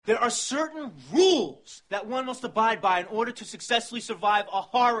There are certain rules that one must abide by in order to successfully survive a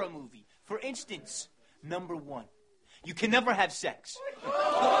horror movie. For instance, number 1, you can never have sex. Big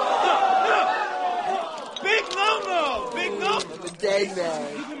no-no! Big no! I'm a dead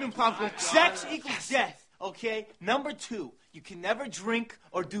man. Sex equals death, okay? Number 2, you can never drink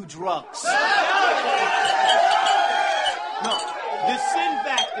or do drugs. No, the sin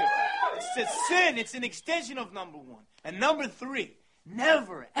factor. It's a sin. It's an extension of number 1. And number 3,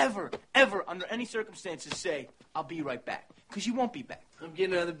 never, ever, ever, under any circumstances say, I'll be right back. Because you won't be back. I'm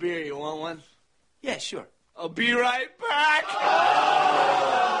getting another beer. You want one? Yeah, sure. I'll be right back.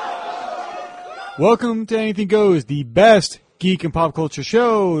 Welcome to Anything Goes, the best geek and pop culture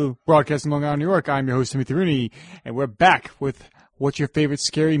show, broadcasting Long Island, New York. I'm your host, Timothy Rooney, and we're back with What's Your Favorite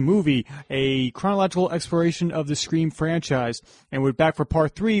Scary Movie, a chronological exploration of the Scream franchise. And we're back for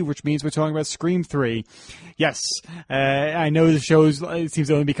part 3, which means we're talking about Scream 3. Yes, I know the shows, it seems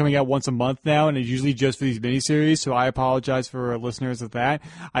to only be coming out once a month now, and it's usually just for these miniseries, so I apologize for our listeners of that.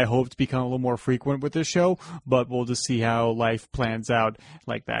 I hope to become a little more frequent with this show, but we'll just see how life plans out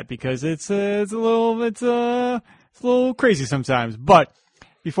like that, because it's a little crazy sometimes. But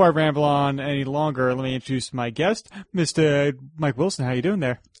before I ramble on any longer, let me introduce my guest, Mr. Mike Wilson. How you doing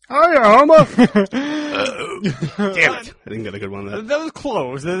there? Hiya, Homer. Damn it. I didn't get a good one of that. That was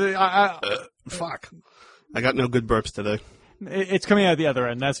close. Fuck. I got no good burps today. It's coming out the other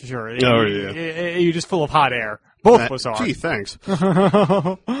end, that's for sure. Oh, yeah. You're just full of hot air. Both of us are. Gee, thanks.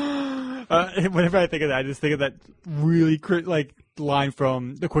 Whenever I think of that, I just think of that really line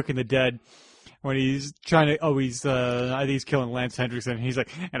from The Quick and the Dead. When he's trying to, I think he's killing Lance Hendrickson. He's like,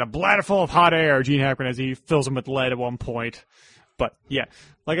 and a bladder full of hot air, Gene Hackman, as he fills him with lead at one point. But, yeah.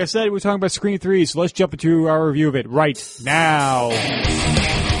 Like I said, we're talking about Scream 3, so let's jump into our review of it right now.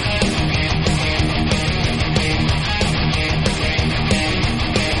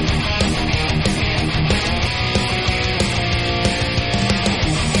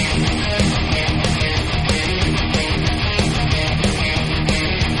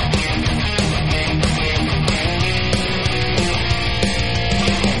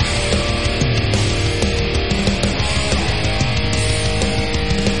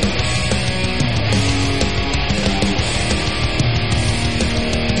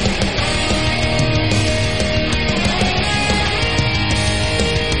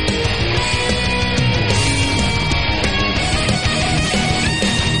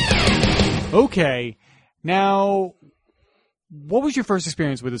 Okay, now, what was your first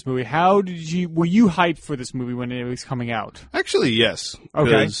experience with this movie? Were you hyped for this movie when it was coming out? Actually, yes.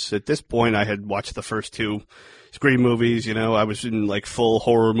 Okay. Because at this point, I had watched the first 2 Scream movies. You know, I was in like full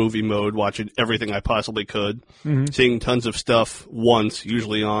horror movie mode, watching everything I possibly could, seeing tons of stuff once,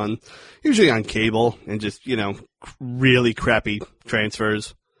 usually on cable, and just, you know, really crappy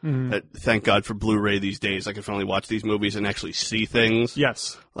transfers. Thank God for Blu-ray these days. I can finally watch these movies and actually see things.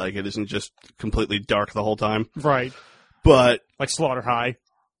 Yes. Like, it isn't just completely dark the whole time. Right. But Like Slaughter High.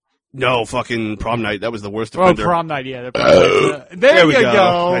 no, fucking Prom Night. That was the worst Oh, offender. Prom Night, yeah. The Prom Night. There we you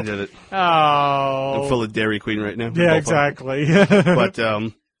go. I did it. Oh. I'm full of Dairy Queen right now. Yeah, exactly. But,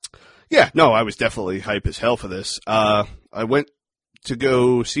 yeah, no, I was definitely hype as hell for this. I went to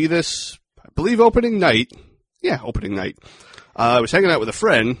go see this, I believe, opening night. Yeah, opening night. I was hanging out with a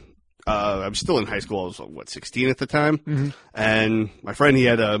friend. I was still in high school. I was, 16 at the time? And my friend, he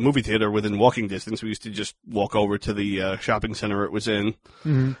had a movie theater within walking distance. We used to just walk over to the shopping center it was in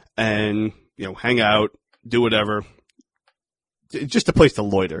and, you know, hang out, do whatever. Just a place to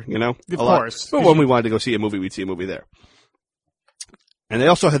loiter, you know? Of course. But when we wanted to go see a movie, we'd see a movie there. And they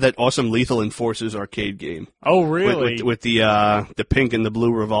also had that awesome Lethal Enforcers arcade game. Oh, really? With the pink and the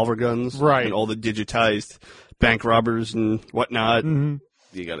blue revolver guns. Right. And all the digitized bank robbers and whatnot.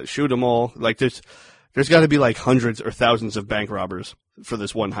 You gotta shoot them all. Like, there's gotta be like hundreds or thousands of bank robbers for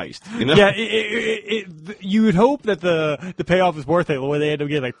this one heist, you know? Yeah, you would hope that the payoff is worth it. The way they end up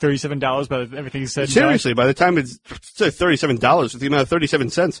getting like $37 by everything said. Seriously, by the time it's $37 with the amount of 37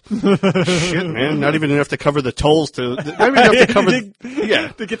 cents. Shit, man. Not even enough to cover the tolls not even enough to cover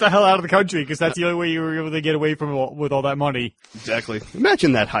to get the hell out of the country, because that's the only way you were able to get away from with all that money. Exactly.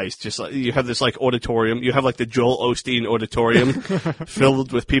 Imagine that heist. Just like you have this like auditorium. You have like the Joel Osteen auditorium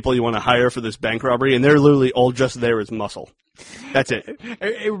filled with people you want to hire for this bank robbery, and they're literally all just there as muscle. That's it.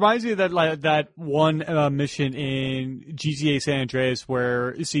 It reminds me of that one mission in GTA San Andreas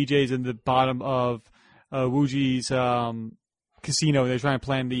where CJ's in the bottom of Wuji's casino. They're trying to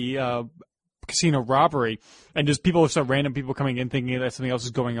plan the casino robbery, and just random people coming in thinking that something else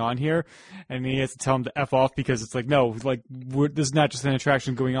is going on here, and he has to tell them to F off because it's like, no, like this is not just an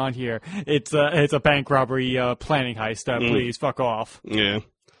attraction going on here. It's a bank robbery planning heist. Please fuck off. Yeah.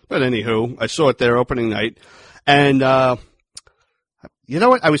 But anywho, I saw it there opening night. And, you know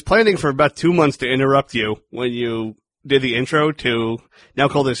what? I was planning for about 2 months to interrupt you when you did the intro to now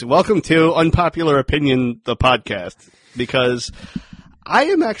call this Welcome to Unpopular Opinion, the podcast, because I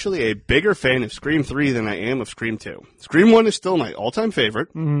am actually a bigger fan of Scream 3 than I am of Scream 2. Scream 1 is still my all-time favorite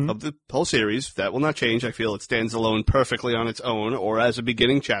of the whole series. That will not change. I feel it stands alone perfectly on its own or as a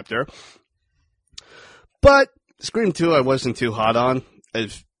beginning chapter. But Scream 2 I wasn't too hot on,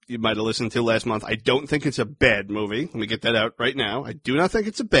 as you might have listened to last month. I don't think it's a bad movie. Let me get that out right now. I do not think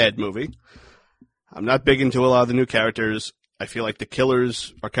it's a bad movie. I'm not big into a lot of the new characters. I feel like the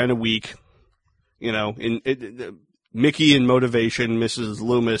killers are kind of weak. You know, Mickey in motivation, Mrs.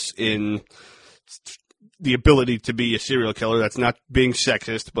 Loomis in the ability to be a serial killer. That's not being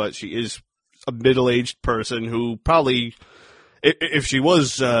sexist, but she is a middle-aged person who probably, if she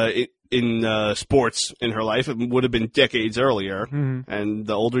was in sports in her life, it would have been decades earlier. And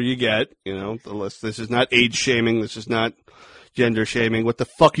the older you get, you know, the less. This is not age shaming. This is not gender shaming. What the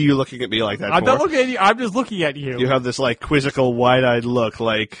fuck are you looking at me like that I'm for? not looking at you. I'm just looking at you. You have this like quizzical, wide-eyed look,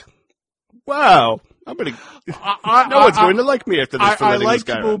 like, wow. I'm gonna. No one's going to like me after this. I like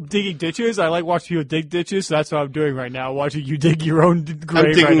people digging ditches. I like watching people dig ditches. So that's what I'm doing right now. Watching you dig your own grave.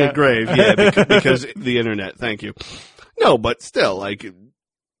 I'm digging right a grave, yeah, because the internet. Thank you. No, but still, like,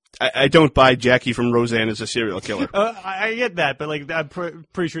 I don't buy Jackie from Roseanne as a serial killer. I get that, but like I'm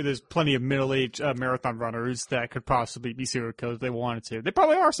pretty sure there's plenty of middle-aged marathon runners that could possibly be serial killers if they wanted to. There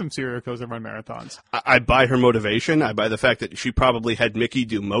probably are some serial killers that run marathons. I buy her motivation. I buy the fact that she probably had Mickey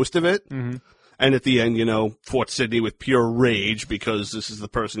do most of it. And at the end, you know, fought Sydney with pure rage because this is the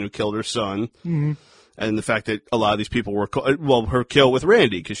person who killed her son. And the fact that a lot of these people were, her kill with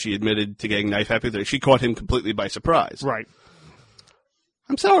Randy, because she admitted to getting knife happy there. She caught him completely by surprise. Right.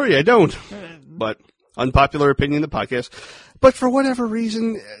 I'm sorry, I don't. But unpopular opinion, the podcast. But for whatever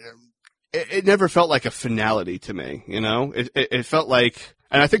reason, it never felt like a finality to me, you know? It felt like,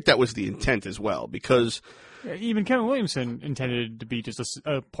 and I think that was the intent as well, because even Kevin Williamson intended it to be just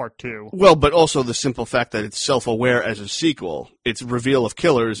a part 2. Well, but also the simple fact that it's self-aware as a sequel. Its reveal of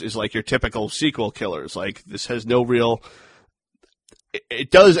killers is like your typical sequel killers. Like, this has no real...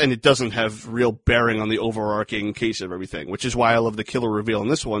 It does and it doesn't have real bearing on the overarching case of everything, which is why I love the killer reveal in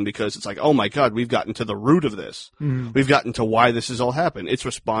this one, because it's like, oh my god, we've gotten to the root of this. We've gotten to why this has all happened. It's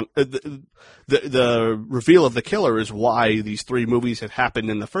the reveal of the killer is why these 3 movies have happened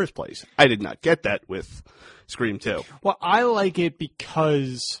in the first place. I did not get that with Scream 2. Well, I like it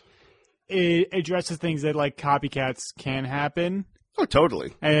because it addresses things that, like, copycats can happen. Oh,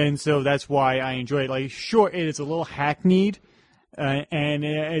 totally. And so that's why I enjoy it. Like, sure, it is a little hackneyed, and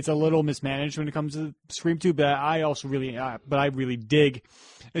it's a little mismanaged when it comes to Scream 2, but I also really dig,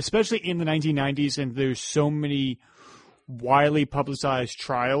 especially in the 1990s, and there's so many widely publicized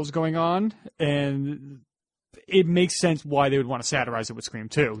trials going on, and it makes sense why they would want to satirize it with Scream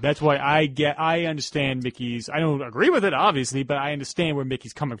 2. That's why I understand Mickey's. I don't agree with it, obviously, but I understand where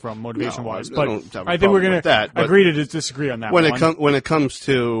Mickey's coming from, motivation-wise. No, but I think we're going to agree to disagree on that when one. When it comes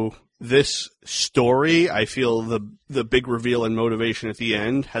to this story, I feel the big reveal and motivation at the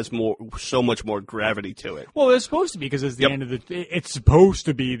end has so much more gravity to it. Well, it's supposed to be, because it's the end of it's supposed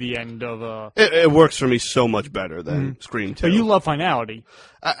to be the end of a... It works for me so much better than Scream 2. But you love finality.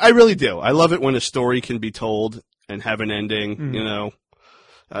 I really do. I love it when a story can be told and have an ending, you know.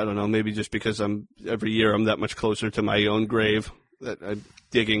 I don't know, maybe just because every year I'm that much closer to my own grave that I'm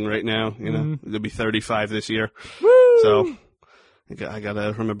digging right now, you know. It'll be 35 this year. Woo! So I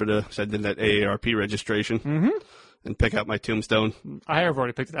gotta remember to send in that AARP registration and pick out my tombstone. I have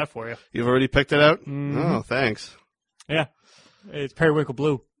already picked that for you. You've already picked it out? Oh, thanks. Yeah. It's periwinkle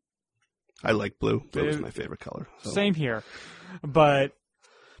blue. I like blue. Blue is my favorite color. So. Same here. But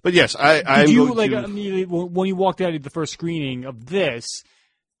yes, did you, like, immediately, when you walked out of the first screening of this,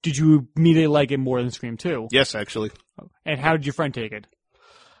 did you immediately like it more than Scream 2? Yes, actually. And how did your friend take it?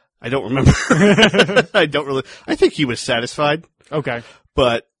 I don't remember. I don't really. I think he was satisfied. Okay.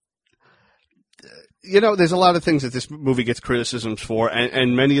 But, you know, there's a lot of things that this movie gets criticisms for,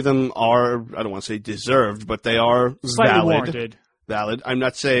 and many of them are, I don't want to say deserved, but they are slightly warranted. Valid. I'm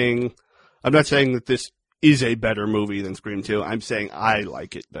not saying that this is a better movie than Scream 2. I'm saying I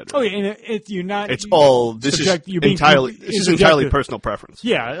like it better. Oh, yeah, and you're not... This is entirely personal preference.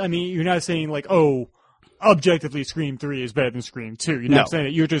 Yeah, I mean, you're not saying, like, oh, objectively Scream 3 is better than Scream 2. You're not saying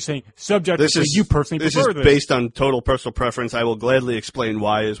that. You're just saying subjectively you personally prefer this. This is based on total personal preference. I will gladly explain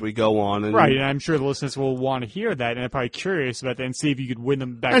why as we go on. Right, and I'm sure the listeners will want to hear that, and they're probably curious about that and see if you could win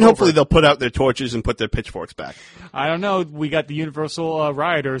them back And hopefully they'll put out their torches and put their pitchforks back. I don't know. We got the Universal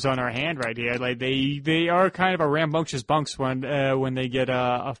rioters on our hand right here. Like they are kind of a rambunctious bunks when they get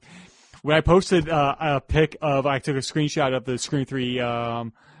when I posted a pic of, I took a screenshot of the Scream 3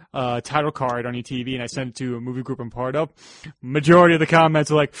 title card on ETV, and I sent it to a movie group I'm part of. Majority of the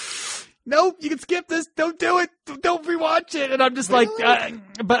comments are like, "Nope, you can skip this. Don't do it. Don't rewatch it." And I'm just like,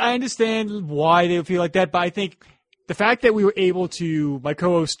 but I understand why they feel like that. But I think the fact that we were able to, my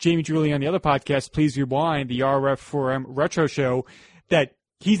co-host Jamie Julie on the other podcast, Please Rewind, the RF4M retro show, that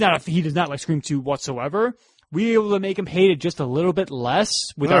he does not like Scream 2 whatsoever. We were able to make him hate it just a little bit less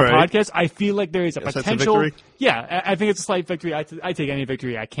with our podcast. I feel like there is a potential. That's a victory? Yeah, I think it's a slight victory. I take any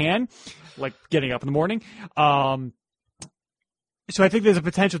victory I can, like getting up in the morning. So I think there's a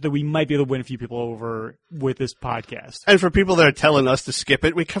potential that we might be able to win a few people over with this podcast. And for people that are telling us to skip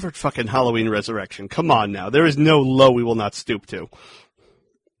it, we covered fucking Halloween Resurrection. Come on now. There is no low we will not stoop to.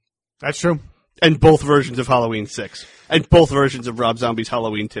 That's true. And both versions of Halloween 6. And both versions of Rob Zombie's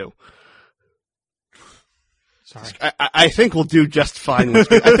Halloween 2. Sorry. I think we'll do just fine with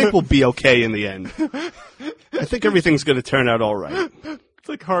it. I think we'll be okay in the end. I think everything's going to turn out all right. It's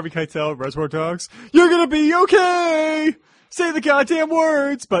like Harvey Keitel, Reservoir Dogs. You're going to be okay! Say the goddamn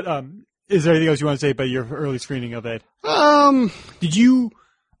words! But, is there anything else you want to say about your early screening of it? Did you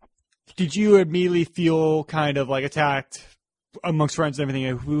immediately feel kind of like attacked amongst friends and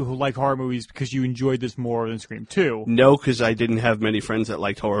everything who like horror movies because you enjoyed this more than Scream 2? No, because I didn't have many friends that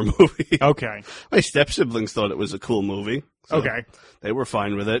liked horror movies. Okay. My step-siblings thought it was a cool movie. So okay. They were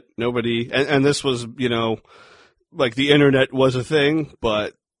fine with it. Nobody... And this was, like the internet was a thing,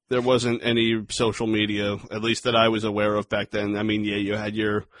 but there wasn't any social media, at least that I was aware of back then. I mean, yeah, you had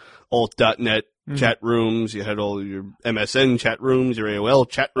your alt.net chat rooms, you had all your MSN chat rooms, your AOL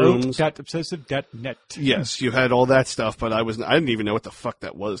chat rooms. Alt.obsessive.net. Yes, you had all that stuff, but I didn't even know what the fuck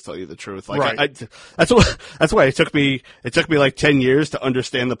that was, to tell you the truth. Like, right. That's why it took me like 10 years to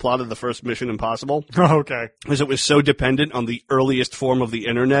understand the plot of the first Mission Impossible. Oh, okay. Because it was so dependent on the earliest form of the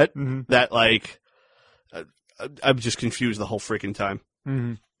internet that, like, I'm just confused the whole freaking time.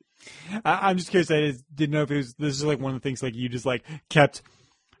 Mm-hmm. I'm just curious. I didn't know if this is like one of the things like you just like kept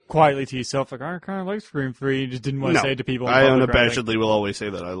quietly to yourself, like, I kind of like Scream 3. You just didn't want to say it to people. I unabashedly will always say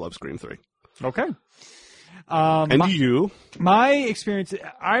that I love Scream 3. Okay. And you? My experience,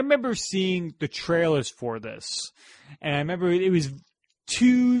 I remember seeing the trailers for this, and I remember it was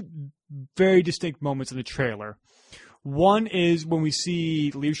two very distinct moments in the trailer. One is when we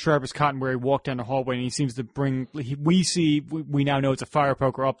see Liev Schreiber's Cottonberry walk down the hallway, and he seems to bring. We now know it's a fire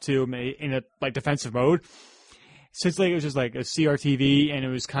poker up to him in a like defensive mode. Since like it was just like a CRTV, and it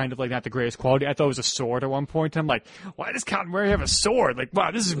was kind of like not the greatest quality. I thought it was a sword at one point. I'm like, why does Cottonberry have a sword? Like,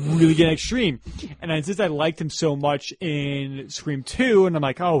 wow, this is really getting extreme. And then since I liked him so much in Scream 2, and I'm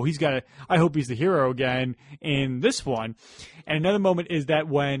like, oh, I hope he's the hero again in this one. And another moment is that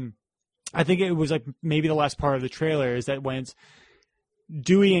when. I think it was like maybe the last part of the trailer is that when it's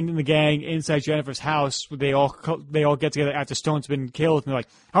Dewey and the gang inside Jennifer's house, they all get together after Stone's been killed, and they're like,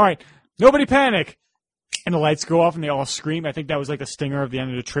 all right, nobody panic. And the lights go off and they all scream. I think that was like the stinger of the end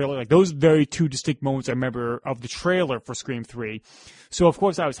of the trailer. Like those very two distinct moments I remember of the trailer for Scream 3. So of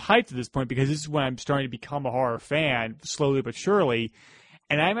course I was hyped at this point because this is when I'm starting to become a horror fan, slowly but surely.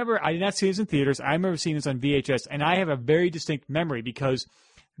 And I remember, I did not see this in theaters. I remember seeing this on VHS, and I have a very distinct memory because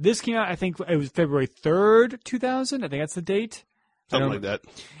this came out, I think it was February 3rd, 2000. I think that's the date. Something like that.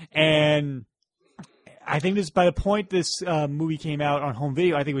 And I think this, by the point this movie came out on home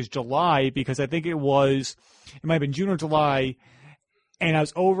video, I think it was July, because I think it might have been June or July, and I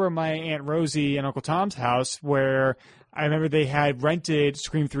was over at my Aunt Rosie and Uncle Tom's house where I remember they had rented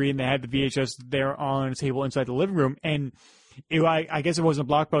Scream 3 and they had the VHS there on a table inside the living room, and I guess it wasn't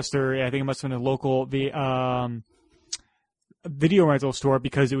a Blockbuster. I think it must have been a local video rental store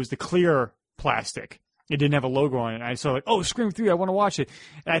because it was the clear plastic. It didn't have a logo on it. And I saw like, oh, Scream 3, I want to watch it.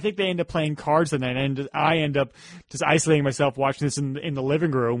 And I think they end up playing cards and then I end up just isolating myself watching this in the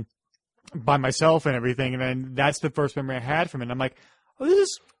living room by myself and everything. And then that's the first memory I had from it. And I'm like, oh, this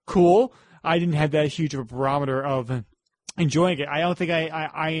is cool. I didn't have that huge of a barometer of enjoying it. I don't think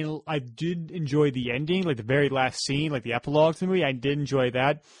I did enjoy the ending, like the very last scene, like the epilogue to the movie. I did enjoy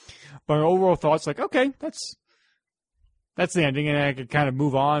that. But my overall thoughts, like, okay, that's the ending, and I could kind of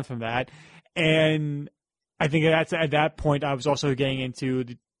move on from that. And I think at that point, I was also getting into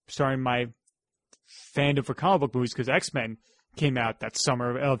starting my fandom for comic book movies because X-Men came out that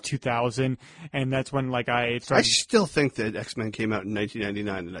summer of 2000, and that's when like I I started. still think that X-Men came out in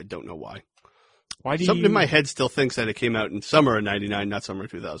 1999, and I don't know why. Why do Something you? in my head still thinks that it came out in summer of 99, not summer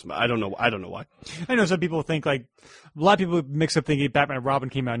of 2000. But I don't know. I don't know why. I know some people think like a lot of people mix up thinking Batman and Robin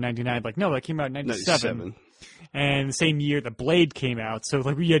came out in 99. Like no, that came out in 97. 97. And the same year, The Blade came out. So,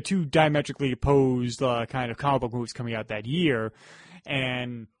 like, we had two diametrically opposed kind of comic book movies coming out that year.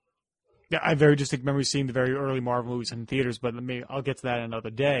 And yeah, I have very distinct memories seeing the very early Marvel movies in theaters, but maybe I'll get to that another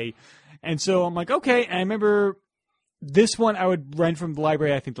day. And so I'm like, okay. And I remember this one I would rent from the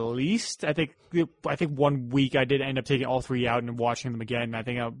library, I think, the least. I think 1 week I did end up taking all three out and watching them again. I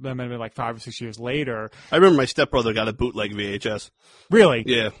think that might have been like 5 or 6 years later. I remember my stepbrother got a bootleg VHS. Really?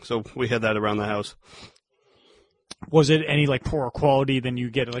 Yeah, so we had that around the house. Was it any like poorer quality than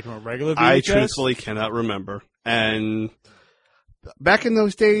you get like from a regular VHS? I truthfully cannot remember. And back in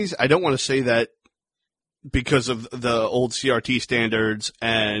those days, I don't want to say that because of the old CRT standards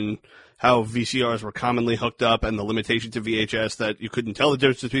and how VCRs were commonly hooked up and the limitations of VHS that you couldn't tell the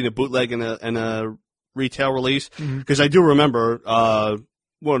difference between a bootleg and a retail release. Because I do remember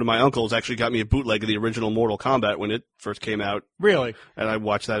one of my uncles actually got me a bootleg of the original Mortal Kombat when it first came out. Really? And I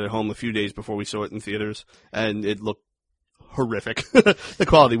watched that at home a few days before we saw it in theaters, and it looked horrific. The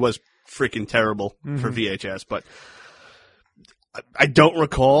quality was freaking terrible for VHS, but I don't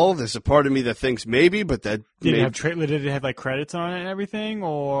recall. There's a part of me that thinks maybe, but that Did it have like credits on it and everything,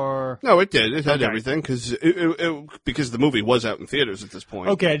 or? No, it did. It had Okay. everything because because the movie was out in theaters at this point.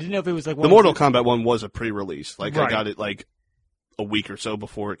 Okay, I didn't know if it was like The Mortal Kombat one was a pre-release. Like I Right. got it like a week or so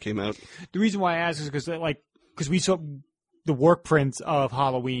before it came out. The reason why I asked is because we saw the work prints of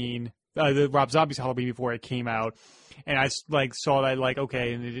Halloween, the Rob Zombie's Halloween before it came out, and I saw that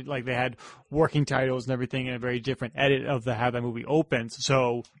okay, and they had working titles and everything, and a very different edit of how that movie opens.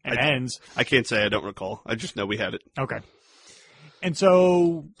 So it ends. I can't say I don't recall. I just know we had it Okay, and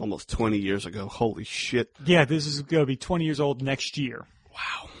so almost 20 years ago. Holy shit! yeah, this is gonna be 20 years old next year.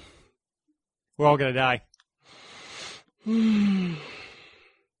 Wow. We're all gonna die.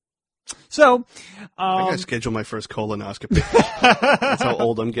 So, I gotta schedule my first colonoscopy. That's how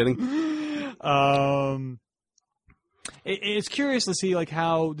old I'm getting. It's curious to see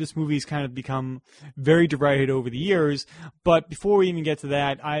how this movie's kind of become very derided over the years. But before we even get to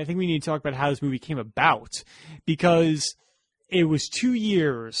that, I think we need to talk about how this movie came about, because it was 2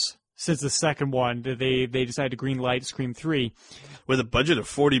 years since the second one that they decided to greenlight Scream 3. With a budget of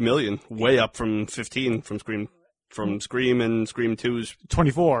 $40 million, way up from 15 from Scream and Scream 2's.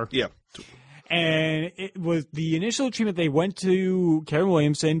 24. Yeah. And it was the initial treatment they went to Kevin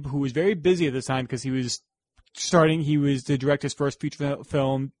Williamson, who was very busy at this time because he was to direct his first feature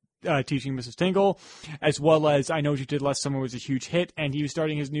film, Teaching Mrs. Tingle, as well as I Know What You Did Last Summer was a huge hit, and he was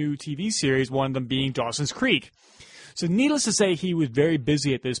starting his new TV series, one of them being Dawson's Creek. So needless to say, he was very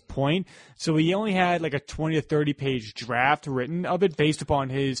busy at this point, so he only had a 20 to 30 page draft written of it based upon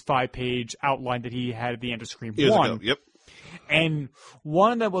his 5-page outline that he had at the end of Scream Years 1. ago. Yep. And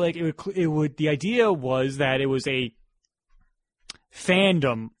one of them, the idea was that it was a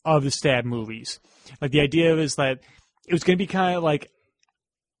fandom of the Stab movies. The idea was that it was going to be kind of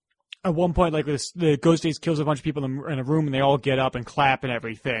at one point, the Ghostface kills a bunch of people in a room and they all get up and clap and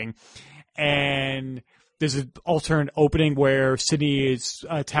everything. And there's an alternate opening where Sidney is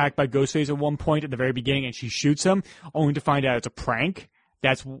attacked by Ghostface at one point at the very beginning and she shoots him, only to find out it's a prank.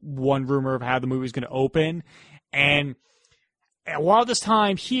 That's one rumor of how the movie is going to open. And while this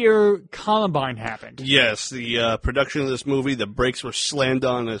time here, Columbine happened. Yes, the production of this movie, the brakes were slammed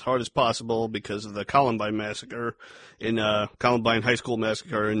on as hard as possible because of the Columbine massacre Columbine High School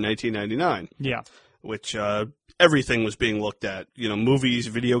massacre in 1999. Yeah. Which everything was being looked at. Movies,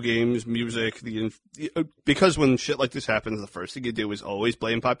 video games, music. Because when shit like this happens, the first thing you do is always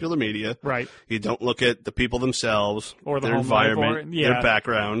blame popular media. Right. You don't look at the people themselves, Or the their home life, environment, or- their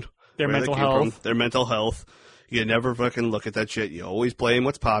background, Their where they mental came health. from, their mental health. You never fucking look at that shit. You always blame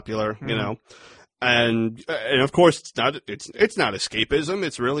what's popular, you know. And of course it's not escapism.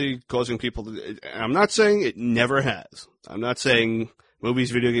 It's really causing people to. I'm not saying it never has. I'm not saying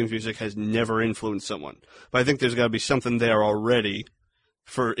movies, video games, music has never influenced someone. But I think there's got to be something there already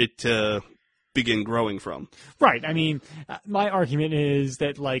for it to begin growing from. Right. I mean, my argument is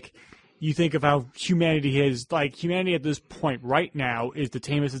that, you think of how humanity is, humanity at this point right now is the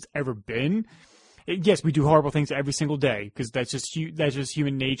tamest it's ever been. Yes, we do horrible things every single day because that's just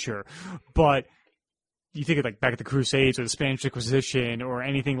human nature. But you think of like back at the Crusades or the Spanish Inquisition or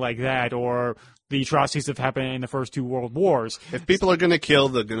anything like that, or the atrocities that happened in the first two world wars. If people are going to kill,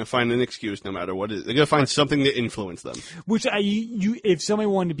 they're going to find an excuse no matter what it is. They're going to find something to influence them. Which, if somebody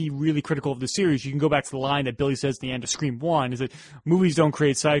wanted to be really critical of the series, you can go back to the line that Billy says at the end of Scream 1, is that movies don't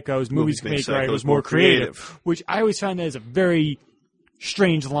create psychos, movies make writers more creative. Which I always found that as a very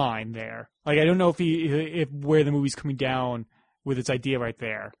strange line there. Like, I don't know if where the movie's coming down with its idea right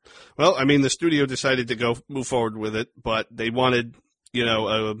there. Well, I mean, the studio decided to move forward with it, but they wanted,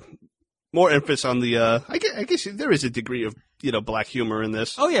 more emphasis on the, I guess there is a degree of, black humor in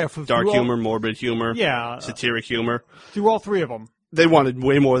this. Oh, yeah. Dark humor, morbid humor. Yeah. Satiric humor. Through all three of them. They wanted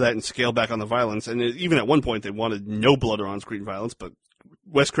way more of that and scale back on the violence. And even at one point, they wanted no blood or on-screen violence, but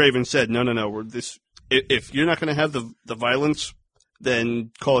Wes Craven said, no, if you're not going to have the violence,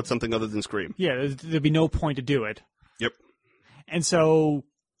 then call it something other than Scream. Yeah, there'd be no point to do it. Yep. And so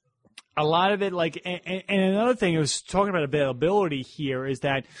a lot of it, like, and another thing I was talking about availability here is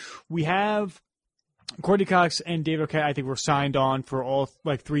that we have Courtney Cox and David Arquette, I think, were signed on for all,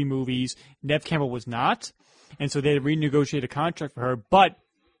 like, 3 movies. Neve Campbell was not. And so they had to renegotiate a contract for her. But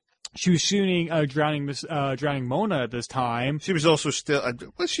she was shooting Drowning Mona at this time. She was also still,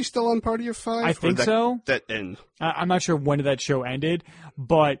 was she still on Party of 5? I think so. That end. I'm not sure when that show ended.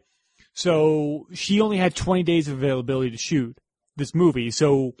 But, so she only had 20 days of availability to shoot this movie.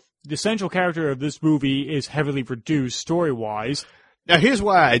 So the central character of this movie is heavily reduced story-wise. Now, here's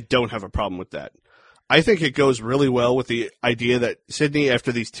why I don't have a problem with that. I think it goes really well with the idea that Sydney,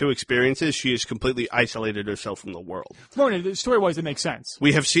 after these 2 experiences, she has completely isolated herself from the world. Well, story-wise, it makes sense.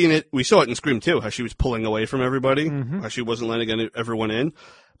 We have seen it. We saw it in Scream 2, how she was pulling away from everybody, how she wasn't letting everyone in.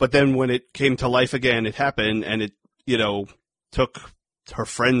 But then when it came to life again, it happened, and it, took her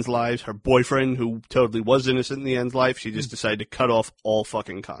friends' lives, her boyfriend, who totally was innocent in the end's life, she just decided to cut off all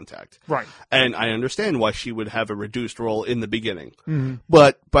fucking contact. Right. And I understand why she would have a reduced role in the beginning.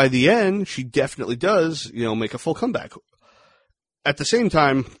 But by the end, she definitely does, make a full comeback. At the same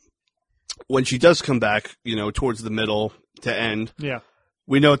time, when she does come back, towards the middle to end, yeah,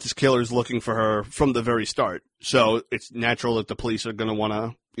 we know that this killer is looking for her from the very start. So it's natural that the police are going to want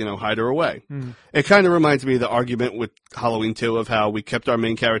to, hide her away. It kind of reminds me of the argument with Halloween 2 of how we kept our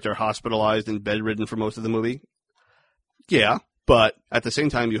main character hospitalized and bedridden for most of the movie. Yeah, but at the same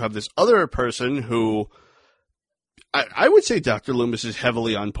time, you have this other person who I would say Dr. Loomis is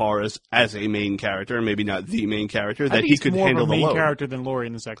heavily on par as a main character, maybe not the main character, that he could handle the load. He's more of a main character than Laurie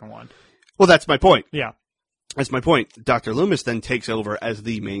in the second one. Well, that's my point. Yeah. That's my point. Dr. Loomis then takes over as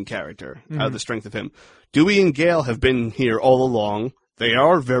the main character out of the strength of him. Dewey and Gale have been here all along. They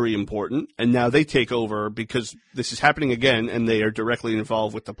are very important, and now they take over because this is happening again, and they are directly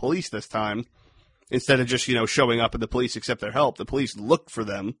involved with the police this time. Instead of just, showing up and the police accept their help, the police look for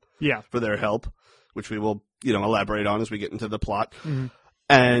them for their help, which we will, elaborate on as we get into the plot.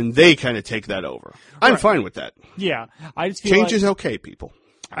 And they kind of take that over. I'm fine with that. Yeah. I just feel Change is okay, people.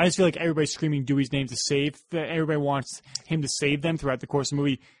 I just feel like everybody's screaming Dewey's name to save. Everybody wants him to save them throughout the course of the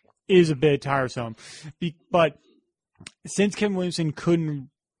movie is a bit tiresome. But since Kevin Williamson couldn't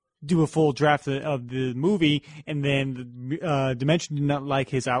do a full draft of the movie, and then Dimension did not like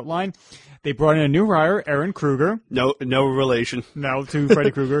his outline, they brought in a new writer, Aaron Kruger. No relation. No, to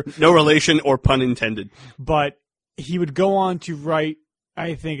Freddy Krueger. No relation or pun intended. But he would go on to write,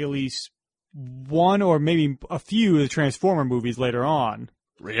 I think, at least one or maybe a few of the Transformer movies later on.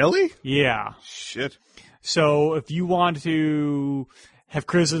 Really? Yeah. Shit. So if you want to have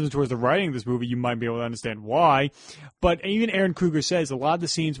criticism towards the writing of this movie, you might be able to understand why. But even Aaron Kruger says a lot of the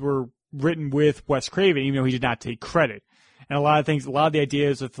scenes were written with Wes Craven, even though he did not take credit. And a lot of the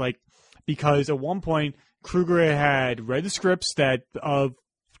ideas of because at one point Kruger had read the scripts of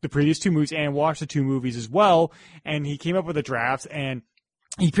the previous 2 movies and watched the 2 movies as well, and he came up with a draft, and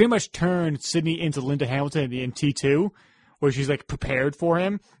he pretty much turned Sydney into Linda Hamilton in T2, where she's prepared for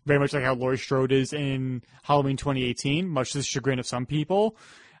him, very much like how Laurie Strode is in Halloween 2018, much to the chagrin of some people.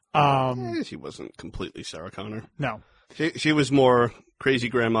 She wasn't completely Sarah Connor. No. She was more crazy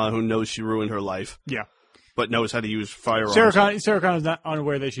grandma who knows she ruined her life. Yeah. But knows how to use firearms. Sarah Connor's not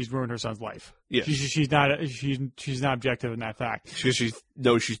unaware that she's ruined her son's life. Yeah. She's not objective in that fact. She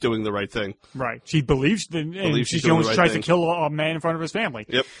knows she's doing the right thing. Right. She believes she's she almost right tries thing. to kill a man in front of his family.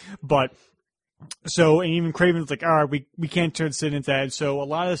 Yep. But so, and even Craven's like, all right, we can't turn Sid into that. So a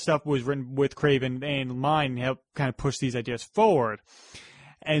lot of the stuff was written with Craven and mine helped kind of push these ideas forward.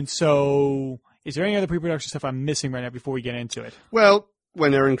 And so, is there any other pre-production stuff I'm missing right now before we get into it? Well,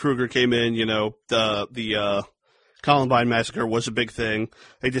 when Aaron Kruger came in, the Columbine Massacre was a big thing.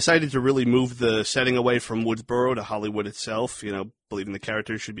 They decided to really move the setting away from Woodsboro to Hollywood itself, believing the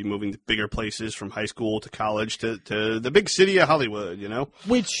characters should be moving to bigger places from high school to college to the big city of Hollywood,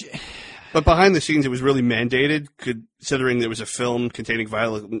 Which... But behind the scenes, it was really mandated, considering there was a film containing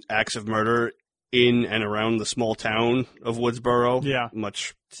violent acts of murder in and around the small town of Woodsboro. Yeah.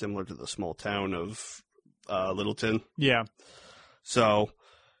 Much similar to the small town of Littleton. Yeah. So,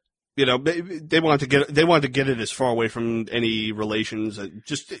 they wanted to get it as far away from any relations,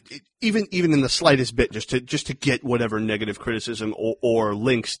 even in the slightest bit, just to get whatever negative criticism or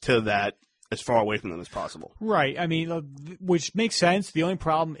links to that as far away from them as possible. Right. I mean, which makes sense. The only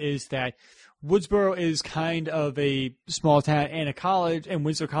problem is that Woodsboro is kind of a small town and a college, and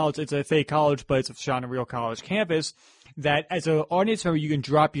Windsor College, it's a fake college, but it's a shot on a real college campus, that as an audience member, you can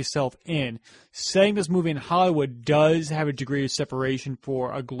drop yourself in. Setting this movie in Hollywood does have a degree of separation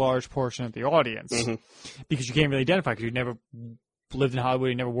for a large portion of the audience, because you can't really identify, because you never lived in Hollywood,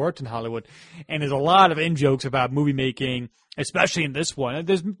 you never worked in Hollywood, and there's a lot of in-jokes about movie making, especially in this one.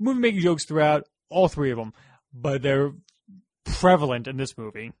 There's movie-making jokes throughout all three of them, but they're prevalent in this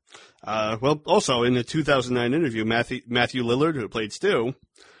movie. Also, in the 2009 interview, Matthew Lillard, who played Stu,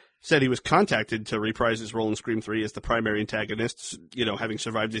 said he was contacted to reprise his role in Scream 3 as the primary antagonist, having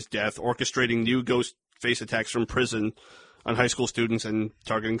survived his death, orchestrating new ghost face attacks from prison on high school students and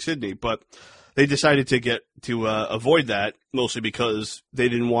targeting Sydney. But they decided to avoid that, mostly because they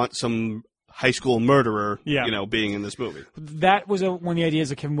didn't want some high school murderer, being in this movie. That was one of the ideas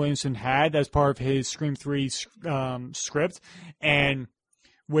that Kevin Williamson had as part of his Scream 3 script, and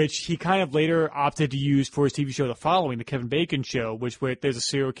which he kind of later opted to use for his TV show The Following, the Kevin Bacon show, where there's a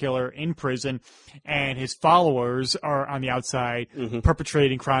serial killer in prison, and his followers are on the outside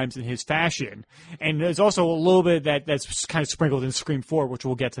perpetrating crimes in his fashion. And there's also a little bit that's kind of sprinkled in Scream 4, which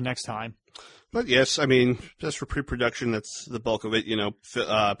we'll get to next time. But yes, I mean, just for pre-production, that's the bulk of it.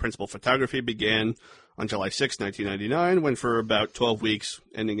 Principal photography began on July 6, 1999, went for about 12 weeks,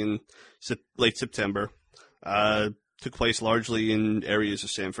 ending in late September. Took place largely in areas of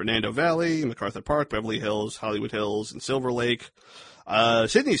San Fernando Valley, MacArthur Park, Beverly Hills, Hollywood Hills, and Silver Lake.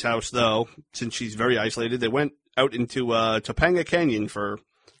 Sydney's house, though, since she's very isolated, they went out into Topanga Canyon for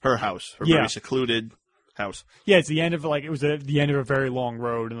her house, her very secluded house. Yeah, it's the end of it was the end of a very long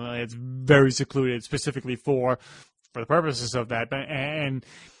road, and it's very secluded, specifically for the purposes of that. And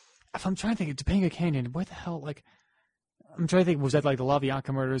if I'm trying to think of Topanga Canyon, where the hell, I'm trying to think, was that the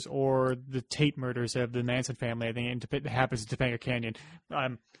LaBianca murders or the Tate murders of the Manson family? I think it happens in Topanga Canyon.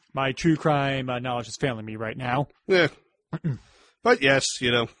 My true crime knowledge is failing me right now. Yeah. But yes,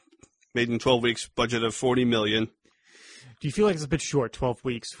 made in 12 weeks, budget of $40 million. Do you feel like it's a bit short, 12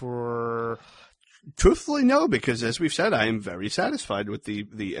 weeks for... Truthfully, no, because as we've said, I am very satisfied with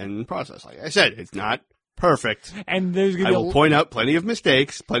the end process. Like I said, it's not perfect. And there's I will point out plenty of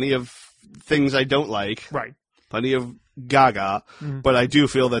mistakes, plenty of things I don't like. Right. Plenty of gaga, but I do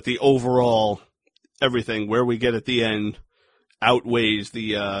feel that the overall everything where we get at the end outweighs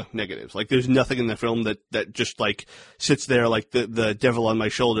the negatives. There's nothing in the film that just sits there like the devil on my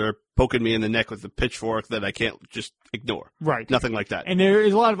shoulder poking me in the neck with a pitchfork that I can't just ignore. Right. Nothing like that. And there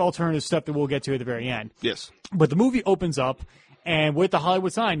is a lot of alternative stuff that we'll get to at the very end. Yes. But the movie opens up and with the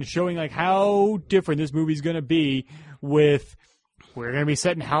Hollywood sign showing how different this movie's going to be with... We're going to be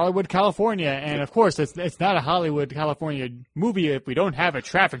set in Hollywood, California, and of course, it's not a Hollywood, California movie if we don't have a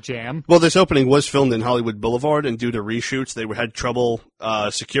traffic jam. Well, this opening was filmed in Hollywood Boulevard, and due to reshoots, they had trouble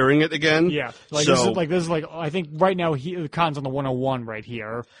securing it again. Yeah, this is I think right now the con's on the 101 right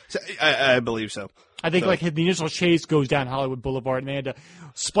here. I believe so. I think the initial chase goes down Hollywood Boulevard, and they had to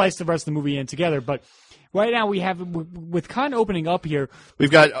splice the rest of the movie in together, but. Right now, we have with Con opening up here.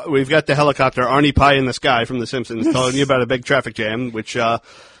 We've got the helicopter Arnie Pie in the sky from The Simpsons telling you about a big traffic jam, which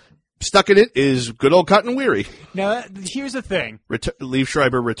stuck in it is good old Cotton Weary. Now, here's the thing: Liev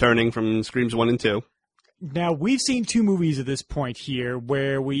Schreiber returning from Screams 1 and 2. Now, we've seen two movies at this point here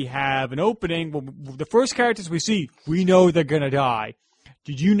where we have an opening. Well, the first characters we see, we know they're going to die.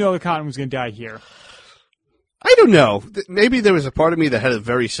 Did you know that Cotton was going to die here? I don't know. Maybe there was a part of me that had a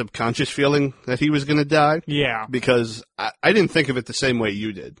very subconscious feeling that he was going to die. Yeah. Because I didn't think of it the same way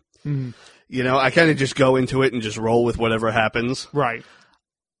you did. Mm-hmm. I kind of just go into it and just roll with whatever happens. Right.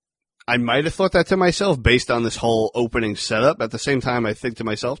 I might have thought that to myself based on this whole opening setup. At the same time, I think to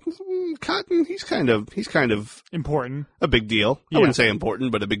myself, Cotton, he's kind of important. A big deal. Yeah. I wouldn't say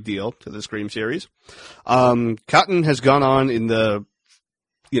important, but a big deal to the Scream series. Cotton has gone on in the,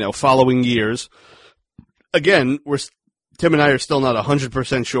 following years. Again, Tim and I are still not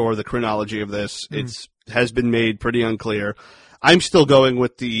 100% sure of the chronology of this. It has been made pretty unclear. I'm still going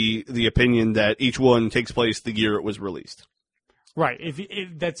with the opinion that each one takes place the year it was released. Right. If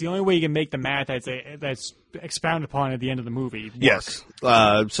that's the only way you can make the math that's expounded upon at the end of the movie. Work. Yes.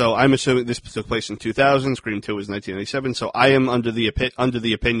 So I'm assuming this took place in 2000. Scream 2 was 1997. So I am under the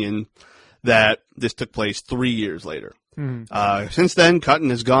opinion that this took place 3 years later. Since then, Cotton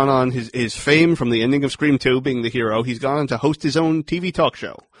has gone on his fame from the ending of Scream 2 being the hero. He's gone on to host his own TV talk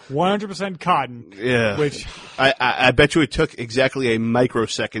show. 100% Cotton. Yeah. Which I bet you it took exactly a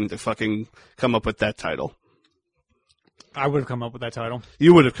microsecond to fucking come up with that title. I would have come up with that title.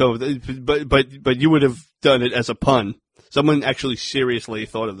 You would have come with it, but you would have done it as a pun. Someone actually seriously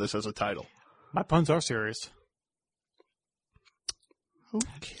thought of this as a title. My puns are serious.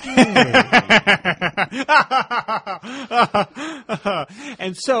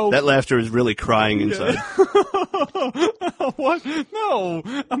 And so That laughter is really crying inside. what? No.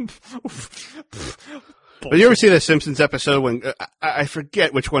 But you ever see that Simpsons episode when I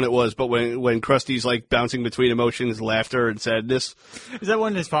forget which one it was, but when Krusty's like bouncing between emotions, laughter, and sadness? Is that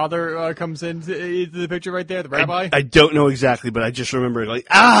when his father comes into the picture right there, the rabbi? I don't know exactly, but I just remember like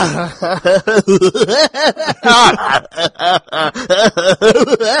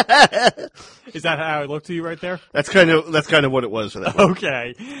Is that how it looked to you right there? That's kind of what it was for that one.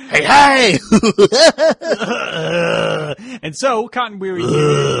 Okay. Hey! And so Cotton Weary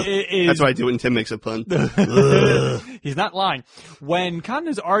is That's why I do it when Tim makes a pun. he's not lying. When Cotton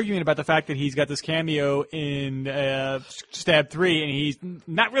is arguing about the fact that he's got this cameo in Stab 3 and he's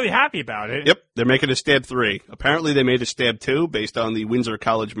not really happy about it. Yep, they're making a Stab 3. Apparently they made a Stab 2 based on the Windsor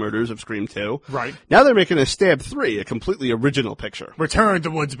College murders of Scream 2. Right. Now they're making a Stab 3, a completely original picture. Return to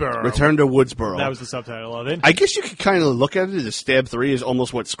Woodsboro. Return to Woodsboro. That was the subtitle of it. I guess you could kind of look at it as Stab 3 is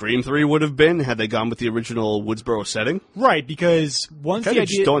almost what Scream 3 would have been had they gone with the original Woodsboro setting. Right, because once Kind the of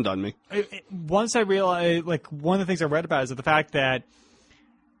just idea, dawned on me. once I realized, like, one of the things I read about is the fact that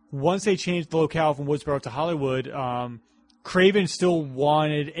once they changed the locale from Woodsboro to Hollywood, Craven still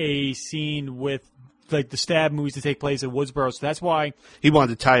wanted a scene with like the Stab movies to take place in Woodsboro, so that's why He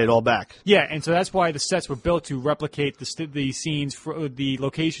wanted to tie it all back. Yeah, and so that's why the sets were built to replicate the scenes, the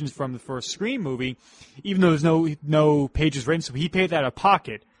locations from the first Scream movie, even though there's no pages written. So he paid that out of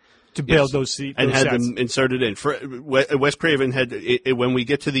pocket to build those sets. And had them inserted in. Wes Craven had, when we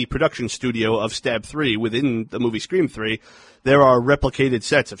get to the production studio of Stab 3 within the movie Scream 3, there are replicated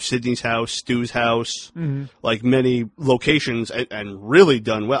sets of Sidney's house, Stu's house, like many locations, and really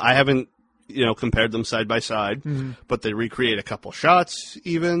done well. I haven't compared them side by side, but they recreate a couple shots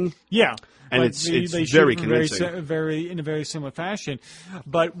even. Yeah. And Like, it's they very shoot convincing. in a very similar fashion.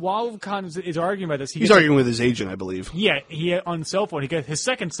 But while Khan is arguing about this, He's arguing with his agent, I believe. Yeah, he on the cell phone. He got his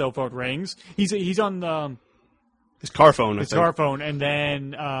second cell phone rings. He's on His car phone, I his think. car phone, and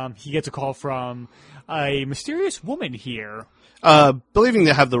then he gets a call from a mysterious woman here. Believing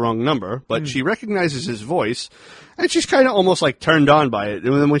they have the wrong number, but she recognizes his voice, and she's kind of almost like turned on by it.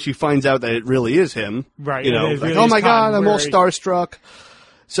 And then when she finds out that it really is him, Right, you it know, really like, is oh my God, Cotton I'm all Weary. starstruck.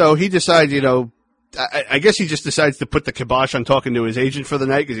 So he decides, I guess he just decides to put the kibosh on talking to his agent for the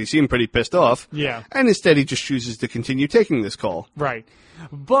night because he seemed pretty pissed off. Yeah. And instead he just chooses to continue taking this call. Right.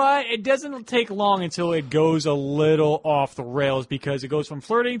 But it doesn't take long until it goes a little off the rails because it goes from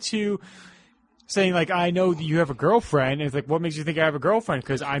flirting to saying, like, I know that you have a girlfriend. And it's like, what makes you think I have a girlfriend?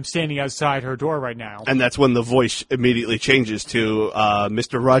 Because I'm standing outside her door right now. And that's when the voice immediately changes to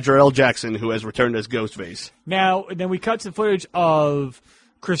Mr. Roger L. Jackson, who has returned as Ghostface. Now, then we cut to footage of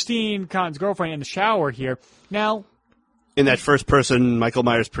Christine, Cotton's girlfriend, in the shower here. Now, In that first-person Michael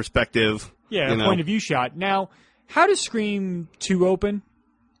Myers perspective. yeah, you know, point of view shot. Now, how does Scream 2 open?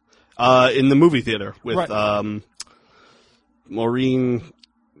 in the movie theater with Right. Maureen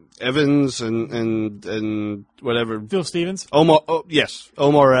Evans and whatever. Phil Stevens?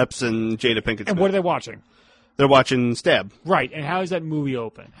 Omar Epps and Jada Pinkett Smith. And what are they watching? They're watching Stab. Right, and how does that movie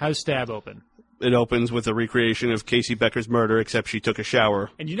open? How does Stab open? It opens with a recreation of Casey Becker's murder, except she took a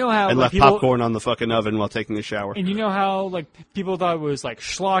shower And you know how and like, left people, popcorn on the fucking oven while taking a shower. And you know how like people thought it was like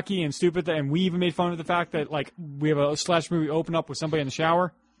schlocky and stupid, and we even made fun of the fact that like we have a slash movie open up with somebody in the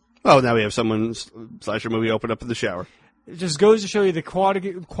shower. Oh, now we have someone's slasher movie open up in the shower. It just goes to show you the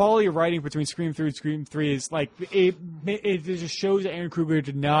quality of writing between Scream 3 and Scream 3 is like it just shows that Aaron Kruger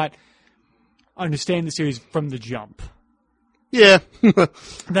did not understand the series from the jump. Yeah. There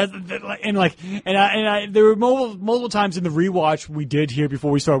were multiple times in the rewatch we did here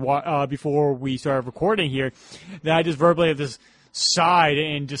before we started recording here that I just verbally had this sighed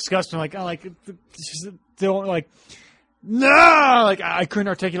and disgust and don't no, like I couldn't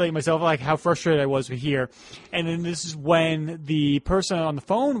articulate myself like how frustrated I was with here. And then this is when the person on the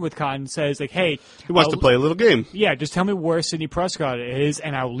phone with Cotton says like, hey, He wants to play a little game. yeah, just tell me where Sidney Prescott is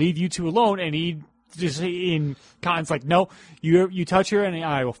and I'll leave you two alone. And he just in Cotton's like, no, you touch her and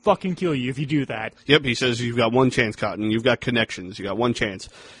I will fucking kill you if you do that. Yep, he says you've got one chance, Cotton. You've got connections. You got one chance.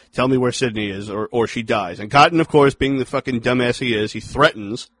 Tell me where Sydney is, or she dies. And Cotton, of course, being the fucking dumbass he is, he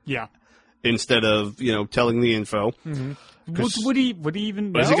threatens Yeah. instead of telling the info. Would he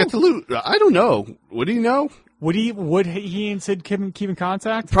even know? Does he get to loot? I don't know. Would he know? Would he and Sid keep in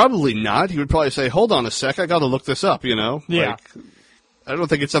contact? Probably not. He would probably say, "Hold on a sec, I got to look this up." Yeah. Like, I don't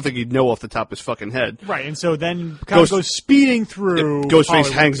think it's something he'd know off the top of his fucking head. Right, and so then Cotton goes speeding through. Ghostface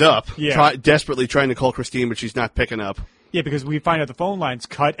Hollywood. hangs up, Yeah. desperately trying to call Christine, but she's not picking up. Yeah, because we find out the phone line's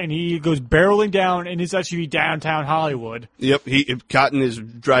cut, and he goes barreling down in his SUV downtown Hollywood. Yep, Cotton is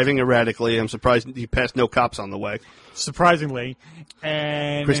driving erratically. I'm surprised he passed no cops on the way. Surprisingly,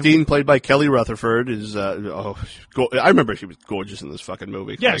 and Christine, played by Kelly Rutherford, is. I remember she was gorgeous in this fucking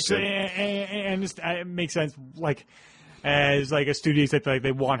movie. yes, Like, and it makes sense. Like as like a studio said, like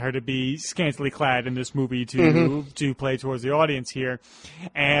they want her to be scantily clad in this movie to play towards the audience here,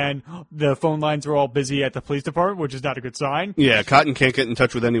 and the phone lines are all busy at the police department, which is not a good sign. yeah, Cotton can't get in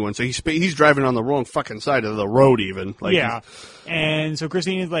touch with anyone, so he's driving on the wrong fucking side of the road, even. Like, Yeah, and so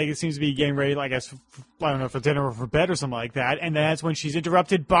Christine is like, it seems to be getting ready, like, I guess, I don't know, for dinner or for bed or something like that, and that's when she's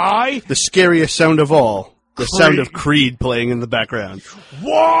interrupted by the scariest sound of all, the Creed. sound of Creed playing in the background.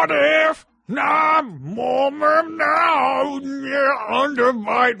 "What if I'm warmer now under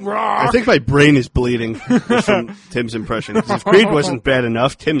my rock?" I think my brain is bleeding from Tim's impression. 'Cause if Creed wasn't bad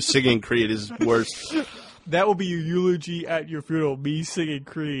enough, Tim singing Creed is worse. That will be your eulogy at your funeral, me singing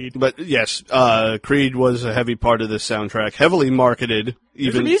Creed. But yes, Creed was a heavy part of this soundtrack, heavily marketed.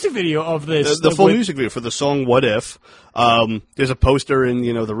 There's a music video of this. The full music video for the song "What If." There's a poster in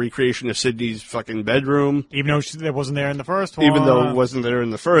the recreation of Sydney's fucking bedroom. Even though it wasn't there in the first one. Even though it wasn't there in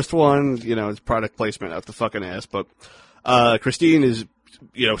the first one, it's product placement out the fucking ass. But Christine is,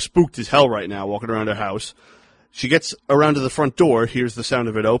 spooked as hell right now, walking around her house. She gets around to the front door, hears the sound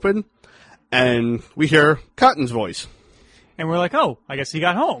of it open, and we hear Cotton's voice. And we're like, oh, I guess he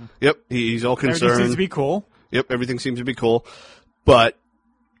got home. Yep, he's all concerned. Everything seems to be cool. Yep, everything seems to be cool. But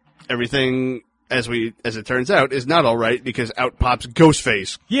everything, as it turns out, is not all right, because out pops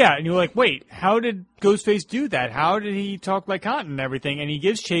Ghostface. Yeah, and you're like, wait, how did Ghostface do that? How did he talk like Cotton and everything? And he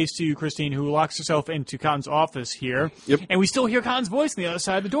gives chase to Christine, who locks herself into Cotton's office here. Yep. And we still hear Cotton's voice on the other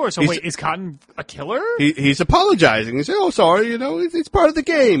side of the door. So wait, is Cotton a killer? He's apologizing. He said, "Oh, sorry, it's part of the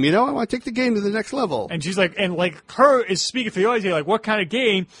game. I want to take the game to the next level." And she's like, her is speaking for the audience here, like, what kind of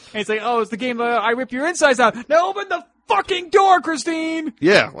game? And it's like, oh, it's the game I rip your insides out. Now open the fucking door, Christine!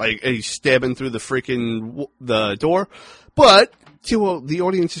 Yeah, like he's stabbing through the door, but to the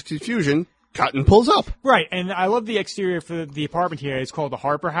audience's confusion, Cotton pulls up. Right, and I love the exterior for the apartment here. It's called the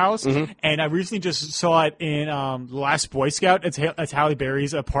Harper House, and I recently just saw it in The Last Boy Scout. It's Halle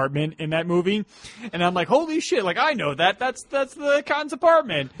Berry's apartment in that movie, and I'm like, holy shit! Like, I know that. That's the Cotton's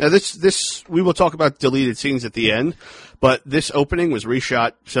apartment. Now this we will talk about deleted scenes at the end, but this opening was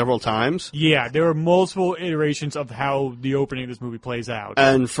reshot several times. Yeah, there were multiple iterations of how the opening of this movie plays out,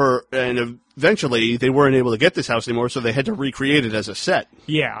 And eventually they weren't able to get this house anymore, so they had to recreate it as a set.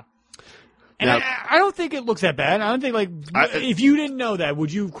 yeah. And Now- I don't think it looks that bad. I don't think, if you didn't know that,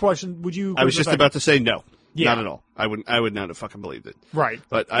 would you question? I was just about to say no, Yeah. not at all. I would not have fucking believed it. Right.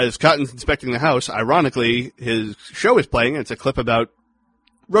 But as Cotton's inspecting the house, ironically, his show is playing. And it's a clip about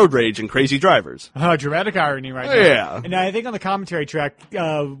road rage and crazy drivers. Dramatic irony right now. Yeah. And I think on the commentary track,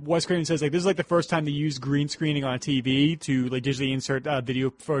 Wes Craven says, like, this is like the first time they used green screening on a TV to, like, digitally insert video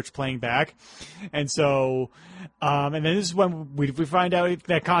footage playing back. And so, and then this is when we find out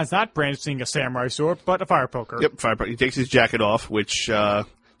that Khan's not brandishing a samurai sword, but a fire poker. Yep, fire poker. He takes his jacket off, which,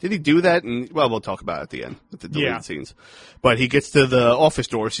 did he do that? And we'll talk about it at the end with the deleted scenes. But he gets to the office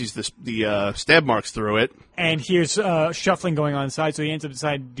door, sees the stab marks through it. And here's shuffling going on inside, so he ends up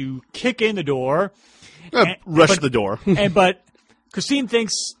deciding to kick in the door. Rush the door. But Christine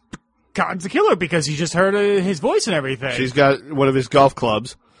thinks Cotton's the killer because he just heard his voice and everything. She's got one of his golf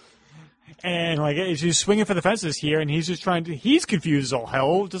clubs. And like she's swinging for the fences here, and he's just he's confused as all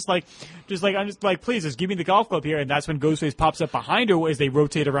hell. Just like I'm just like, please, just give me the golf club here. And that's when Ghostface pops up behind her as they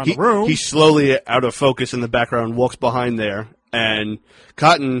rotate around the room. He's slowly out of focus in the background, walks behind there, and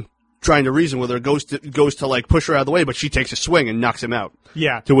Cotton trying to reason with her, goes to like push her out of the way, but she takes a swing and knocks him out.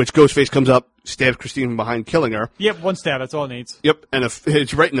 Yeah. To which Ghostface comes up, stabs Christine from behind, killing her. Yep, one stab, that's all it needs. Yep, and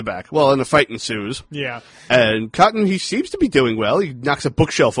it's right in the back. Well, and a fight ensues. Yeah. And Cotton, he seems to be doing well. He knocks a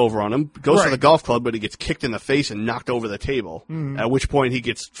bookshelf over on him, goes to Right. the golf club, but he gets kicked in the face and knocked over the table. At which point he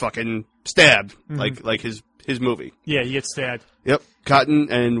gets fucking stabbed, like his movie. Yeah, he gets stabbed. Yep, Cotton,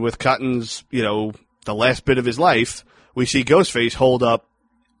 and with Cotton's, the last bit of his life, we see Ghostface hold up,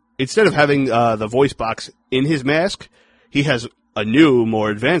 instead of having the voice box in his mask, he has a new, more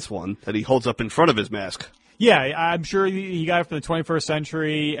advanced one that he holds up in front of his mask. Yeah, I'm sure he got it from the 21st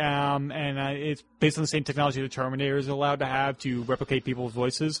century, and it's based on the same technology the Terminator is allowed to have to replicate people's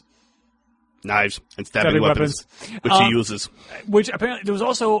voices. Knives and stabbing weapons, which he uses. Which apparently there was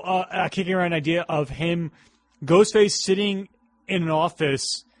also a kicking around idea of him, Ghostface, sitting in an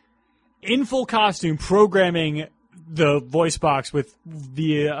office in full costume, programming the voice box with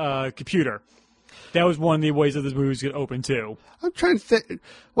the computer. That was one of the ways that this movie was going to open too. I'm trying to think.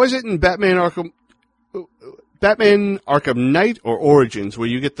 Was it in Batman Arkham Knight or Origins where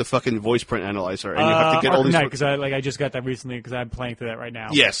you get the fucking voice print analyzer and you have to get all these... because I just got that recently because I'm playing through that right now.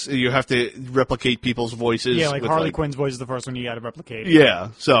 Yes, you have to replicate people's voices. Yeah, like with, Harley Quinn's voice is the first one you got to replicate.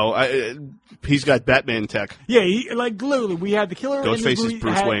 Yeah, so he's got Batman tech. Yeah, literally, we had the killer. Ghostface is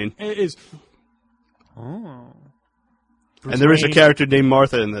Bruce Wayne. Bruce And there is a Wayne. character named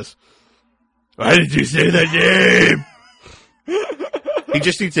Martha in this. Why did you say that name? He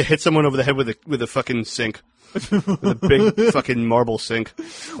just needs to hit someone over the head with a fucking sink. With a big fucking marble sink.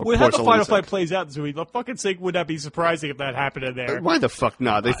 Well, how the final fight plays out in this movie, the fucking sink would not be surprising if that happened in there. Why the fuck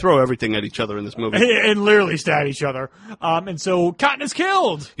not? They throw everything at each other in this movie. And literally stab each other. And so Cotton is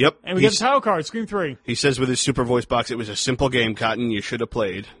killed. Yep. And we get the title card, Scream 3. He says with his super voice box, it was a simple game, Cotton. You should have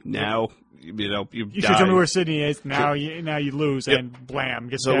played. Now, you You should tell me where Sydney is. Now you lose, Yep. and blam,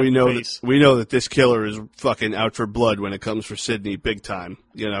 gets So stabbed we in the know face. that this killer is fucking out for blood when it comes for Sydney, big time.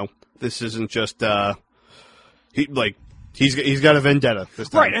 This isn't just he's got a vendetta this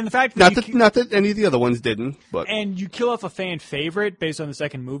time. Right, and the fact that not that any of the other ones didn't, but and you kill off a fan favorite based on the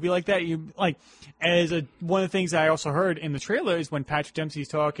second movie like that. One of the things that I also heard in the trailer is when Patrick Dempsey's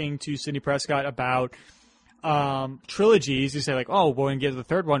talking to Sidney Prescott about trilogies, you say like, "Oh, we're going to get to the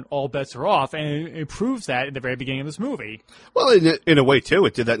third one. All bets are off," and it proves that at the very beginning of this movie. well, in a way too,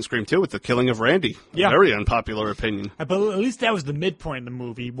 it did that in Scream 2 with the killing of Randy. Yeah. Very unpopular opinion. But at least that was the midpoint in the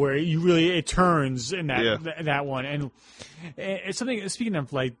movie where it turns in that one. And it's something. Speaking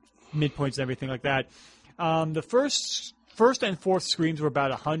of like midpoints and everything like that, the first and fourth screams were about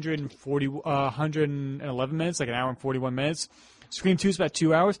 111 minutes, like an hour and 41 minutes. Scream 2 is about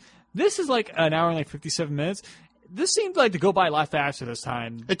 2 hours. This is like an hour and like 57 minutes. This seemed like to go by a lot faster this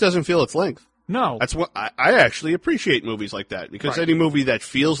time. It doesn't feel its length. No. That's what I actually appreciate movies like that, because Right. any movie that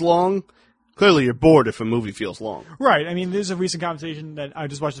feels long, clearly you're bored if a movie feels long. Right. I mean, there's a recent conversation that I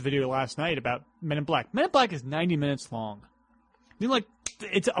just watched a video last night about Men in Black. Men in Black is 90 minutes long.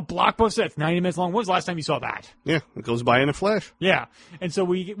 It's a blockbuster that's 90 minutes long. When was the last time you saw that? Yeah, it goes by in a flash. Yeah. And so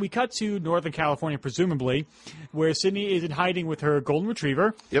we cut to Northern California, presumably, where Sydney is in hiding with her golden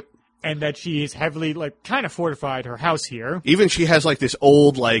retriever. Yep. And that she is heavily, kind of fortified her house here. Even she has like this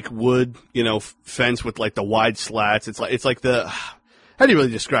old wood, fence with like the wide slats. It's like the, how do you really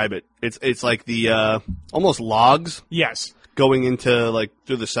describe it? It's like the almost logs Yes. going into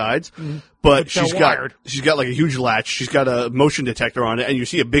through the sides, but they're wired. she's got like a huge latch. She's got a motion detector on it, and you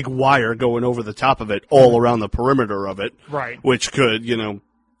see a big wire going over the top of it, all around the perimeter of it, Right. which could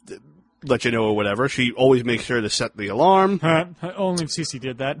let you know or whatever. She always makes sure to set the alarm. Only Cece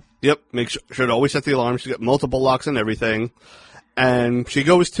did that. Yep, make sure to always set the alarm. She's got multiple locks and everything. And she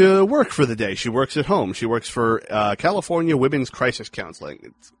goes to work for the day. She works at home. She works for California Women's Crisis Counseling.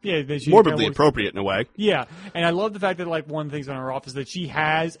 It's Yeah, that she morbidly kinda works- appropriate in a way. Yeah, and I love the fact that one of the things on her office that she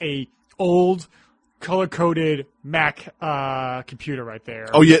has a old color-coded Mac computer right there.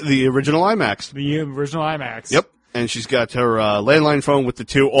 Oh, yeah, the original IMAX. The original IMAX. Yep. And she's got her landline phone with the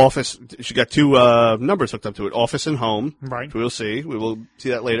two office. She got two numbers hooked up to it, office and home. Right. We'll see. We will see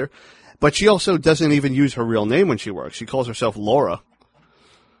that later. But she also doesn't even use her real name when she works. She calls herself Laura.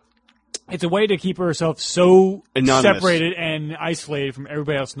 It's a way to keep herself so Anonymous. separated and isolated from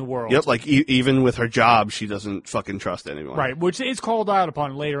everybody else in the world. Yep, even with her job, she doesn't fucking trust anyone. Right, which is called out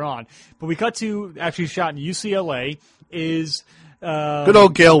upon later on. But we cut to actually shot in UCLA is Good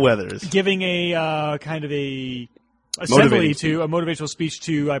old Gail Weathers. giving a kind of a assembly Motivating to a motivational speech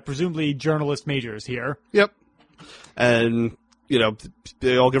to presumably journalist majors here. Yep. And,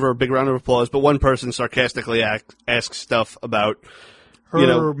 they all give her a big round of applause, but one person sarcastically asks stuff about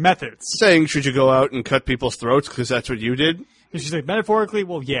Her methods. saying, should you go out and cut people's throats because that's what you did? And she's like, metaphorically,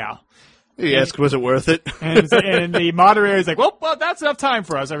 well, yeah. He asked, was it worth it? And the moderator is like, well, that's enough time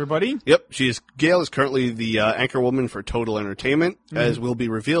for us, everybody. Yep, Gail is currently the anchor woman for Total Entertainment, as will be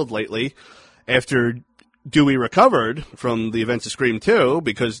revealed lately after Dewey recovered from the events of Scream 2,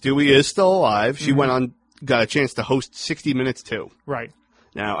 because Dewey is still alive. She got a chance to host 60 Minutes 2. Right.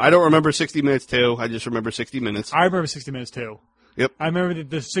 Now, I don't remember 60 Minutes 2. I just remember 60 Minutes. I remember 60 Minutes too. Yep. I remember that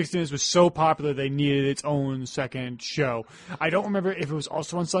the 60 Minutes was so popular they needed its own second show. I don't remember if it was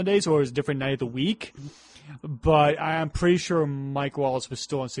also on Sundays or it was a different night of the week, but I'm pretty sure Mike Wallace was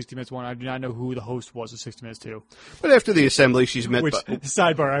still on 60 Minutes 1. I do not know who the host was of 60 Minutes 2. But after the assembly, she's met... Which,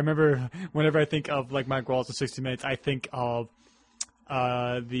 sidebar, I remember whenever I think of like Mike Wallace of 60 Minutes, I think of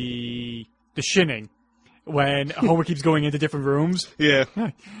the Shinning, when Homer keeps going into different rooms. Yeah.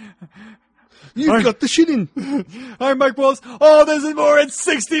 You've got the shit in. Hi, Mike Wallace. Oh, this is more in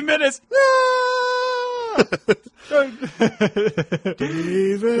 60 Minutes.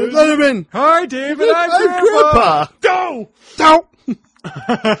 David Letterman. Hi, David. I'm Grandpa. Go! Don't.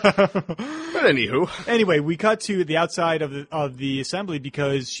 But anywho. Anyway, we cut to the outside of the assembly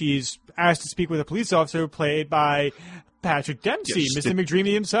because she's asked to speak with a police officer played by Patrick Dempsey, Yes, Mr.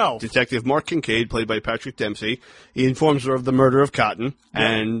 McDreamy himself. Detective Mark Kincaid, played by Patrick Dempsey. He informs her of the murder of Cotton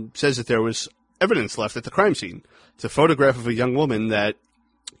and says that there was evidence left at the crime scene. It's a photograph of a young woman that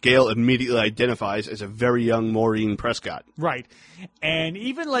Gail immediately identifies as a very young Maureen Prescott. Right. And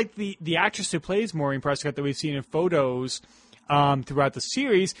even like the actress who plays Maureen Prescott that we've seen in photos throughout the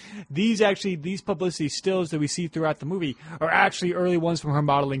series, these publicity stills that we see throughout the movie are actually early ones from her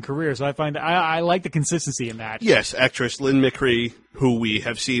modeling career. So I find I like the consistency in that. Yes, actress Lynn McCree, who we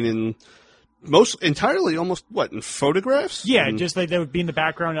have seen in in photographs? Yeah, just like they would be in the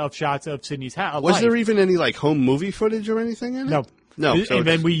background of shots of Sydney's house. Was there even any like home movie footage or anything in it? No. And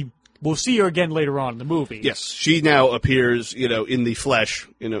then we'll see her again later on in the movie. Yes, she now appears, in the flesh,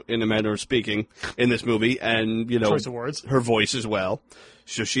 in a manner of speaking, in this movie, and Choice of words. Her voice as well.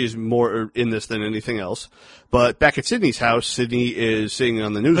 So she is more in this than anything else. But back at Sydney's house, Sydney is singing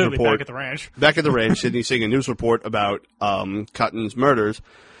on the news Literally report. back at the ranch. Back at the ranch, Sydney's singing a news report about Cotton's murders.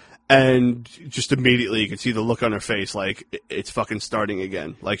 And just immediately you could see the look on her face like it's fucking starting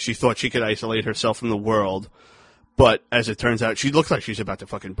again. Like she thought she could isolate herself from the world. But as it turns out, she looks like she's about to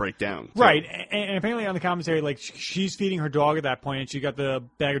fucking break down. Right. And apparently on the commentary, like she's feeding her dog at that point, and she got the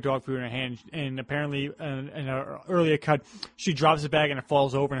bag of dog food in her hand. And apparently in an earlier cut, she drops the bag and it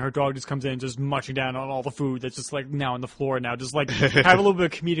falls over, and her dog just comes in just munching down on all the food that's just like now on the floor now. Just like have a little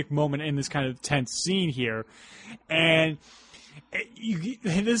bit of comedic moment in this kind of tense scene here. And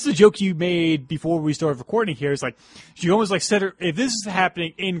this is a joke you made before we started recording here. It's like you almost like said, if this is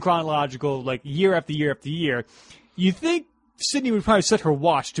happening in chronological, like year after year after year, you think Sydney would probably set her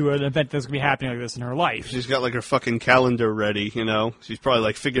watch to an event that's going to be happening like this in her life. She's got like her fucking calendar ready, She's probably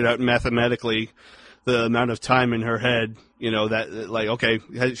like figured out mathematically the amount of time in her head, that like, okay,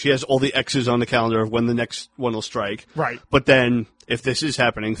 she has all the X's on the calendar of when the next one will strike. Right. But then if this is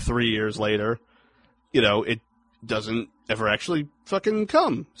happening 3 years later, it doesn't ever actually fucking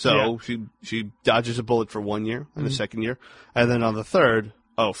come. So she dodges a bullet for 1 year and the second year. And then on the third,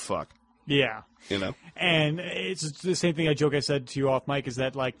 oh fuck. Yeah. And it's the same thing I said to you off mic is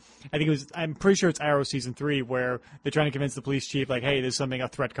that like I'm pretty sure it's Arrow season 3 where they're trying to convince the police chief like, hey, there's a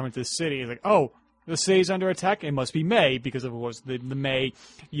threat coming to the city. It's like, oh, the city's under attack. It must be May because of course the May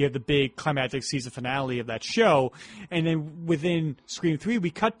you have the big climactic season finale of that show, and then within Scream 3 we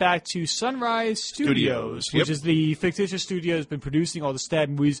cut back to Sunrise Studios, which is the fictitious studio that's been producing all the stab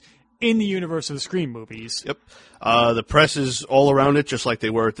movies in the universe of the Scream movies. Yep. The press is all around it, just like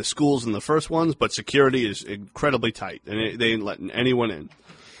they were at the schools in the first ones, but security is incredibly tight, and they ain't letting anyone in.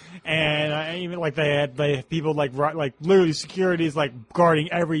 And even like they had people like literally security is like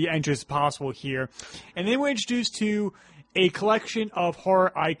guarding every entrance possible here. And then we're introduced to a collection of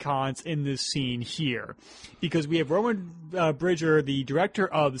horror icons in this scene here. Because we have Roman Bridger, the director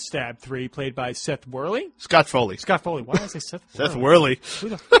of Stab 3, played by Seth Worley. Scott Foley. Why did I say Seth Worley? Seth Worley. Who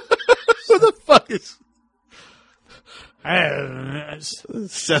the Who the fuck is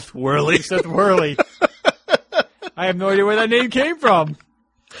Seth Worley? Seth Worley. I have no idea where that name came from.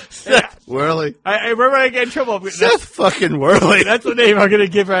 Seth Worley. I remember I get in trouble. Seth fucking Worley. That's the name I'm going to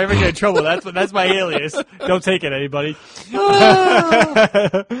give her. I'm going to get in trouble. That's my alias. Don't take it, anybody.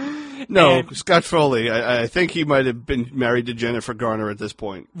 No, Scott Foley. I think he might have been married to Jennifer Garner at this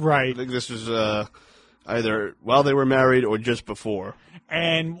point. Right. I think this was either while they were married or just before.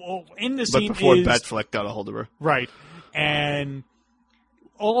 And in the scene, but before Batfleck got a hold of her. Right. And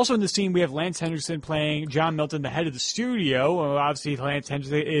also in the scene, we have Lance Henriksen playing John Milton, the head of the studio. Obviously, Lance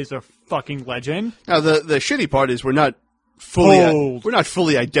Henriksen is a fucking legend. Now, the shitty part is we're not Cold. we're not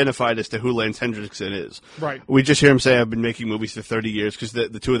fully identified as to who Lance Hendrickson is. Right. We just hear him say, "I've been making movies for 30 years," because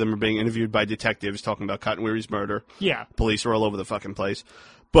the two of them are being interviewed by detectives talking about Cotton Weary's murder. Yeah. Police are all over the fucking place.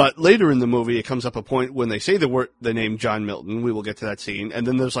 But later in the movie, it comes up a point when they say the name John Milton. We will get to that scene, and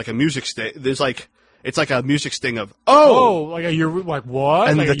then there's like a music sting. It's like a music sting of You're like what?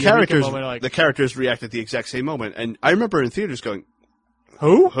 and like the a eureka characters moment, like, the characters react at the exact same moment. And I remember in theaters going,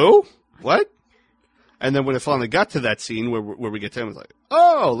 who? What? And then when it finally got to that scene where we get to him, it's like,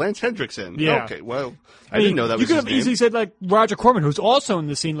 oh, Lance Hendrickson. Yeah. Okay, well, I didn't know that was you his could have name. easily said like Roger Corman, who's also in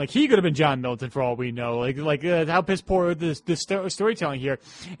the scene. Like he could have been John Milton for all we know. Like how piss poor this storytelling here.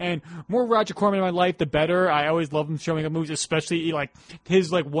 And more Roger Corman in my life, the better. I always love him showing up movies, especially like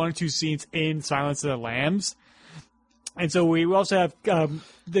his like 1 or 2 scenes in Silence of the Lambs. And so we also have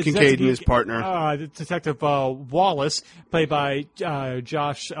the Kincaid and his partner. Detective Wallace, played by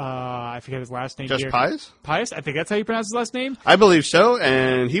Josh. I forget his last name. Josh here. Pius? Pius? I think that's how you pronounce his last name. I believe so,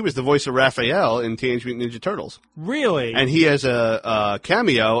 and he was the voice of Raphael in Teenage Mutant Ninja Turtles. Really? And he has a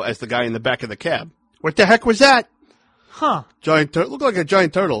cameo as the guy in the back of the cab. What the heck was that? Huh. Looked like a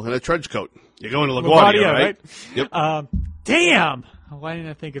giant turtle in a trench coat. You're going to LaGuardia, right? Yep. Damn. Why didn't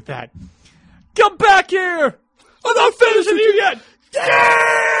I think of that? Come back here! I'm not finished with you yet!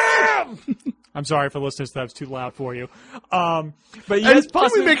 Damn! I'm sorry for listeners that was too loud for you. But yes, Did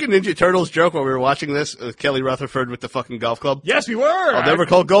possibly. we make a Ninja Turtles joke while we were watching this? Kelly Rutherford with the fucking golf club? Yes, we were! I'll never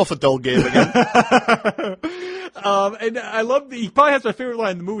call golf a dull game again. And I love he probably has my favorite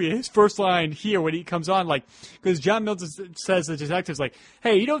line in the movie. His first line here when he comes on, like, because John Milton says to the detectives, like,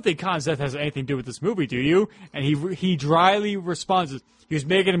 hey, you don't think Con's death has anything to do with this movie, do you? And he dryly responds, he was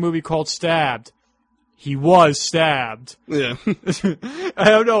making a movie called Stabbed. He was stabbed. Yeah. I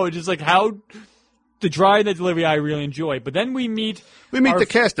don't know, just like how the dry and the delivery I really enjoy. But then we meet the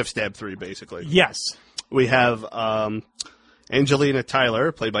cast of Stab 3, basically. Yes. We have Angelina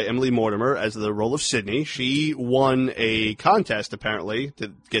Tyler, played by Emily Mortimer, as the role of Sydney. She won a contest, apparently,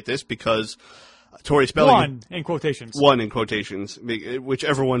 to get this, because Tori Spelling... One, in quotations. One, in quotations, which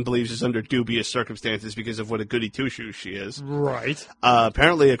everyone believes is under dubious circumstances because of what a goody two-shoes she is. Right.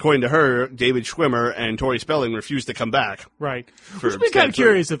 Apparently, according to her, David Schwimmer and Tori Spelling refused to come back. Right. Which would be kind of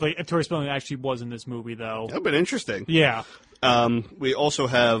curious if Tori Spelling actually was in this movie, though. That would have been interesting. Yeah. We also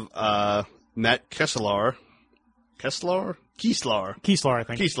have Matt Keeslar, I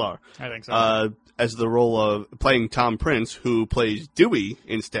think. Keeslar. I think so. As the role of playing Tom Prince, who plays Dewey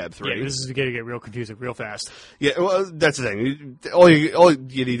in Stab 3. Yeah, this is going to get real confusing real fast. Yeah, well, that's the thing. All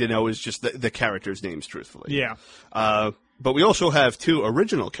you need to know is just the characters' names, truthfully. Yeah. But we also have 2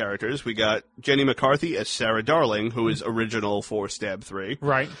 original characters. We got Jenny McCarthy as Sarah Darling, who is original for Stab 3.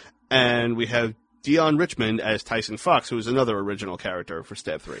 Right. And we have Dion Richmond as Tyson Fox, who is another original character for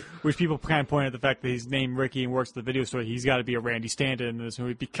Stab 3. Which people kind of point at the fact that he's named Ricky and works at the video store. He's got to be a Randy stand-in in this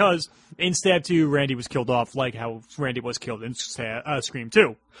movie because in Stab 2, Randy was killed off like how Randy was killed in Scream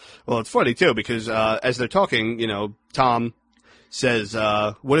 2. Well, it's funny, too, because as they're talking, Tom says,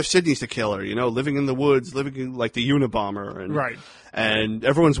 what if Sydney's the killer? Living in the woods, living like the Unabomber. And, right. And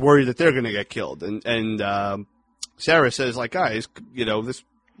everyone's worried that they're going to get killed. And Sarah says, like, guys, this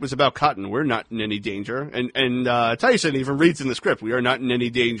was about Cotton. We're not in any danger. And Tyson even reads in the script, we are not in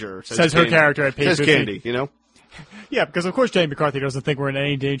any danger. Says her character at page 50. Says Candy, Yeah, because of course Jenny McCarthy doesn't think we're in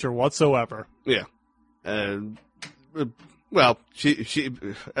any danger whatsoever. Yeah. Well, should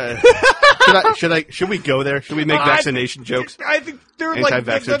we go there? Should we make vaccination jokes? I think they're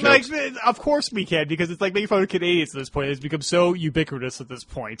Anti-vaxxer like, of course we can, because it's like making fun of Canadians at this point. It's become so ubiquitous at this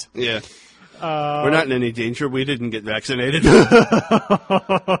point. Yeah. We're not in any danger. We didn't get vaccinated.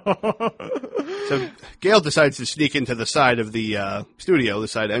 So Gail decides to sneak into the side of the studio, the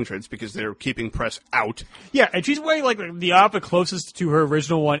side entrance, because they're keeping press out. Yeah, and she's wearing like the outfit closest to her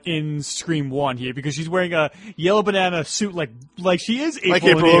original one in Scream 1 here, because she's wearing a yellow banana suit like she is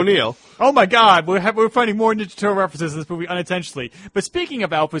April O'Neil. Oh my God, we're finding more Ninja Turtle references in this movie unintentionally. But speaking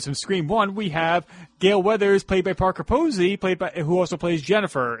of outfits from Scream 1, we have Gale Weathers, played by Parker Posey, who also plays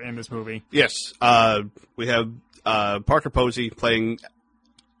Jennifer in this movie. Yes, we have Parker Posey playing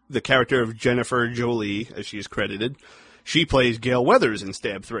the character of Jennifer Jolie, as she is credited. She plays Gale Weathers in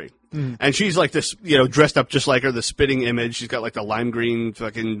Stab 3. Mm. And she's like this, dressed up just like her, the spitting image. She's got like the lime green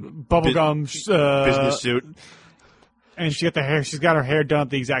fucking bubblegum business suit. And she's got her hair done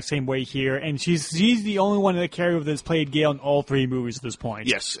the exact same way here. And she's the only one in the character that's played Gale in all 3 movies at this point.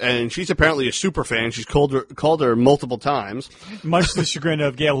 Yes, and she's apparently a super fan. She's called her multiple times. Much to the chagrin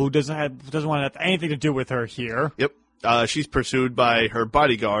of Gale, who doesn't want to have anything to do with her here. Yep. She's pursued by her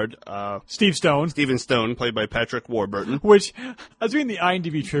bodyguard, Steve Stone. Steven Stone, played by Patrick Warburton. Which, I was reading the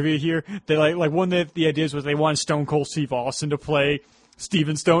IMDb trivia here. They like one of the ideas was they wanted Stone Cold Steve Austin to play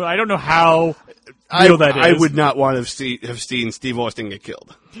Steven Stone. I don't know how real that is. I would not want to have seen Steve Austin get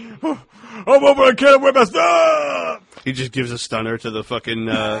killed. I'm over a kid with my stuff! He just gives a stunner to the fucking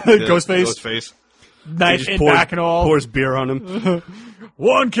Ghostface. Knife in back and all. Pours beer on him.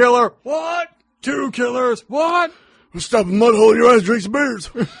 One killer. What? Two killers. What? Stop a mud hole in your eyes, drink some beers.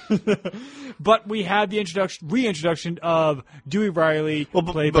 But we had the reintroduction of Dewey Riley. Well,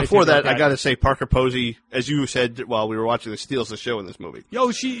 played before by that, I got to say Parker Posey, as you said while we were watching this, steals the show in this movie.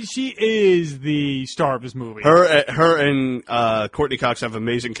 Yo, she is the star of this movie. Her and Courtney Cox have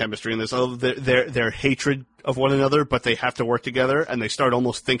amazing chemistry in this. Their hatred of one another, but they have to work together, and they start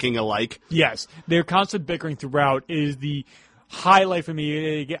almost thinking alike. Yes, their constant bickering throughout is the highlight for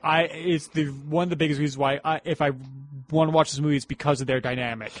me. It's one of the biggest reasons why if I want to watch this movie, it's because of their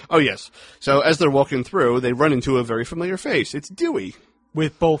dynamic. Oh, yes. So as they're walking through, they run into a very familiar face. It's Dewey.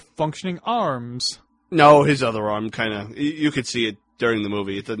 With both functioning arms. No, his other arm kind of... You could see it during the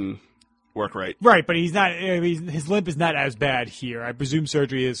movie. It didn't work right. Right, but he's not. His limp is not as bad here. I presume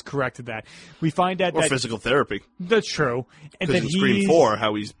surgery has corrected that. We find out or physical therapy. That's true. And because in Scream 4,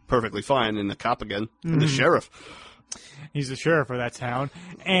 how he's perfectly fine, and the cop again, and the sheriff. He's the sheriff of that town.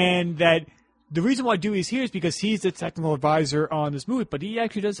 And that the reason why Dewey's here is because he's the technical advisor on this movie, but he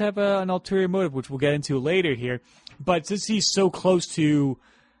actually does have an ulterior motive, which we'll get into later here. But since he's so close to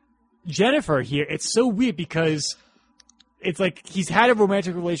Jennifer here, it's so weird because it's like he's had a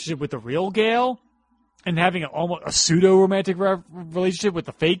romantic relationship with the real Gale, and having almost a pseudo-romantic relationship with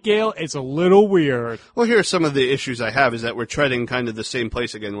the fake Gale, it's a little weird. Well, here are some of the issues I have, is that we're treading kind of the same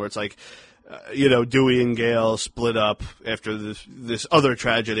place again, where it's like, Dewey and Gale split up after this other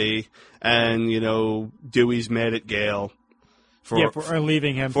tragedy, and, Dewey's mad at Gale for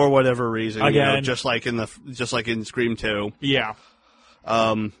leaving him for whatever reason, again. just like in Scream 2. Yeah.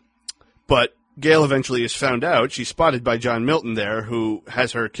 But Gale eventually is found out. She's spotted by John Milton there, who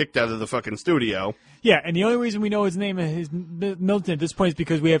has her kicked out of the fucking studio. Yeah, and the only reason we know his name is Milton at this point is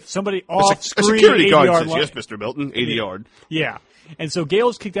because we have somebody off screen. A security guard says, line. "Yes, Mr. Milton, 80 yard." Yeah, and so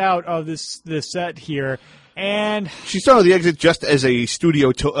Gale's kicked out of this set here, and she's on the exit just as a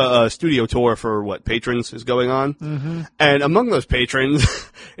studio tour for patrons is going on, and among those patrons,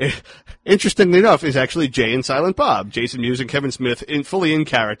 interestingly enough, is actually Jay and Silent Bob, Jason Mewes and Kevin Smith, fully in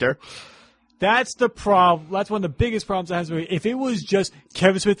character. That's the problem. That's one of the biggest problems I have with it. If it was just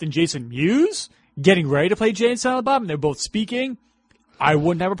Kevin Smith and Jason Mewes getting ready to play Jay and Silent Bob, and they're both speaking, I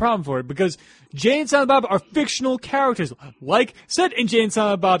wouldn't have a problem for it, because Jay and Silent Bob are fictional characters. Like said in Jay and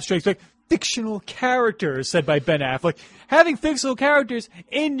Silent Bob Strikes Back, fictional characters, said by Ben Affleck. Having fictional characters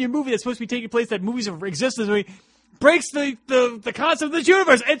in your movie that's supposed to be taking place that movies have existed breaks the concept of this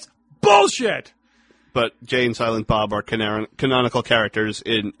universe. It's bullshit! But Jay and Silent Bob are canonical characters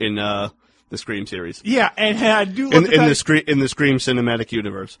in the Scream series. Yeah, and I do love in the Scream cinematic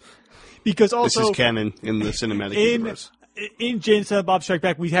universe. Because also this is canon in the cinematic universe. In Jay and Silent Bob Strike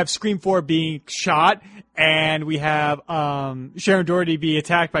Back, we have Scream 4 being shot, and we have Sharon Doherty be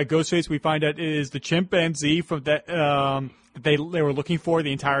attacked by Ghostface. We find out it is the chimpanzee from that they were looking for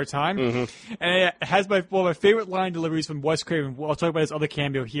the entire time. Mm-hmm. And it has one of my favorite line deliveries from Wes Craven. I'll talk about his other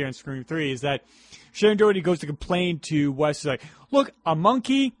cameo here in Scream 3, is that Sharon Doherty goes to complain to Wes. She's like, look, a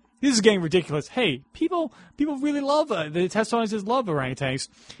monkey... This is getting ridiculous. Hey, people really love the test audiences love orangutans.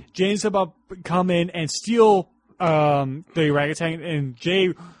 Jay and Silent Bob come in and steal the orangutan, and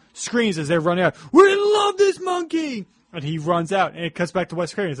Jay screams as they're running out, "We love this monkey!" And he runs out, and it cuts back to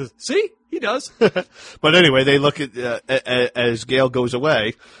Wes Craven and says, "See, he does." But anyway, they look at as Gale goes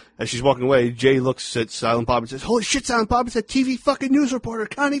away. As she's walking away, Jay looks at Silent Bob and says, "Holy shit, Silent Bob, it's that TV fucking news reporter,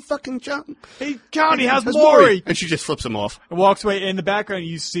 Connie fucking John. Hey, Connie, how's Maury?" And she just flips him off. And walks away. In the background,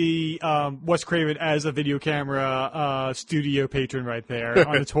 you see Wes Craven as a video camera studio patron right there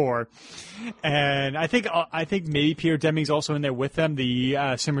on the tour. And I think maybe Peter Deming's also in there with them, the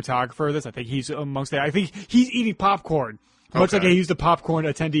cinematographer of this. I think he's amongst them. I think he's eating popcorn. Much like he's the popcorn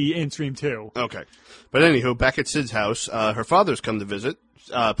attendee in Scream 2. Okay. But anywho, back at Sid's house, her father's come to visit,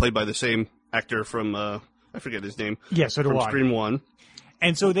 played by the same actor from, I forget his name. Yeah, so do from I. Scream 1.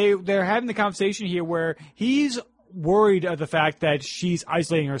 And so they're having the conversation here where he's worried of the fact that she's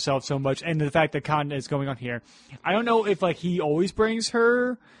isolating herself so much and the fact that content is going on here. I don't know if he always brings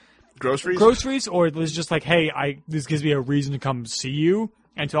her groceries, or it's just like, hey, this gives me a reason to come see you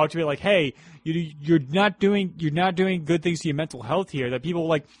and talk to me, like, hey, you're not doing good things to your mental health here. That people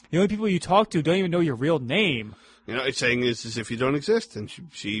the only people you talk to don't even know your real name. You know, it's saying this as if you don't exist. And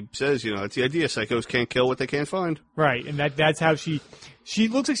she says, you know, it's the idea. Psychos can't kill what they can't find. Right, and that's how she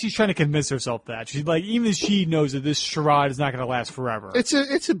looks like she's trying to convince herself that. She's like, even as she knows that this charade is not going to last forever.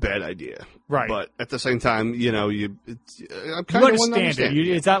 It's a bad idea. Right. But at the same time, you know, I'm You kind of understand it.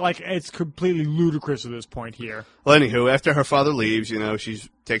 It's not like it's completely ludicrous at this point here. Well, anywho, after her father leaves, you know, she's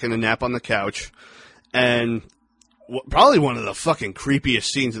taking a nap on the couch. And probably one of the fucking creepiest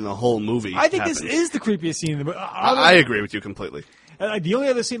scenes in the whole movie. I think happens. this is the creepiest scene in the movie. I agree with you completely. The only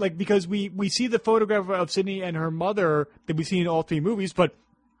other scene, like, because we see the photograph of Sydney and her mother that we see in all 3 movies, but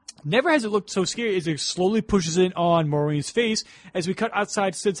never has it looked so scary as it slowly pushes in on Maureen's face as we cut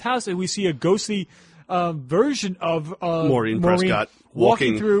outside Sid's house and we see a ghostly version of Maureen Prescott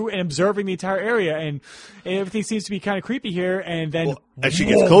walking through and observing the entire area, and everything seems to be kind of creepy here. And then as she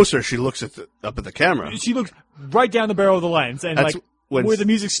gets closer, she looks up at the camera. She looks right down the barrel of the lens, and That's like when where the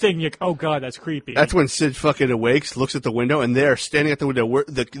music's stinging, you're like, oh god, that's creepy. That's when Sid fucking awakes, looks at the window, and they're standing at the window. Where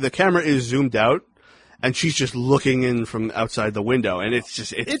the camera is zoomed out, and she's just looking in from outside the window, and it's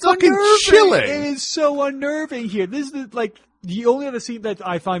fucking unnerving. chilling. It is so unnerving here. This is like the only other scene that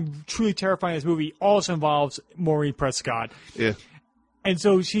I find truly terrifying in this movie also involves Maureen Prescott. Yeah. And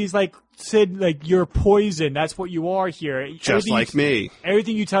so she's like, Sid, like, you're poison. That's what you are here. Just like me.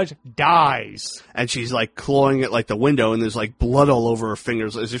 Everything you touch dies. And she's like clawing at like the window, and there's like blood all over her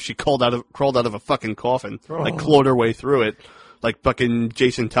fingers, as if she crawled out of a fucking coffin, like clawed her way through it, like fucking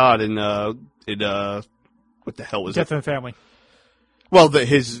Jason Todd in what the hell was Death it? in the Family. Well,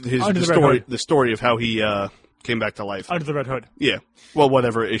 the story of how he came back to life. Under the Red Hood. Yeah. Well,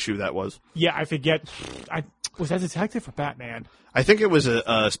 whatever issue that was. Yeah, I forget. Was that Detective or Batman? I think it was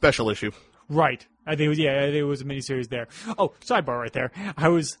a special issue. Right. I think it was a miniseries there. Oh, sidebar right there.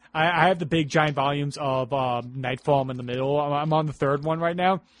 I have the big giant volumes of Nightfall. I'm in the middle. I'm on the 3rd one right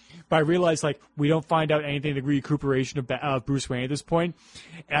now. But I realized, like, we don't find out anything of the recuperation of Bruce Wayne at this point.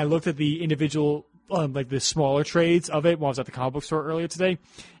 And I looked at the individual, like, the smaller trades of it while I was at the comic book store earlier today.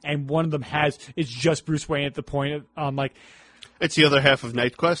 And one of them it's just Bruce Wayne at the point of, like, it's the other half of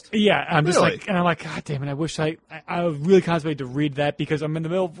Night Quest? Yeah, I'm just Really? like, and I'm like, God damn it! I wish I was really contemplating to read that because I'm in the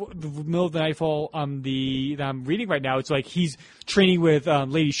middle of the Nightfall. That I'm reading right now. It's like he's training with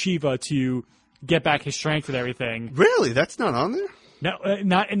Lady Shiva to get back his strength and everything. Really? That's not on there? No,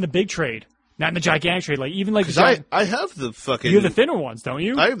 not in the big trade, not in the gigantic trade. Like even like Because I have the fucking... you have the thinner ones, don't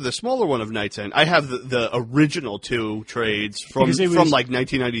you? I have the smaller one of Night's End. I have the original 2 trades from like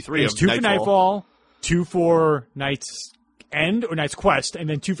 1993 There's of 2 Nightfall. for Nightfall, 2 for Night's End or Night's Quest, and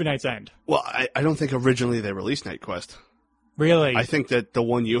then 2 for Night's End. Well, I don't think originally they released Night Quest. Really? I think that the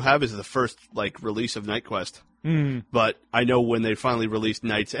one you have is the first like release of Night Quest. Mm. But I know when they finally released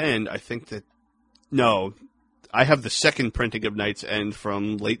Night's End, I think that... No, I have the second printing of Night's End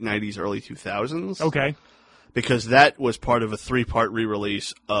from late 90s, early 2000s. Okay. Because that was part of a 3-part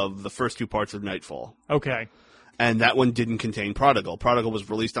re-release of the first 2 parts of Nightfall. Okay. And that one didn't contain Prodigal. Prodigal was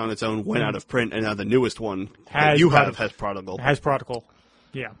released on its own, went out of print, and now the newest one that you have has Prodigal. Has Prodigal.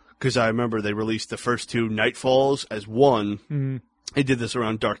 Yeah. Because I remember they released the first 2 Nightfalls as one. Mm-hmm. They did this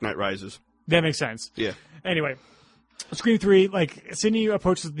around Dark Knight Rises. That makes sense. Yeah. Anyway, Scream 3, like, Sidney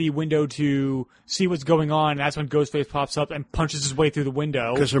approaches the window to see what's going on, and that's when Ghostface pops up and punches his way through the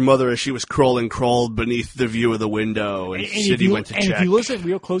window. Because her mother, as she was crawled beneath the view of the window, and Sidney went to check. And if you listen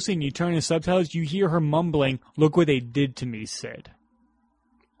real closely and you turn the subtitles, you hear her mumbling, "Look what they did to me, Sid."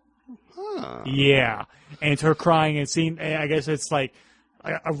 Huh. Yeah. And it's her crying and seeing, I guess it's like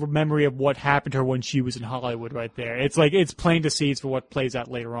a memory of what happened to her when she was in Hollywood right there. It's like, it's plain to see for what plays out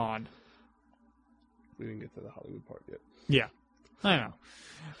later on. We didn't get to the Hollywood part yet. Yeah. I know.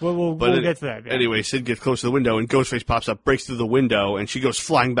 We'll get to that. Yeah. Anyway, Sid gets close to the window, and Ghostface pops up, breaks through the window, and she goes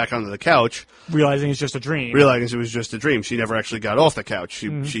flying back onto the couch. Realizing it's just a dream. Realizing it was just a dream. She never actually got off the couch.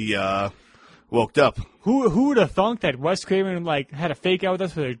 She woke up. Who would have thunk that Wes Craven like had a fake out with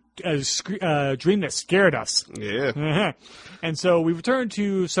us for a dream that scared us? Yeah. And so we return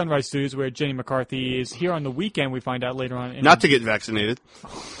to Sunrise Studios, where Jenny McCarthy is here on the weekend. We find out later on. Not to get vaccinated.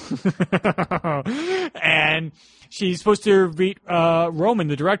 And she's supposed to meet Roman,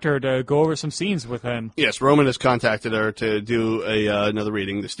 the director, to go over some scenes with him. Yes, Roman has contacted her to do another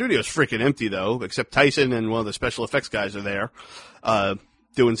reading. The studio's freaking empty, though, except Tyson and one of the special effects guys are there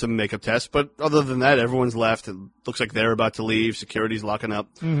doing some makeup tests. But other than that, everyone's left. It looks like they're about to leave. Security's locking up.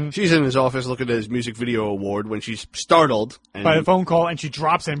 Mm-hmm. She's in his office looking at his music video award when she's startled. By the phone call, and she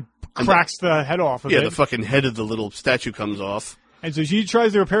drops and cracks the head off of it. Yeah, the fucking head of the little statue comes off. And so she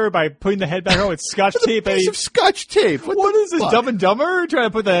tries to repair it by putting the head back on with Scotch tape. Piece of Scotch tape. What the is this, fuck? Dumb and Dumber? Trying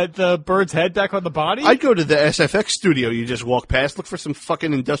to put the bird's head back on the body? I'd go to the SFX studio you just walk past, look for some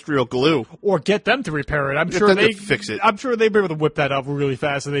fucking industrial glue. Or get them to repair it. I'm Get sure them to they fix it. I'm sure they'd be able to whip that up really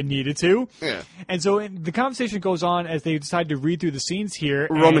fast if they needed to. Yeah. And so the conversation goes on as they decide to read through the scenes here.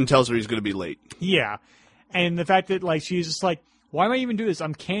 Roman tells her he's going to be late. Yeah. And the fact that, like, she's just like, why am I even doing this?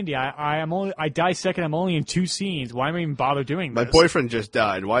 I'm Candy. I die second. I'm only in 2 scenes. Why am I even bother doing this? My boyfriend just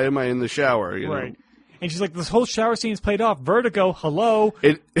died. Why am I in the shower? You Right. know? And she's like, this whole shower scene's played off. Vertigo, hello.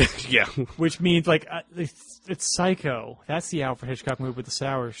 Yeah. Which means, like, it's Psycho. That's the Alfred Hitchcock movie with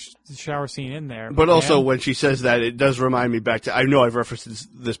the shower scene in there. But also, man. when she says that, it does remind me back to, I know I've referenced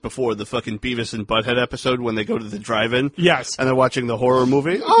this before, the fucking Beavis and Butthead episode when they go to the drive-in. Yes. And they're watching the horror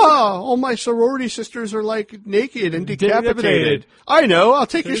movie. Oh, all my sorority sisters are, like, naked and decapitated. I know, I'll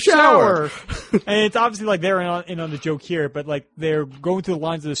take a shower. And it's obviously, like, they're in on the joke here, but, like, they're going through the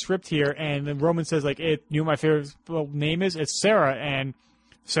lines of the script here, and then Roman says, like, you know what my favorite name is? It's Sarah. And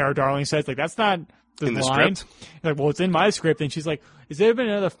Sarah Darling says, like, that's not In the line. script? Like, well, it's in my script. And she's like, is there been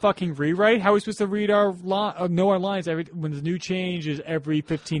another fucking rewrite? How are we supposed to read know our lines when the new change is every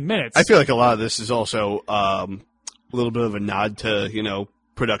 15 minutes? I feel like a lot of this is also a little bit of a nod to, you know,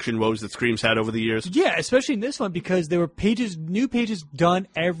 production woes that Scream's had over the years. Yeah, especially in this one because there were new pages done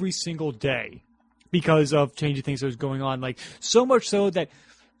every single day because of changing things that was going on. Like, so much so that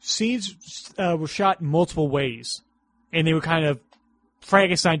scenes were shot multiple ways, and they were kind of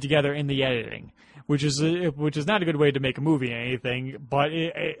Frankenstein together in the editing, which is not a good way to make a movie or anything, but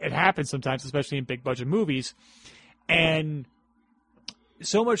it happens sometimes, especially in big budget movies, and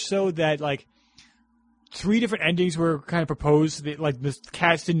so much so that like 3 different endings were kind of proposed. Like the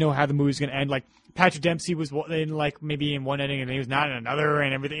cast didn't know how the movie was going to end. Like Patrick Dempsey was maybe in one ending and he was not in another,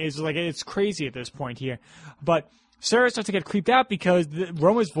 and everything. It's crazy at this point here, but Sarah starts to get creeped out because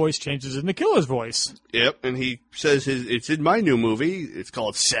Roma's voice changes in the killer's voice. Yep, and he says it's in my new movie. It's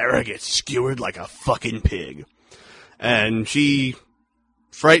called Sarah Gets Skewered Like a Fucking Pig. And she,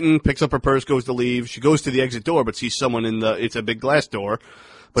 frightened, picks up her purse, goes to leave. She goes to the exit door, but sees someone it's a big glass door.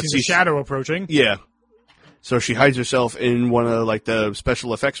 But Sees a shadow approaching. Yeah. So she hides herself in one of like the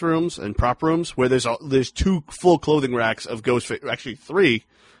special effects rooms and prop rooms where there's 2 full clothing racks of Ghostface, actually 3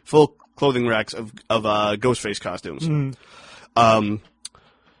 full clothing racks of Ghostface costumes.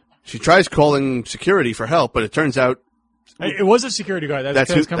 She tries calling security for help, but it turns out It was a security guard.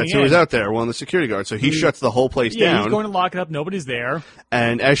 That's who was out there, one of the security guards. So he shuts the whole place down. He's going to lock it up. Nobody's there.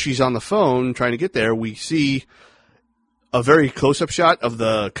 And as she's on the phone trying to get there, we see a very close-up shot of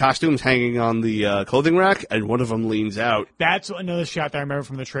the costumes hanging on the clothing rack, and one of them leans out. That's another shot that I remember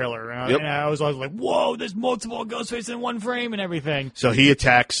from the trailer. And I was always like, whoa, there's multiple Ghostface in one frame and everything. So he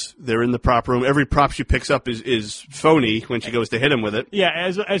attacks. They're in the prop room. Every prop she picks up is phony when she goes to hit him with it.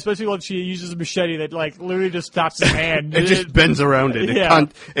 Yeah, especially when she uses a machete that like literally just stops his hand. It just bends around it. Yeah.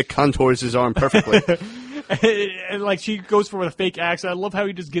 It contours his arm perfectly. And like she goes for a fake axe. I love how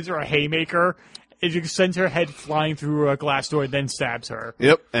he just gives her a haymaker. It just sends her head flying through a glass door and then stabs her.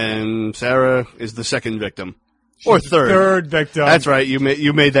 Yep, and Sarah is the second victim. Or third. Third victim. That's right, you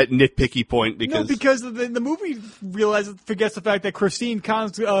made that nitpicky point because... No, because the movie forgets the fact that Christine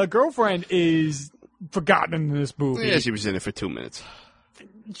Kahn's girlfriend is forgotten in this movie. Yeah, she was in it for 2 minutes.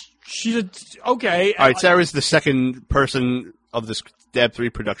 She's okay. All right, Sarah's the second person of this Stab 3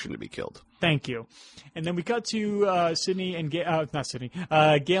 production to be killed. Thank you. And then we cut to Sydney and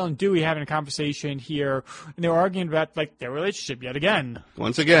Gail and Dewey having a conversation here, and they were arguing about like their relationship yet again.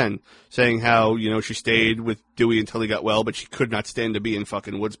 Once again, saying how she stayed with Dewey until he got well, but she could not stand to be in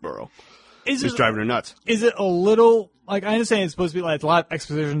fucking Woodsboro. It's driving her nuts. Is it a little like I understand it's supposed to be like a lot of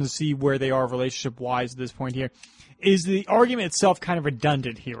exposition to see where they are relationship wise at this point here? Is the argument itself kind of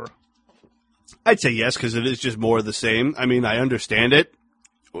redundant here? I'd say yes, because it is just more of the same. I mean, I understand it.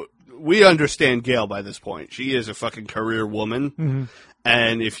 We understand Gail by this point. She is a fucking career woman,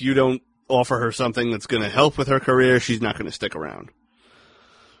 and if you don't offer her something that's going to help with her career, she's not going to stick around.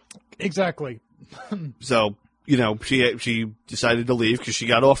 Exactly. So, she decided to leave because she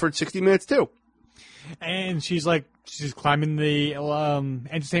got offered 60 Minutes too. And she's climbing the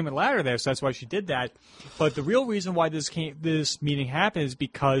entertainment ladder there, so that's why she did that. But the real reason why this meeting happened is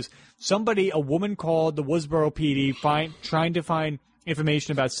because a woman called the Woodsboro PD trying to find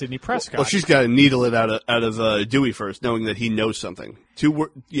information about Sidney Prescott. Well, she's got to needle it out of Dewey first, knowing that he knows something.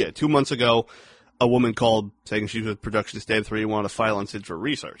 2 months ago, a woman called saying she was with Production Stab 3 and wanted to file on Sid for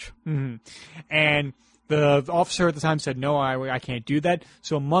research. Mm-hmm. And the officer at the time said, no, I can't do that.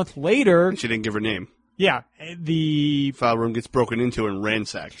 So a month later... And she didn't give her name. Yeah. The file room gets broken into and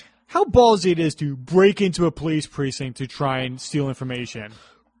ransacked. how ballsy it is to break into a police precinct to try and steal information.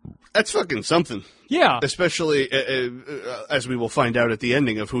 That's fucking something. Yeah. Especially as we will find out at the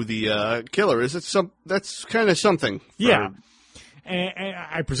ending of who the killer is. That's kind of something. Yeah. And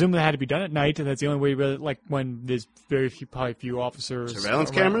I presume that had to be done at night, and that's the only way, really, like, when there's probably few officers. Surveillance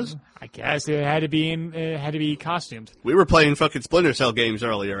around. cameras? I guess it had to be costumed. We were playing fucking Splinter Cell games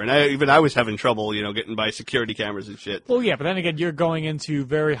earlier, and I was having trouble, getting by security cameras and shit. Well, yeah, but then again, you're going into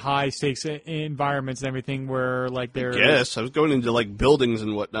very high stakes environments and everything where, like, they're Yes, I was going into, like, buildings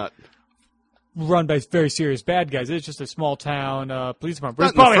and whatnot. run by very serious bad guys. It's just a small town police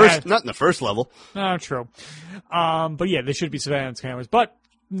department. Not in the first level. No, true. But yeah, there should be surveillance cameras, but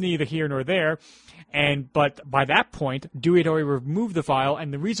neither here nor there. But by that point, Dewey had already removed the file,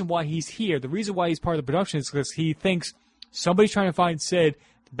 and the reason why he's here, the reason why he's part of the production is because he thinks somebody's trying to find Sid.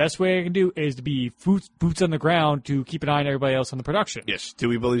 The best way I can do is to be boots on the ground to keep an eye on everybody else on the production. Yes,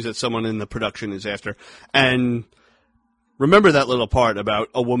 Dewey believes that someone in the production is after. And remember that little part about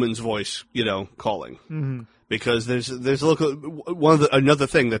a woman's voice, calling. Mm-hmm. Because there's another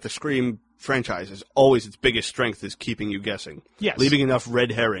thing that the Scream franchise is always its biggest strength is keeping you guessing. Yes. Leaving enough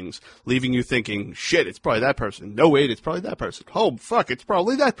red herrings, leaving you thinking, shit, it's probably that person. No, wait, it's probably that person. Oh, fuck, it's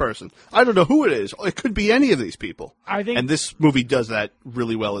probably that person. I don't know who it is. It could be any of these people. And this movie does that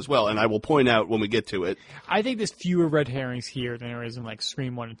really well as well, and I will point out when we get to it. I think there's fewer red herrings here than there is in, like,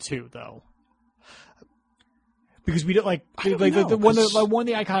 Scream 1 and 2, though. Because we don't one of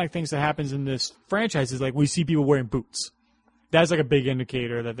the iconic things that happens in this franchise is like we see people wearing boots. That's like a big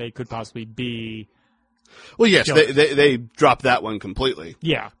indicator that they could possibly be. Well, yes, they dropped that one completely.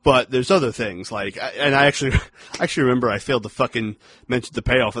 Yeah, but there's other things and I actually remember I failed to fucking mention the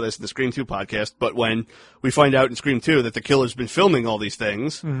payoff of this in the Scream 2 podcast. But when we find out in Scream 2 that the killer's been filming all these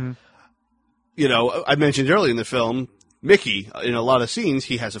things, I mentioned earlier in the film. Mickey, in a lot of scenes,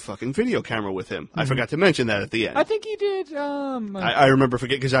 he has a fucking video camera with him. Mm-hmm. I forgot to mention that at the end. I think he did. I remember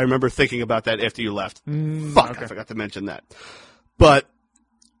because I remember thinking about that after you left. Fuck, okay. I forgot to mention that. But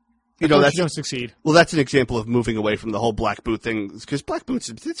you don't succeed. Well, that's an example of moving away from the whole black boot thing because black boots,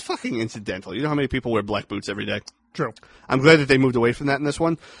 it's fucking incidental. You know how many people wear black boots every day? True. I'm glad that they moved away from that in this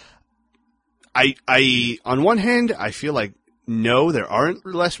one. I on one hand, I feel like. No, there aren't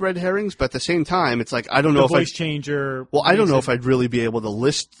less red herrings, but at the same time, it's like I don't know if voice changer. Well, I don't know if I'd really be able to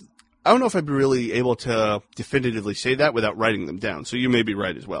list. I don't know if I'd be really able to definitively say that without writing them down. So you may be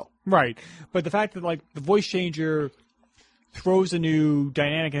right as well. Right, but the fact that the voice changer throws a new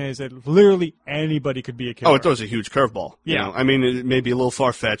dynamic in it is that literally anybody could be a killer. Oh, it throws a huge curveball. Yeah, I mean, it may be a little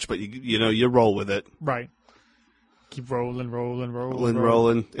far fetched, but you roll with it. Right. Keep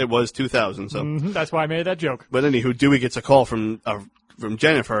rolling. It was 2000, so that's why I made that joke. But anywho, Dewey gets a call from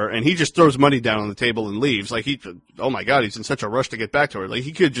Jennifer, and he just throws money down on the table and leaves. Like oh my god, he's in such a rush to get back to her. Like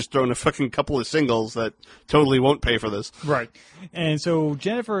he could have just thrown a fucking couple of singles that totally won't pay for this. Right. And so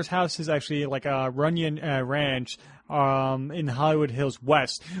Jennifer's house is actually like a Runyon Ranch in Hollywood Hills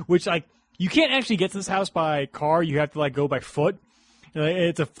West, which you can't actually get to this house by car. You have to go by foot.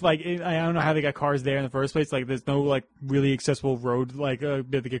 It's I don't know how they got cars there in the first place. There's no really accessible road to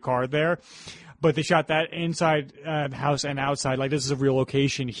get a car there. But they shot that inside the house and outside. This is a real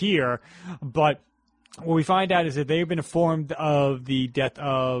location here. But what we find out is that they've been informed of the death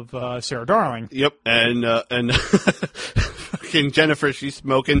of Sarah Darling. Yep, and fucking Jennifer, she's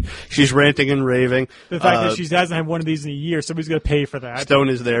smoking, she's ranting and raving. The fact that she hasn't had one of these in a year, somebody's going to pay for that. Stone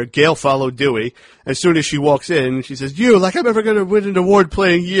is there. Gail followed Dewey. As soon as she walks in, she says, "You, like I'm ever going to win an award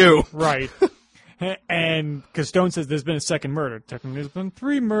playing you." Right. And because Stone says there's been a second murder. Technically, there's been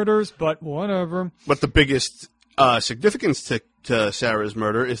 3 murders, but whatever. But the biggest significance to Sarah's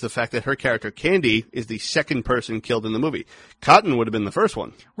murder is the fact that her character, Candy, is the second person killed in the movie. Cotton would have been the first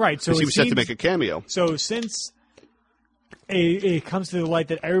one. Right. So he was set to make a cameo. So since it comes to the light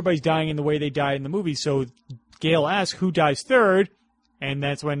that everybody's dying in the way they died in the movie, so Gail asks who dies third, and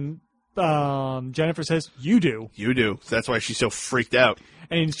that's when Jennifer says, "You do." You do. That's why she's so freaked out.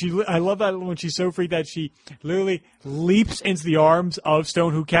 And I love that when she's so freaked out, she literally leaps into the arms of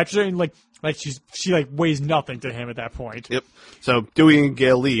Stone, who catches her, and she weighs nothing to him at that point. Yep. So Dewey and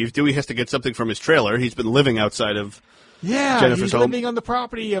Gail leave. Dewey has to get something from his trailer. He's been living outside of Jennifer's home. He's living on the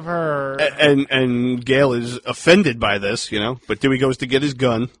property of her. And Gail is offended by this, But Dewey goes to get his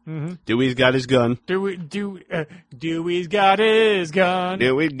gun. Mm-hmm. Dewey's got his gun. Dewey's got his gun.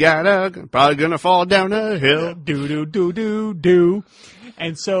 Dewey's got a gun. Probably gonna fall down a hill. Do.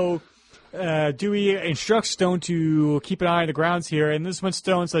 And so Dewey instructs Stone to keep an eye on the grounds here, and this is when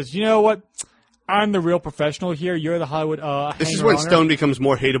Stone says, "You know what? I'm the real professional here. You're the Hollywood This is when Stone becomes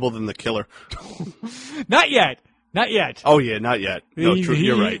more hateable than the killer. Not yet. Not yet. Oh yeah, not yet. No, true.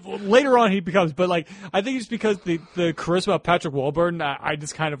 You're right. Later on, he becomes, but like I think it's because the charisma of Patrick Warburton. I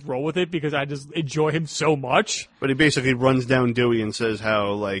just kind of roll with it because I just enjoy him so much. But he basically runs down Dewey and says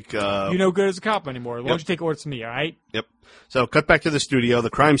how like you're no good as a cop anymore. Why don't you take orders from me? All right. Yep. So cut back to the studio. The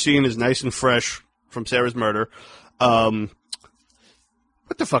crime scene is nice and fresh from Sarah's murder.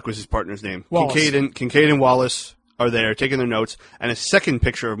 What the fuck was his partner's name? Wallace. Kincaid and Wallace are there taking their notes, and a second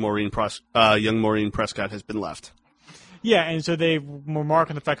picture of young Maureen Prescott has been left. Yeah, and so they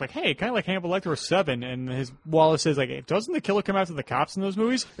remark on the fact, like, hey, kind of like Hannibal Lecter or Seven, and Wallace says, like, doesn't the killer come after the cops in those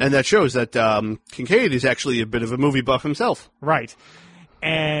movies? And that shows that Kincaid is actually a bit of a movie buff himself. Right.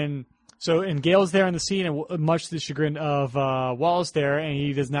 And Gale's there on the scene, and much to the chagrin of Wallace there, and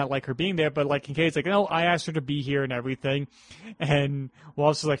he does not like her being there, but, like, Kincaid's like, no, I asked her to be here and everything. And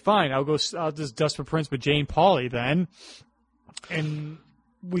Wallace is like, fine, I'll just dust for prints with Jane Pauley then. And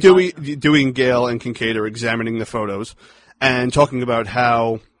Dewey, and Gale and Kincaid are examining the photos and talking about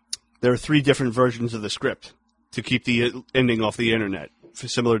how there are 3 different versions of the script to keep the ending off the internet,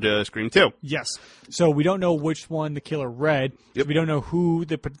 similar to Scream 2. Yes. So we don't know which one the killer read. Yep. So we don't know who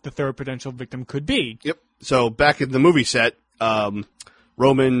the third potential victim could be. Yep. So back in the movie set,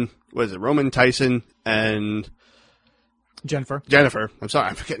 Roman Tyson and Jennifer. I'm sorry,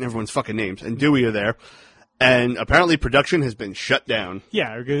 I'm forgetting everyone's fucking names. And Dewey are there. And apparently production has been shut down.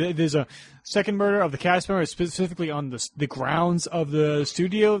 Yeah, there's a second murder of the cast member specifically on the grounds of the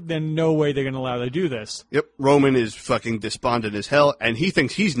studio. Then no way they're going to allow them to do this. Yep, Roman is fucking despondent as hell, and he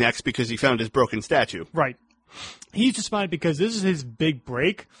thinks he's next because he found his broken statue. Right. He's despondent because this is his big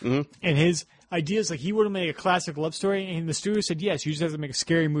break, and his idea is like he would make a classic love story, and the studio said, yes, you just have to make a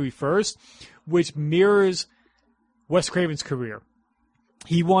scary movie first, which mirrors Wes Craven's career.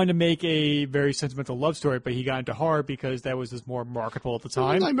 He wanted to make a very sentimental love story, but he got into horror because that was just more marketable at the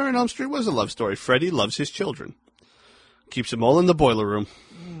time. Nightmare on Elm Street was a love story. Freddy loves his children. Keeps them all in the boiler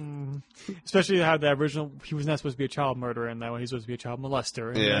room. Especially how the original, he was not supposed to be a child murderer in that one. He's supposed to be a child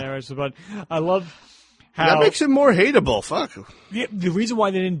molester. Yeah. But I love how... That makes him more hateable. Fuck. The reason why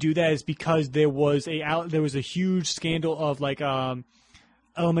they didn't do that is because there was a huge scandal of like...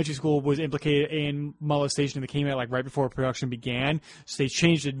 elementary school was implicated in molestation that came out like right before production began. So they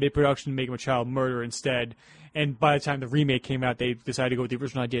changed it mid-production to make him a child murderer instead. And by the time the remake came out, they decided to go with the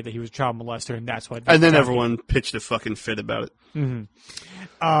original idea that he was a child molester, and that's what. And then everyone pitched a fucking fit about it. Mm-hmm.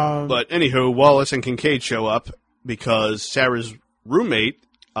 But anywho, Wallace and Kincaid show up because Sarah's roommate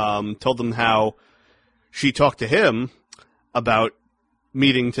told them how she talked to him about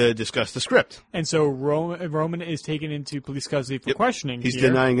meeting to discuss the script. And so Roman is taken into police custody for questioning. He's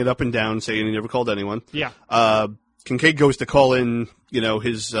denying it up and down, saying he never called anyone. Yeah. Kincaid goes to call in,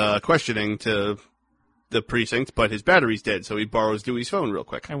 his questioning to the precinct, but his battery's dead, so he borrows Dewey's phone real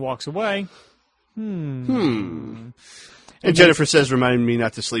quick. And walks away. And Jennifer says, remind me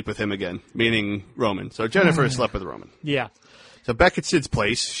not to sleep with him again, meaning Roman. So Jennifer has slept with Roman. Yeah. So back at Sid's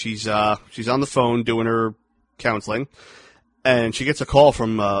place, she's on the phone doing her counseling. And she gets a call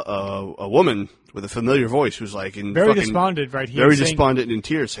from a woman with a familiar voice who's like very despondent, right? Very despondent and in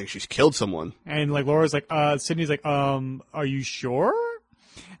tears, saying she's killed someone. And like Laura's like, Sydney's like, are you sure?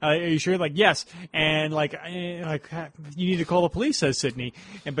 Are you sure? Like, yes. And like you need to call the police, says Sydney.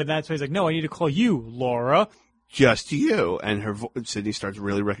 But that's why he's like, no, I need to call you, Laura. Just you. And Sydney starts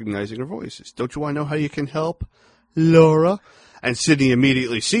really recognizing her voice. Don't you want to know how you can help, Laura? And Sydney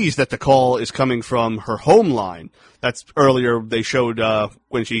immediately sees that the call is coming from her home line. That's earlier they showed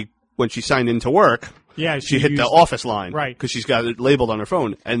when she signed into work. Yeah, she hit the office line, right? Because she's got it labeled on her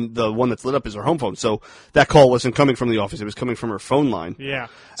phone, and the one that's lit up is her home phone. So that call wasn't coming from the office; it was coming from her phone line. Yeah.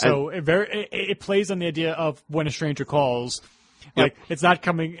 So it plays on the idea of when a stranger calls, like it's not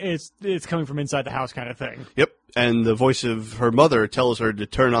coming; it's coming from inside the house, kind of thing. Yep. And the voice of her mother tells her to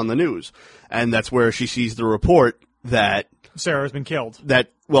turn on the news, and that's where she sees the report that Sarah has been killed. That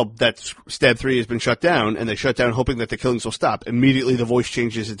Stab 3 has been shut down, and they shut down hoping that the killings will stop. Immediately the voice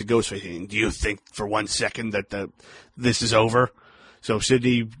changes into Ghostface. Do you think for 1 second that this is over? So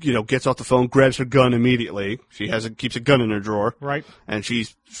Sydney, gets off the phone, grabs her gun immediately. She keeps a gun in her drawer. Right. And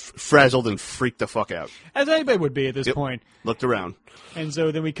she's frazzled and freaked the fuck out. As anybody would be at this point. Looked around. And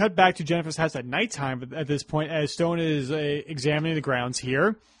so then we cut back to Jennifer's house at nighttime at this point as Stone is examining the grounds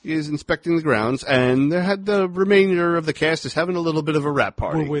here. He is inspecting the grounds, and the remainder of the cast is having a little bit of a rap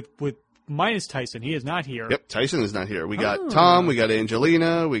party. With minus Tyson. He is not here. Yep, Tyson is not here. We got Tom, we got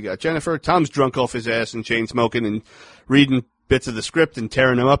Angelina, we got Jennifer. Tom's drunk off his ass and chain smoking and reading bits of the script and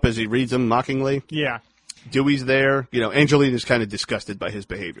tearing them up as he reads them mockingly. Yeah. Dewey's there. Angelina's kind of disgusted by his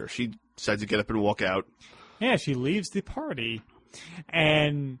behavior. She decides to get up and walk out. Yeah, she leaves the party.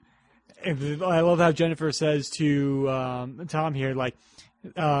 And And I love how Jennifer says to Tom here,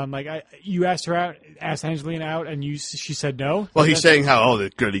 you asked her out, asked Angelina out, and she said no. Well, he's saying how, the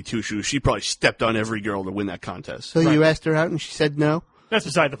goody two-shoes, she probably stepped on every girl to win that contest. So Right. you asked her out and she said no? That's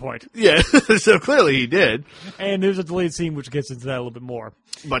beside the point. Yeah, so clearly he did. And there's a delayed scene which gets into that a little bit more.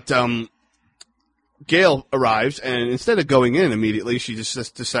 But Gail arrives, and instead of going in immediately, she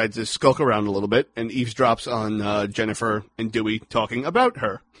just decides to skulk around a little bit and eavesdrops on Jennifer and Dewey talking about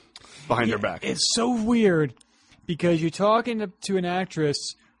her behind her back. It's so weird because you're talking to an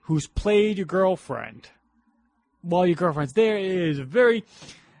actress who's played your girlfriend while your girlfriend's there. It is a very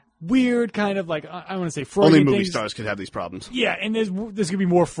weird kind of I want to say Freudian Only movie things. stars could have these problems. Yeah, and there's going to be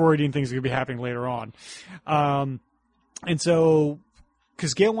more Freudian things that are going to be happening later on. And so,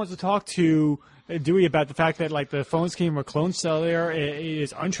 because Gail wants to talk to Dewey about the fact that the phones came from a clone cellular, it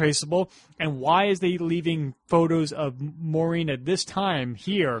is untraceable, and why is they leaving photos of Maureen at this time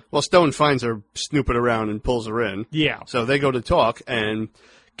here? Well, Stone finds her snooping around and pulls her in. Yeah. So they go to talk, and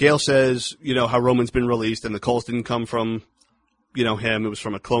Gail says, how Roman's been released, and the calls didn't come from, him. It was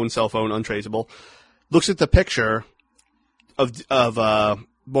from a clone cell phone, untraceable. Looks at the picture of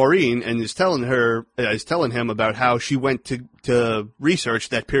Maureen and is telling him about how she went to research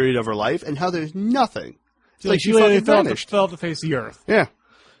that period of her life and how there's nothing. It's like she literally fucking vanished. fell off the face of the earth. Yeah.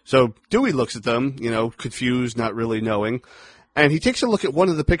 So Dewey looks at them, confused, not really knowing, and he takes a look at one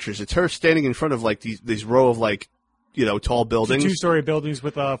of the pictures. It's her standing in front of these row of tall buildings, 2-story buildings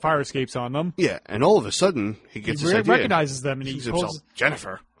with fire escapes on them. Yeah, and all of a sudden he gets this idea. Recognizes them, and he himself pulls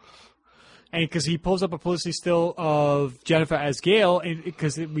Jennifer. And because he pulls up a publicity still of Jennifer as Gail, and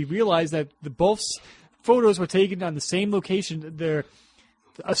because we realize that both photos were taken on the same location. They're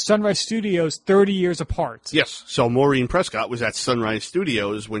Sunrise Studios 30 years apart. Yes, so Maureen Prescott was at Sunrise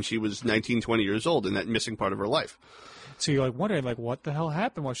Studios when she was 19, 20 years old in that missing part of her life. So you're wondering, what the hell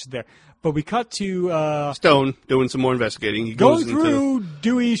happened while she's there? But we cut to Stone doing some more investigating. He going goes through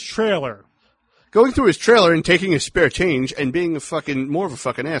Dewey's trailer. Going through his trailer and taking his spare change and being more of a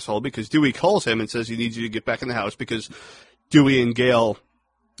fucking asshole because Dewey calls him and says he needs you to get back in the house because Dewey and Gail,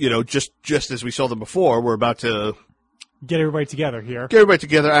 just as we saw them before, were about to get everybody together here. Get everybody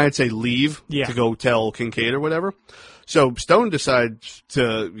together. I'd say leave to go tell Kincaid or whatever. So Stone decides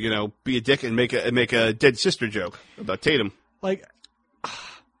to, be a dick and make a dead sister joke about Tatum.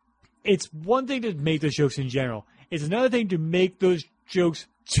 It's one thing to make those jokes in general. It's another thing to make those jokes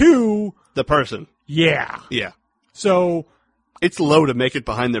to the person. Yeah. Yeah. So it's low to make it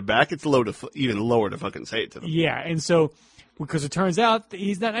behind their back. It's low to even lower to fucking say it to them. Yeah, and so because it turns out that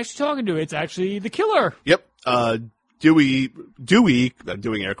he's not actually talking to it, it's actually the killer. Yep. Dewey, I'm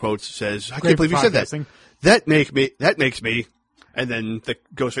doing air quotes, says, I can't believe you said that. That makes me, and then the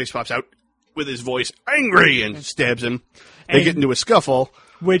Ghostface pops out with his voice angry and stabs him. They get into a scuffle.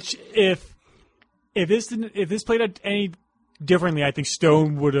 Which, if this played out any differently, I think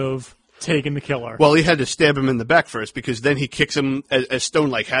Stone would have taken the killer. Well, he had to stab him in the back first because then he kicks him, as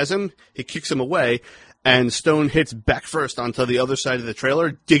Stone has him, he kicks him away, and Stone hits back first onto the other side of the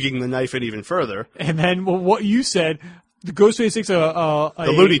trailer, digging the knife in even further. And then, what you said, the Ghostface takes the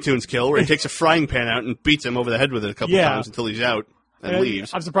Looney Tunes kill, where he takes a frying pan out and beats him over the head with it a couple times until he's out and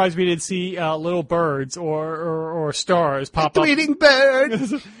leaves. I'm surprised we didn't see little birds or stars pop up. Tweeting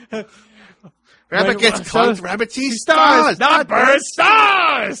birds! Rabbit gets conked, rabbit sees stars! Not birds,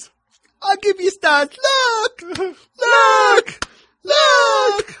 stars! I'll give you stars. Look! Look!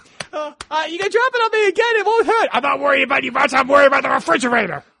 Look! You can drop it on me again, it won't hurt. I'm not worried about you, but I'm worried about the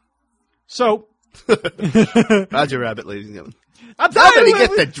refrigerator. So. Roger Rabbit, ladies and gentlemen. Nobody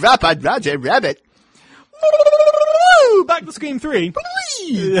gets the drop on Roger Rabbit. Back to Scream 3.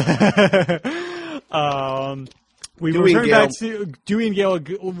 We Dewey return back to Dewey and Gail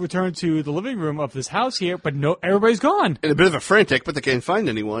return to the living room of this house here, but no, everybody's gone. In a bit of a frantic, but they can't find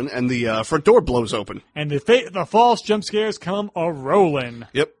anyone, and the front door blows open. And the false jump scares come a-rolling.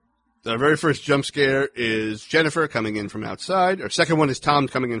 Yep. The very first jump scare is Jennifer coming in from outside. Our second one is Tom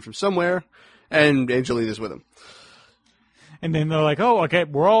coming in from somewhere, and Angelina's with him. And then they're like, "Oh, okay,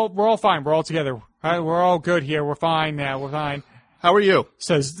 we're all fine. We're all together. We're all good here. We're fine now. We're fine." How are you?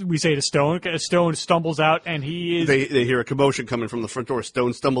 We say to Stone. Stone stumbles out, and he is. They hear a commotion coming from the front door.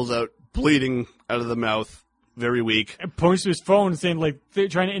 Stone stumbles out, bleeding out of the mouth, very weak. And points to his phone, saying they're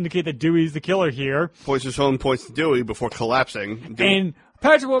trying to indicate that Dewey's the killer here. Points to his phone, points to Dewey before collapsing. And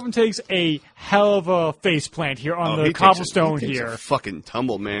Patrick Wilson takes a hell of a face plant here on the cobblestone he takes here. A fucking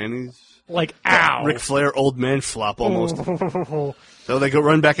tumble, man. He's ow. Ric Flair, old man flop almost. So they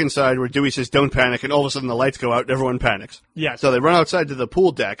run back inside where Dewey says, "Don't panic," and all of a sudden the lights go out and everyone panics. Yes. So they run outside to the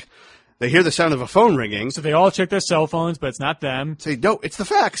pool deck, They hear the sound of a phone ringing. So they all check their cell phones, but it's not them. Say, no, it's the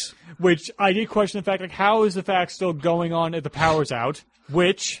fax. Which I did question the fact, like, how is the fax still going on if the power's out?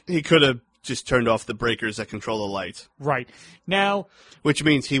 Which, He could have just turned off the breakers that control the lights. right. Now, Which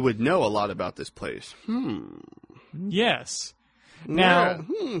means he would know a lot about this place. yes. Now,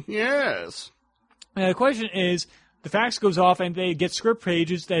 Yes. the question is, the fax goes off and they get script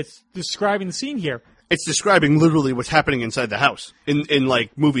pages that's describing the scene here. It's describing literally what's happening inside the house in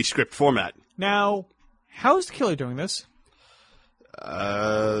like movie script format. Now, how is the killer doing this?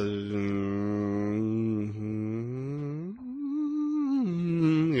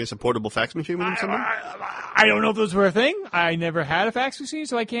 He has a portable fax machine with him somewhere? I don't know if those were a thing. I never had a fax machine,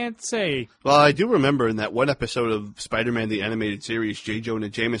 so I can't say. Well, I do remember in that one episode of Spider-Man the Animated Series, J. Jonah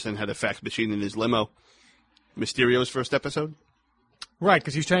Jameson had a fax machine in his limo. Mysterio's first episode? Right,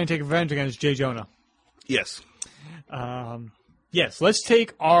 because he's trying to take revenge against J. Jonah. Yes. Yes, let's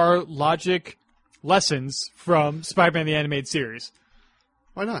take our logic lessons from Spider-Man the Animated Series.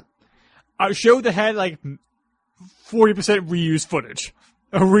 Why not? A show that had like 40% reused footage,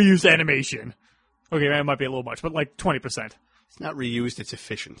 a reused animation. Okay, that might be a little much, but like 20%. It's not reused, it's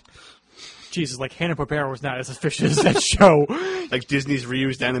efficient. Jesus, like Hanna-Barbera was not as efficient as that show. Like Disney's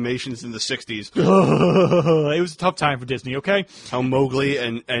reused animations in the 60s. It was a tough time for Disney, okay? How Mowgli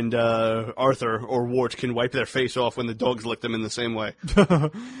and Arthur or Wart can wipe their face off when the dogs lick them in the same way.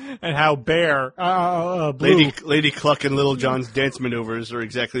 And how Bear, Blue, Lady Cluck and Little John's dance maneuvers are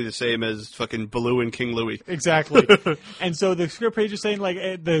exactly the same as fucking Baloo and King Louie. exactly. And so the script page is saying like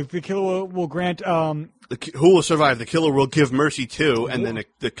the killer will grant, Who will survive? The killer will give mercy to, and then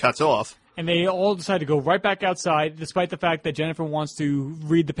it cuts off. and they all decide to go right back outside, despite the fact that Jennifer wants to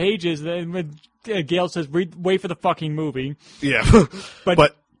read the pages. Then Gail says, "Wait for the fucking movie." Yeah, But-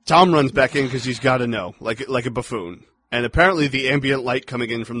 but Tom runs back in because he's got to know, like a buffoon. And apparently, the ambient light coming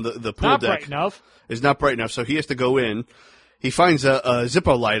in from the pool Not deck bright enough. is not bright enough, so he has to go in. He finds a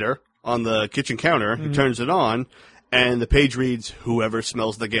Zippo lighter on the kitchen counter. He turns it on, and the page reads, "Whoever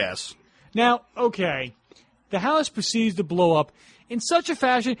smells the gas." Now, okay, the house proceeds to blow up in such a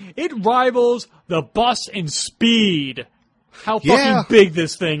fashion it rivals the bus in speed. How fucking Yeah. big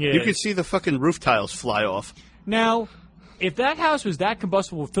this thing is. You can see the fucking roof tiles fly off. Now, if that house was that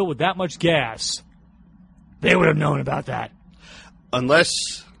combustible, filled with that much gas, they would have known about that.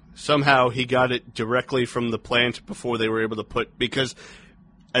 Unless somehow he got it directly from the plant before they were able to put... Because,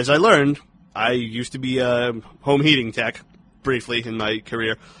 as I learned, I used to be a home heating tech, briefly, in my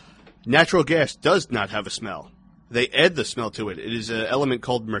career. Natural gas does not have a smell. They add the smell to it. It is an element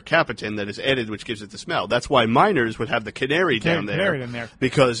called mercaptan that is added, which gives it the smell. That's why miners would have the canary down there. Canary in there.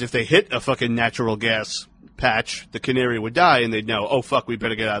 Because if they hit a fucking natural gas patch, the canary would die, and they'd know, oh, fuck, we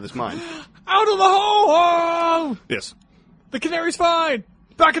better get out of this mine. Out of the hole! Oh! Yes. The canary's fine!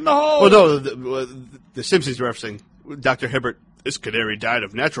 Back in the hole! Oh, no, the Simpsons referencing Dr. Hibbert, this canary died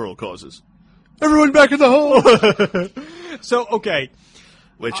of natural causes. Everyone back in the hole! So, okay.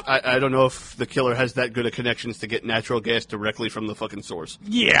 Which, I don't know if the killer has that good of connections to get natural gas directly from the fucking source.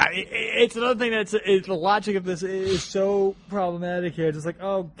 Yeah, it's another thing the logic of this is so problematic here. It's just like,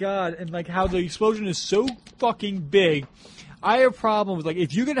 oh god, and like how the explosion is so fucking big. I have problems with, like,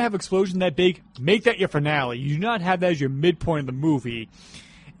 if you're gonna have an explosion that big, make that your finale. You do not have that as your midpoint of the movie.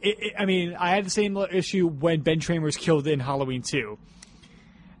 I mean, I had the same issue when Ben Tramer was killed in Halloween 2.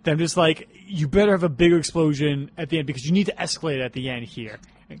 Then I'm just like, you better have a bigger explosion at the end because you need to escalate at the end here.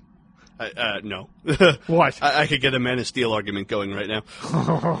 No. What? I could get a Man of Steel argument going right now.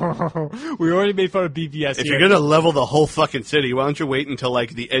 We already made fun of BVS If here. you're gonna level the whole fucking city, why don't you wait until,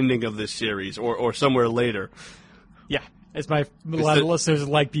 like, the ending of this series, or somewhere later? Yeah. As a lot of listeners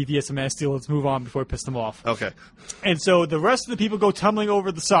like BVS and Man of Steel, let's move on before we piss them off. Okay. And so the rest of the people go tumbling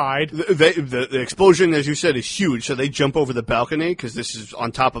over the side. The explosion, as you said, is huge, so they jump over the balcony, because this is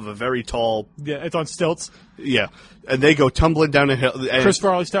on top of a very tall... Yeah, it's on stilts. Yeah. And they go tumbling down a hill. And Chris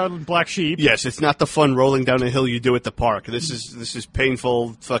Farley started in Black Sheep. yes, it's not the fun rolling down a hill you do at the park. This is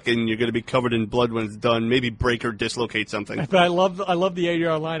painful, fucking, you're going to be covered in blood when it's done. Maybe break or dislocate something. But I love the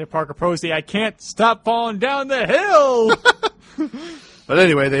 80-yard line of Parker Posey. I can't stop falling down the hill. But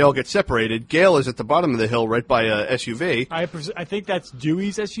anyway, they all get separated. Gail is at the bottom of the hill right by a SUV. I think that's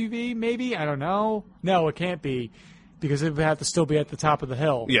Dewey's SUV, maybe? I don't know. No, it can't be. Because it would have to still be at the top of the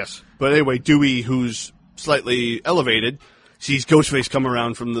hill. Yes. But anyway, Dewey, who's slightly elevated, sees Ghostface come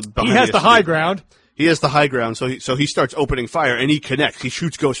around from the behind He has the SUV. high ground. He has the high ground, so he starts opening fire, and he connects. He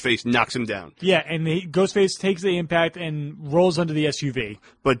shoots Ghostface, knocks him down. Yeah, and Ghostface takes the impact and rolls under the SUV.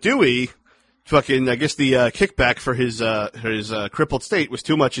 But Dewey, fucking, I guess the kickback for his crippled state was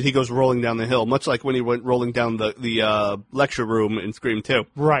too much, and he goes rolling down the hill, much like when he went rolling down the lecture room in Scream 2.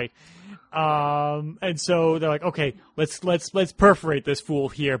 Right. And so they're like, okay, let's perforate this fool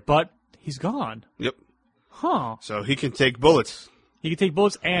here, but he's gone. Yep. Huh. So he can take bullets. He can take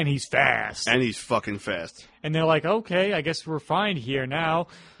bullets, and he's fast. And he's fucking fast. And they're like, okay, I guess we're fine here now.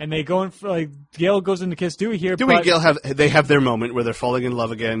 And they go in for, like, Gale goes in to kiss Dewey here. Dewey and Gale have their moment where they're falling in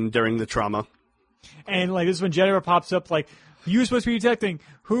love again during the trauma. And, like, this is when Jennifer pops up, like, you're supposed to be protecting.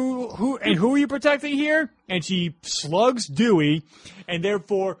 Who are you protecting here? And she slugs Dewey, and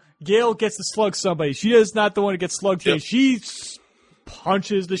therefore Gale gets to slug somebody. She is not the one who gets slugged here. Yep. She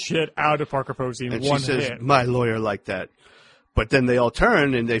punches the shit out of Parker Posey in And one she says, hit. my lawyer liked that. But then they all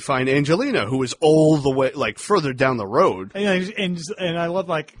turn and they find Angelina, who is all the way, like, further down the road. And I love,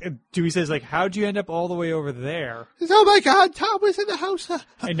 like, Dewey says, like, how'd you end up all the way over there? Oh my God, Tom was in the house.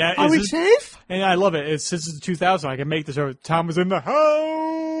 And that Are we is- safe? And I love it. Since it's 2000, I can make this over. Tom was in the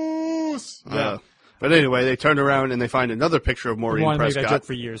house. But anyway, they turn around and they find another picture of I Maureen wanted to make Prescott. that joke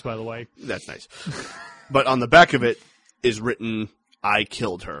for years, by the way. That's nice. But on the back of it is written, I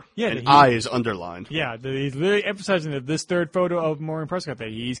killed her. Yeah, and he- I is underlined. Yeah, he's literally emphasizing that this third photo of Maureen Prescott, that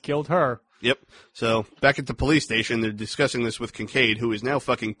he's killed her. Yep. So back at the police station, they're discussing this with Kincaid, who is now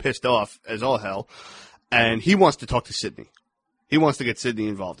fucking pissed off as all hell, and he wants to talk to Sidney. He wants to get Sidney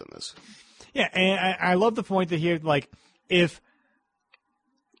involved in this. Yeah, and I love the point that here, like, if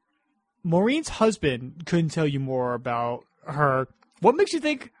Maureen's husband couldn't tell you more about her, what makes you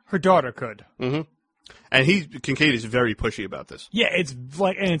think her daughter could? And Kincaid is very pushy about this. Yeah, it's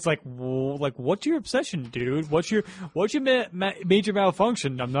like, well, like, what's your obsession, dude? What's your major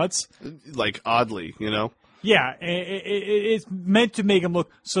malfunction? I'm nuts. Like, oddly, you know? Yeah, it's meant to make him look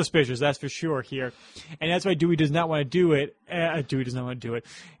suspicious, that's for sure here. And that's why Dewey does not want to do it. Dewey does not want to do it.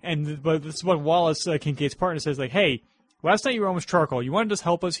 But this is what Wallace, Kincaid's partner, says, like, hey, last night you were almost charcoal. You want to just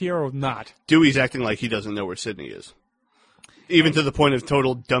help us here or not? Dewey's acting like he doesn't know where Sidney is. Even to the point of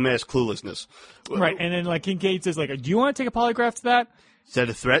total dumbass cluelessness. Right, and then, like, Kincaid says, like, do you want to take a polygraph to that? Is that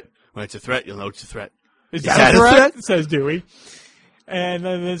a threat? When it's a threat, you'll know it's a threat. Is that that a a threat? threat? Says Dewey. And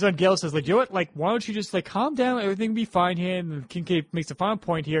then son Gale says, like, you know what? Like, why don't you just, like, calm down? Everything will be fine here. And then Kincaid makes a final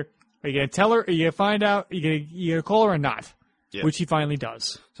point here. Are you going to tell her? Are you going to find out? Are you going to call her or not? Yeah. Which he finally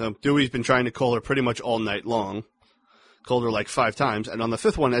does. So Dewey's been trying to call her pretty much all night long. Called her like 5 times. And on the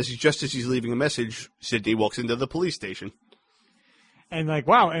 5th one, just as he's leaving a message, Sidney walks into the police station. And, like,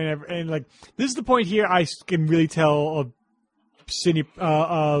 wow. And like, this is the point here I can really tell of Sidney,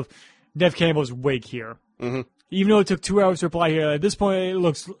 of Nev Campbell's wig here. Mm-hmm. Even though it took 2 hours to reply here, at this point,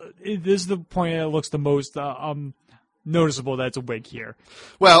 this is the point that it looks the most noticeable that it's a wig here.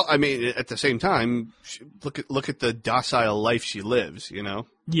 Well, I mean, at the same time, look at the docile life she lives, you know?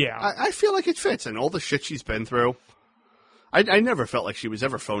 Yeah. I feel like it fits, and all the shit she's been through. I never felt like she was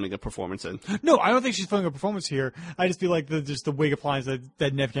ever phoning a performance in. No, I don't think she's putting a performance here. I just feel like just the wig appliance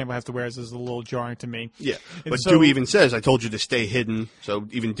that Nev Campbell has to wear is a little jarring to me. Yeah, And but so- Dewey even says, I told you to stay hidden, so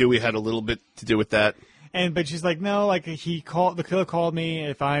even Dewey had a little bit to do with that. But she's like, no, like the killer called me.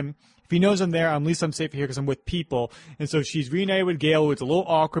 If he knows I'm there, at least I'm safe here because I'm with people. And so she's reunited with Gale. It's a little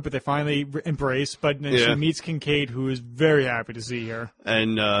awkward, but they finally embrace. But then Yeah. she meets Kincaid, who is very happy to see her.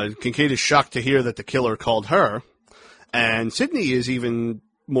 And Kincaid is shocked to hear that the killer called her. And Sidney is even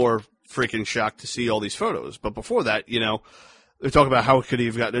more freaking shocked to see all these photos. But before that, you know, they talk about how could he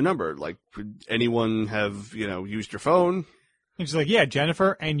have gotten a number. Like, could anyone have, you know, used your phone? And she's like, yeah,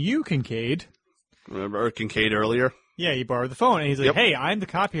 Jennifer and you, Kincaid. Remember Kincaid earlier? Yeah, you borrowed the phone. And he's like, Yep. hey, I'm the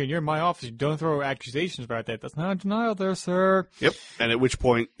cop here and you're in my office. Don't throw accusations about that. That's not a denial there, sir. Yep. And at which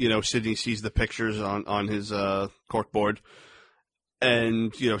point, you know, Sidney sees the pictures on his corkboard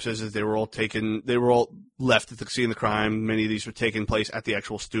and, you know, says that they were all left at the scene of the crime. Many of these were taking place at the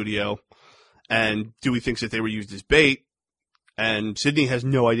actual studio. And Dewey thinks that they were used as bait. And Sidney has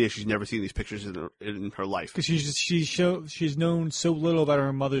no idea. She's never seen these pictures in her life. Because she's known so little about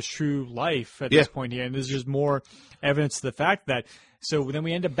her mother's true life at this point here, and there's just more evidence to the fact that. So then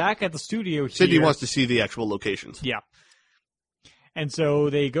we end up back at the studio here. Sidney wants to see the actual locations. Yeah. And so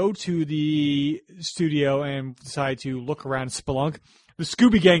they go to the studio and decide to look around Spelunk. The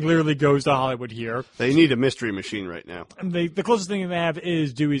Scooby Gang literally goes to Hollywood here. They need a mystery machine right now. And the closest thing they have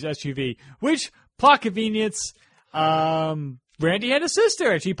is Dewey's SUV, which, plot convenience, Randy had a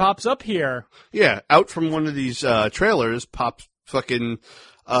sister, and she pops up here. Yeah, out from one of these trailers pops fucking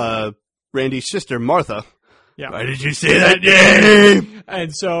Randy's sister, Martha. Yeah. Why did you say that name?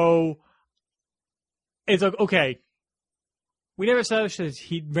 And so it's like, okay, we never established that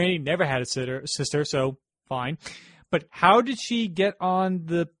Randy never had a sister, so fine. But how did she get on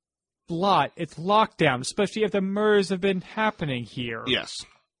the lot? It's lockdown, especially if the murders have been happening here. Yes.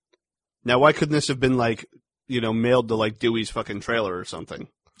 Now, why couldn't this have been, like, you know, mailed to, like, Dewey's fucking trailer or something?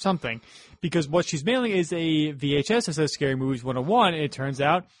 something. Because what she's mailing is a VHS that says Scary Movies 101, and it turns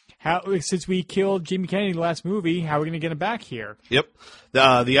out, since we killed Jamie Kennedy in the last movie, how are we going to get him back here? Yep.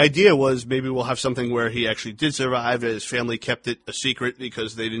 The idea was maybe we'll have something where he actually did survive. His family kept it a secret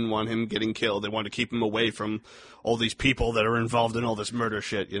because they didn't want him getting killed. They wanted to keep him away from all these people that are involved in all this murder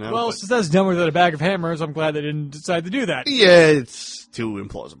shit, you know? Well, since that's dumber than a bag of hammers, I'm glad they didn't decide to do that. Yeah, it's too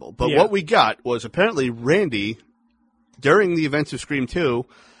implausible. But Yeah. what we got was apparently Randy, during the events of Scream 2,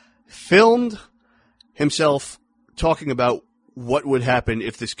 filmed himself talking about what would happen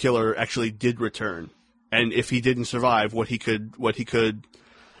if this killer actually did return. And if he didn't survive, what he could,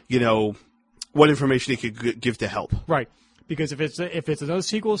 you know, what information he could give to help. Right. Because if it's another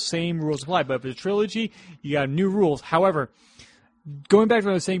sequel, same rules apply. But if it's a trilogy, you got new rules. However, going back to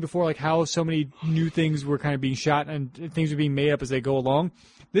what I was saying before, like how so many new things were kind of being shot and things were being made up as they go along,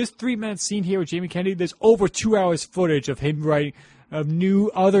 this 3-minute scene here with Jamie Kennedy, there's over 2 hours footage of him writing of new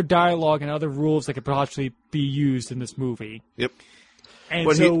other dialogue and other rules that could possibly be used in this movie. Yep. And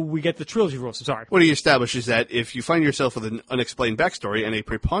But so we get the trilogy rules. I'm sorry. What he establishes that if you find yourself with an unexplained backstory and a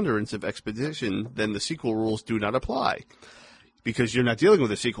preponderance of exposition, then the sequel rules do not apply. Because you're not dealing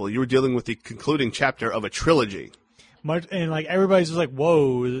with a sequel, you're dealing with the concluding chapter of a trilogy. And like everybody's just like,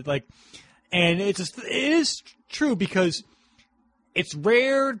 whoa, like, and it is true because it's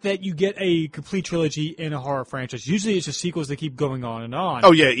rare that you get a complete trilogy in a horror franchise. Usually it's just sequels that keep going on and on.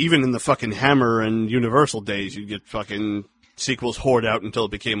 Oh yeah, even in the fucking Hammer and Universal days, you get fucking sequels hoard out until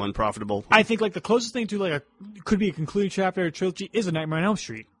it became unprofitable. I think like the closest thing to like could be a concluding chapter of a trilogy is a Nightmare on Elm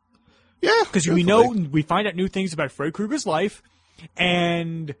Street. Yeah, Because we find out new things about Freddy Krueger's life,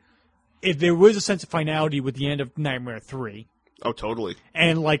 and if there was a sense of finality with the end of Nightmare 3. Oh, totally.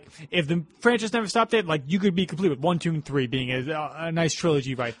 And, like, if the franchise never stopped it, like, you could be complete with 1, 2, and 3 being a nice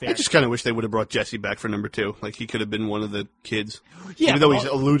trilogy right there. I just kind of wish they would have brought Jesse back for number 2. Like, he could have been one of the kids. Yeah, Even though well- he's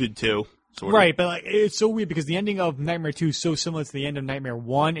alluded to. Sort of. Right, but like, it's so weird because the ending of Nightmare 2 is so similar to the end of Nightmare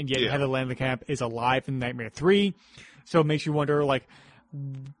 1, and yet Yeah. Heather Langenkamp is alive in Nightmare 3. So it makes you wonder, like,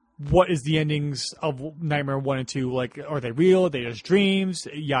 what is the endings of Nightmare 1 and 2? Like, are they real? Are they just dreams?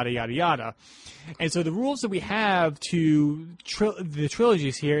 Yada, yada, yada. And so the rules that we have to the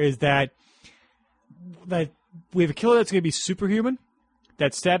trilogies here is that we have a killer that's going to be superhuman,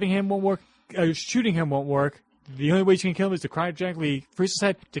 that stabbing him won't work, shooting him won't work. The only way you can kill him is to cryogenically freeze his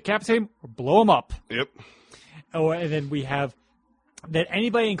head, decapitate him, or blow him up. Yep. Oh, and then we have that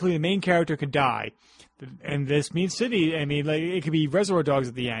anybody, including the main character, could die. And this means City. I mean, like it could be Reservoir Dogs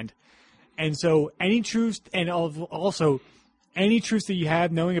at the end. And so any truths, and also any truths that you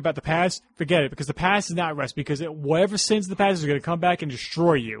have knowing about the past, forget it, because the past is not rest. Because whatever sins of the past is going to come back and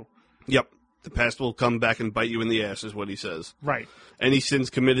destroy you. Yep. The past will come back and bite you in the ass, is what he says. Right. Any sins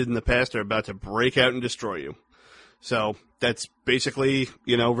committed in the past are about to break out and destroy you. So that's basically,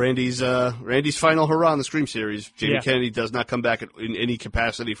 you know, Randy's final hurrah in the Scream series. Jamie Yeah. Kennedy does not come back in any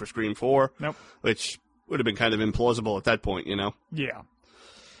capacity for Scream 4. Nope. Which would have been kind of implausible at that point, you know? Yeah.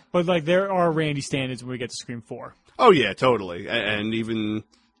 But like there are Randy standards when we get to Scream 4. Oh, yeah, totally. And even,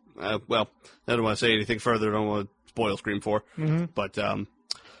 well, I don't want to say anything further. I don't want to spoil Scream 4. Mm-hmm. But,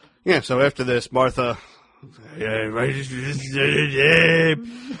 yeah, so after this, Martha,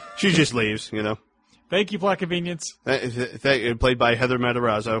 she just leaves, you know? Thank you, Plot Convenience. Played by Heather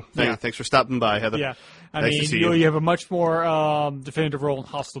Matarazzo. Yeah. Thanks for stopping by, Heather. Yeah. I Nice to mean, see you have a much more definitive role in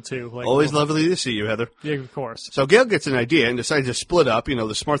Hostel 2. Like, Always lovely to see you, Heather. Yeah, of course. So Gail gets an idea and decides to split up. You know,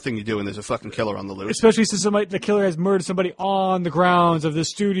 the smart thing you do when there's a fucking killer on the loose. Especially since the killer has murdered somebody on the grounds of the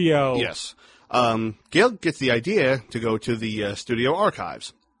studio. Yes. Gail gets the idea to go to the studio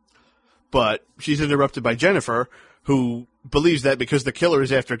archives. But she's interrupted by Jennifer, who believes that because the killer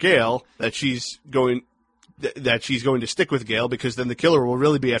is after Gail, that she's going to stick with Gail because then the killer will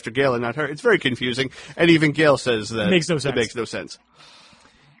really be after Gail and not her. It's very confusing. And even Gail says that Makes no sense. it makes no sense.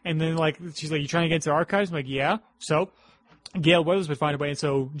 And then, like, she's like, you trying to get into the archives? I'm like, yeah. So Gail Weathers would find a way, and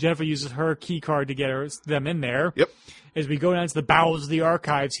so Jennifer uses her key card to get them in there. Yep. As we go down to the bowels of the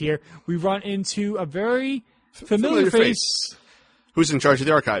archives here, we run into a very familiar face. Who's in charge of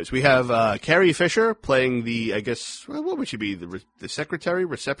the archives? We have Carrie Fisher playing the, I guess, what would she be? The secretary,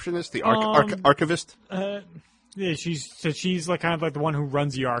 receptionist, the archivist? Yeah, she's like kind of like the one who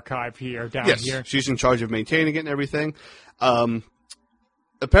runs the archive here down Yes, here. she's in charge of maintaining it and everything.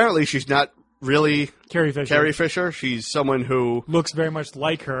 Apparently, she's not really Carrie Fisher. Carrie Fisher. She's someone who Looks very much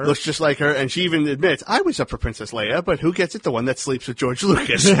like her. looks just like her, and she even admits, I was up for Princess Leia, but who gets it? The one that sleeps with George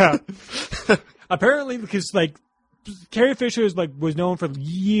Lucas. Yeah. Apparently, because like Carrie Fisher was known for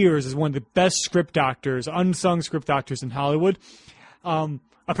years as one of the best script doctors, unsung script doctors in Hollywood.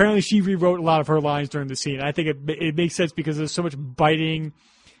 Apparently, she rewrote a lot of her lines during the scene. I think it makes sense because there's so much biting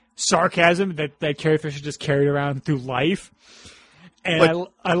sarcasm that Carrie Fisher just carried around through life. And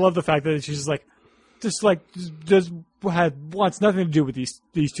I love the fact that she's just wants nothing to do with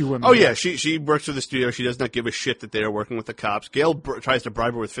these two women. Oh yeah, she works for the studio. She does not give a shit that they are working with the cops. Gail tries to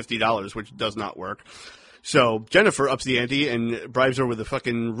bribe her with $50, which does not work. So Jennifer ups the ante and bribes her with a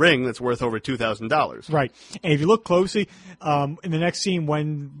fucking ring that's worth over $2,000. Right. And if you look closely, in the next scene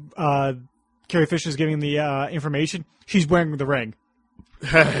when Carrie Fisher is giving the information, she's wearing the ring.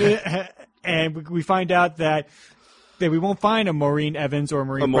 And we find out that we won't find a Maureen Evans or a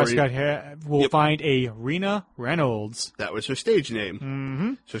Maureen Prescott here. We'll find a Rena Reynolds. That was her stage name.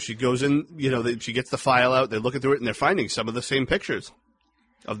 Mm-hmm. So she goes in, she gets the file out, they're looking through it, and they're finding some of the same pictures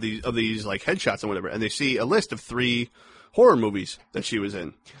of these like headshots and whatever. And they see a list of 3 horror movies that she was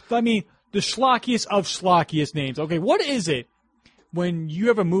in. I mean, the schlockiest of schlockiest names. Okay, what is it when you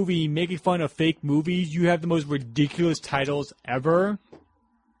have a movie making fun of fake movies, you have the most ridiculous titles ever?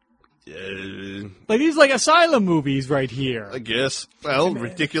 Like these like asylum movies right here. I guess. Well,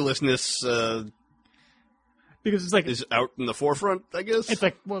 ridiculousness because it's like is out in the forefront, I guess. It's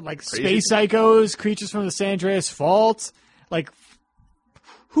like Space Psychos, Creatures from the San Andreas Fault. Like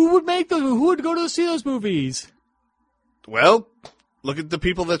who would make those? Who would go to see those movies? Well, look at the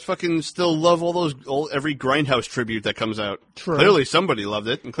people that fucking still love every Grindhouse tribute that comes out. True. Clearly somebody loved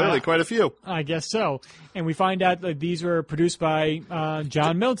it, and clearly quite a few. I guess so. And we find out that these were produced by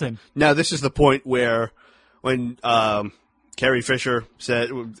John Milton. Now, this is the point where when Carrie Fisher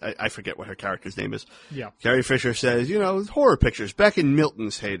said, I forget what her character's name is. Yeah. Carrie Fisher says, horror pictures back in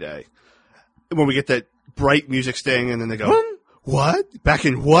Milton's heyday. When we get that bright music sting, and then they go, what? Back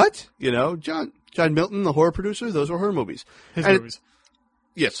in what? John Milton, the horror producer, those were her movies. His movies.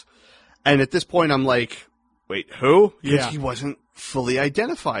 Yes. And at this point, I'm like, wait, who? Because Yeah. he wasn't fully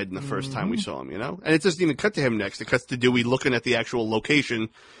identified in the first time we saw him, And it doesn't even cut to him next. It cuts to Dewey looking at the actual location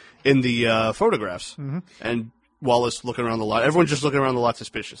in the photographs. Mm-hmm. And Wallace looking around the lot. Everyone's just looking around the lot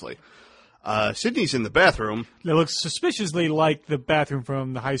suspiciously. Sydney's in the bathroom. It looks suspiciously like the bathroom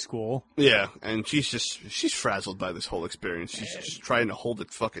from the high school. Yeah, and she's frazzled by this whole experience. She's just trying to hold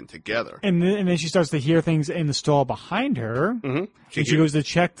it fucking together. And then she starts to hear things in the stall behind her. Mm-hmm. She goes to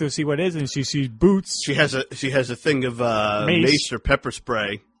check to see what it is, and she sees boots. She has a thing of mace or pepper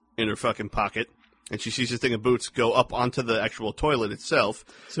spray in her fucking pocket. And she sees this thing of boots go up onto the actual toilet itself.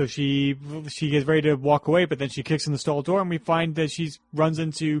 So she gets ready to walk away, but then she kicks in the stall door, and we find that she runs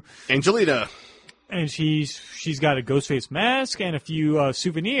into Angelina. And she's got a Ghostface mask and a few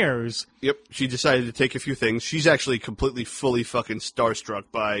souvenirs. Yep, she decided to take a few things. She's actually completely, fully fucking starstruck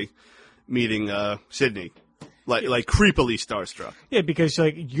by meeting Sydney. Like creepily starstruck. Yeah, because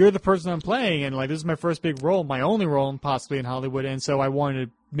you're the person I'm playing, and this is my first big role, my only role possibly in Hollywood, and so I wanted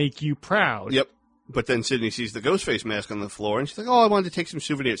to make you proud. Yep. But then Sydney sees the Ghostface mask on the floor, and she's like, I wanted to take some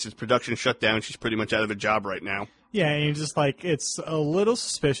souvenirs. Since production shut down, she's pretty much out of a job right now. Yeah, and you're just it's a little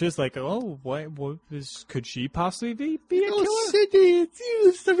suspicious. Could she possibly be a killer? Sydney,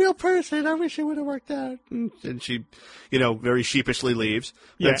 it's the real person. I wish it would have worked out. And she, very sheepishly leaves.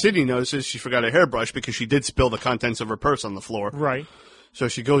 Yeah. Then Sydney notices she forgot a hairbrush because she did spill the contents of her purse on the floor. Right. So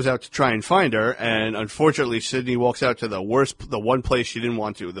she goes out to try and find her, and unfortunately, Sydney walks out to the one place she didn't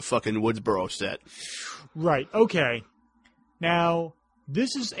want to, the fucking Woodsboro set. Right, okay. Now,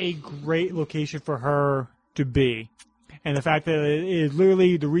 this is a great location for her to be. And the fact that it is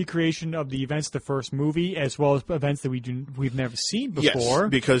literally the recreation of the events of the first movie, as well as events that we've never seen before. Yes,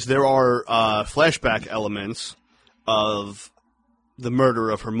 because there are flashback elements of the murder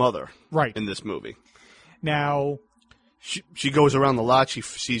of her mother in this movie. Now... She goes around the lot. She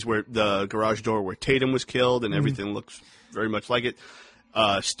sees where the garage door where Tatum was killed, and everything looks very much like it.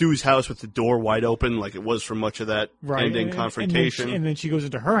 Stu's house with the door wide open, like it was for much of that ending confrontation. And then she goes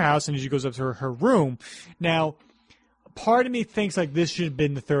into her house, and she goes up to her room. Now, part of me thinks this should have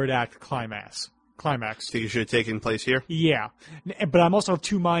been the third act climax. Think it should have taken place here? Yeah. But I'm also of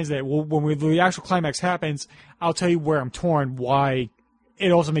two minds that when the actual climax happens, I'll tell you where I'm torn, why...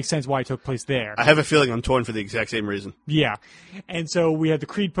 It also makes sense why it took place there. I have a feeling I'm torn for the exact same reason. Yeah. And so we have the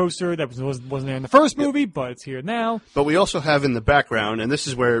Creed poster that wasn't there in the first movie, but it's here now. But we also have in the background, and this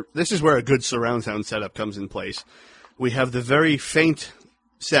is where a good surround sound setup comes in place. We have the very faint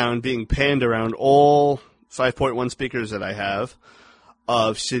sound being panned around all 5.1 speakers that I have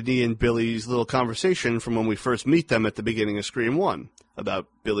of Sydney and Billy's little conversation from when we first meet them at the beginning of Scream 1 about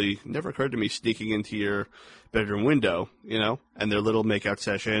Billy, never occurred to me, sneaking into your bedroom window, and their little makeout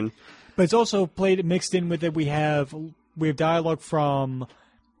session. But it's also mixed in with it. We have dialogue from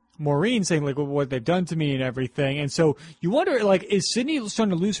Maureen saying like what they've done to me and everything. And so you wonder, like, is Sydney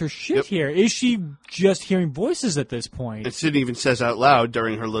starting to lose her shit here? Is she just hearing voices at this point? And Sydney even says out loud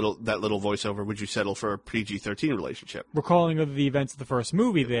during her little voiceover, "Would you settle for a PG-13 relationship?" Recalling of the events of the first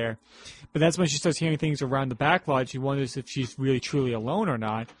movie there. But that's when she starts hearing things around the backlot. She wonders if she's really truly alone or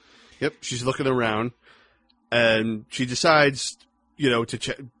not. Yep, she's looking around, and she decides,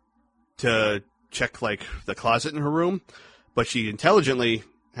 to check like the closet in her room, but she intelligently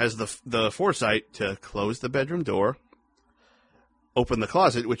has the foresight to close the bedroom door, open the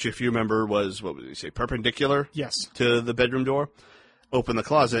closet, which, if you remember, was, what would you say, perpendicular? Yes. To the bedroom door. Open the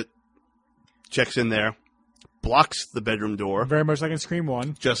closet, checks in there, blocks the bedroom door. Very much like in Scream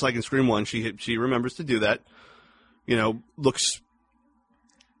 1. Just like in Scream 1, she remembers to do that. Looks...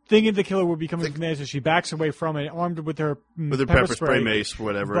 Thinking the killer would be coming from there, so she backs away from it, armed with her pepper spray mace,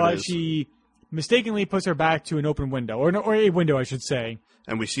 whatever it is. But she mistakenly puts her back to an open window, or a window, I should say.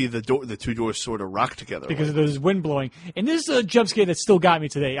 And we see the two doors sort of rock together. Because of those wind blowing. And this is a jump scare that still got me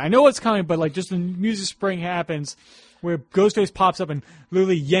today. I know it's coming, but like just the music spring happens where Ghostface pops up and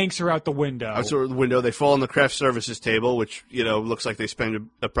literally yanks her out the window. Out the window. They fall on the craft services table, which, looks like they spend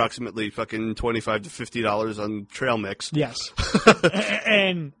approximately fucking $25 to $50 on trail mix. Yes.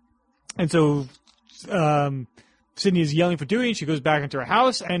 and so Sydney is yelling for Dewey, and she goes back into her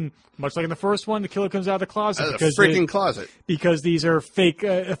house, and much like in the first one, the killer comes out of the closet. Closet. Because these are fake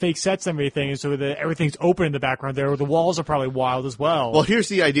sets and everything, and so everything's open in the background there. The walls are probably wild as well. Well, here's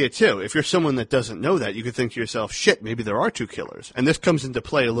the idea, too. If you're someone that doesn't know that, you could think to yourself, shit, maybe there are two killers. And this comes into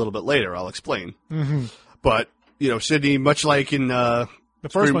play a little bit later. I'll explain. Mm-hmm. But, Sydney, much like in... the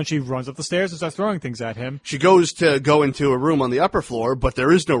first one, she runs up the stairs and starts throwing things at him. She goes to go into a room on the upper floor, but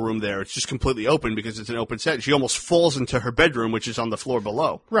there is no room there. It's just completely open because it's an open set. She almost falls into her bedroom, which is on the floor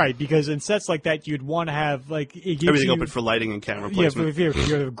below. Right, because in sets like that, you'd want to have, like... everything open for lighting and camera placement. Yeah, if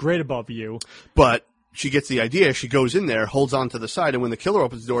you're a grade above you. But she gets the idea. She goes in there, holds on to the side, and when the killer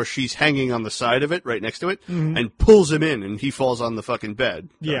opens the door, she's hanging on the side of it, right next to it, and pulls him in, and he falls on the fucking bed.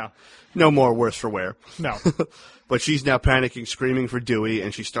 So, yeah. No more worse for wear. No. But she's now panicking, screaming for Dewey,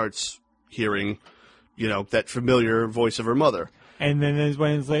 and she starts hearing, that familiar voice of her mother. And then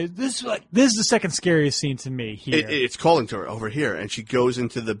when it's like, this is the second scariest scene to me here. It's calling to her over here, and she goes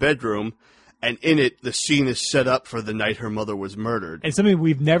into the bedroom, and in it, the scene is set up for the night her mother was murdered. And something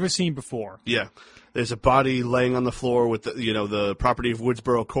we've never seen before. Yeah. There's a body laying on the floor with the property of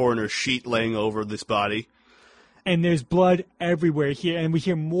Woodsboro coroner's sheet laying over this body. And there's blood everywhere here, and we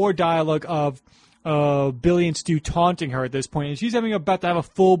hear more dialogue of Billy and Stu taunting her at this point, and she's about to have a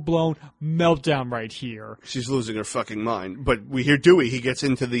full-blown meltdown right here. She's losing her fucking mind. But we hear Dewey. He gets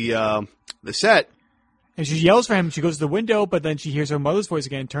into the set. And she yells for him. She goes to the window, but then she hears her mother's voice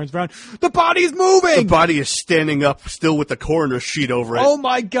again and turns around. The body's moving! The body is standing up, still with the coroner's sheet over it. Oh,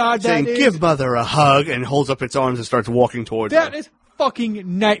 my God. Saying, give Mother a hug, and holds up its arms and starts walking towards her. That is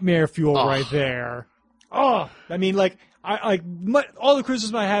fucking nightmare fuel right there. Oh, I mean, like... all the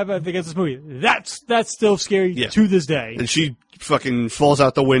criticism I have against this movie, that's still scary to this day. And she fucking falls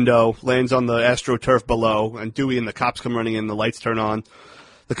out the window, lands on the AstroTurf below, and Dewey and the cops come running in, the lights turn on.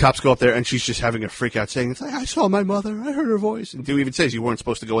 The cops go up there, and she's just having a freak out, saying, it's like, I saw my mother, I heard her voice. And Dewey even says you weren't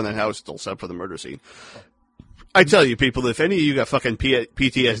supposed to go in that house until set for the murder scene. I tell you, people, if any of you got fucking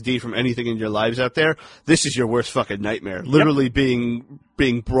PTSD from anything in your lives out there, this is your worst fucking nightmare. Literally being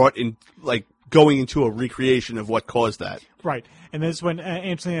brought in, like, going into a recreation of what caused that. Right. And this is when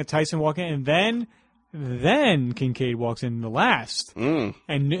Angelina Tyson walk in, and then Kincaid walks in the last.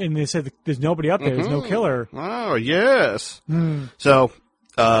 And they said there's nobody up there. There's no killer. Oh, yes. So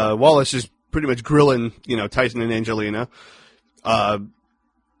Wallace is pretty much grilling, Tyson and Angelina,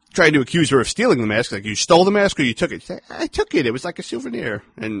 trying to accuse her of stealing the mask. Like, you stole the mask or you took it? She's like, I took it. It was like a souvenir.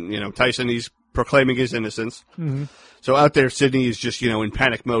 And, Tyson, he's proclaiming his innocence. Mm-hmm. So out there, Sydney is just, in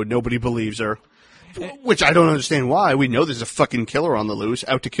panic mode. Nobody believes her. Which I don't understand why. We know there's a fucking killer on the loose,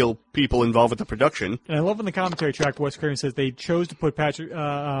 out to kill people involved with the production. And I love in the commentary track, Wes Craven says they chose to put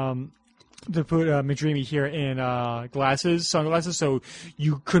Madrimi here in sunglasses, so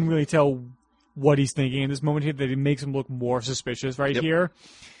you couldn't really tell what he's thinking in this moment here, that it makes him look more suspicious here.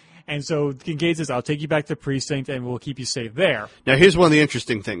 And so Kincaid says, I'll take you back to the precinct and we'll keep you safe there. Now, here's one of the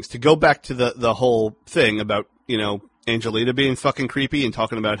interesting things. To go back to the whole thing about, Angelina being fucking creepy and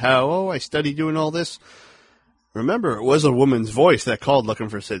talking about how, I studied doing all this. Remember, it was a woman's voice that called looking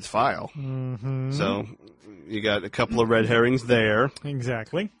for Sid's file. Mm-hmm. So you got a couple of red herrings there.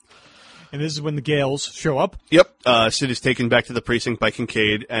 Exactly. And this is when the Gales show up. Yep. Sid is taken back to the precinct by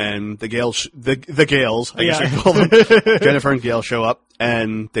Kincaid, and the Gales, I guess I call them, Jennifer and Gale show up,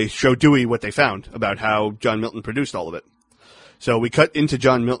 and they show Dewey what they found about how John Milton produced all of it. So we cut into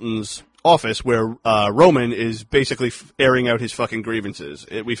John Milton's office where Roman is basically airing out his fucking grievances.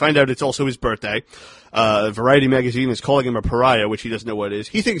 We find out it's also his birthday. Variety magazine is calling him a pariah, which he doesn't know what it is.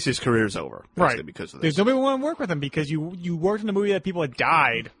 He thinks his career's over. Right. Because of this. There's nobody who want to work with him because you worked in a movie that people had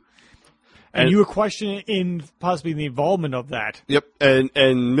died. And you were questioning in possibly the involvement of that. Yep,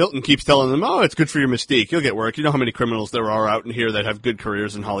 and Milton keeps telling them, "Oh, it's good for your mystique. You'll get work. You know how many criminals there are out in here that have good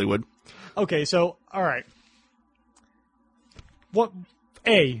careers in Hollywood." Okay, so all right. What?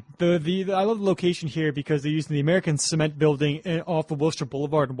 I love the location here because they're using the American Cement Building off of Worcester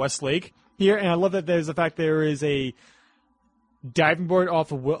Boulevard in Westlake here, and I love that there's the fact there is a diving board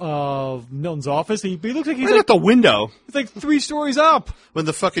off of Milton's office. He looks like he's Right like at the window. It's like 3 stories up. When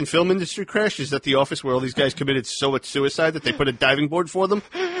the fucking film industry crashes at the office where all these guys committed so much suicide that they put a diving board for them.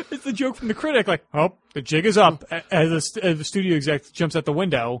 It's the joke from the critic, like, oh, the jig is up, as the studio exec jumps out the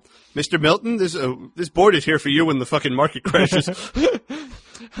window. Mr. Milton, this board is here for you when the fucking market crashes.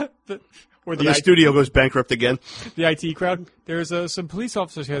 Or when the studio goes bankrupt again. The IT crowd. There's some police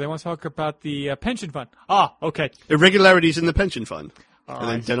officers here. They want to talk about the pension fund. Ah, okay. Irregularities in the pension fund. All and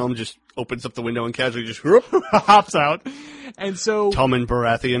right. then Denholm just opens up the window and casually just whoop, hops out. And so... Tommen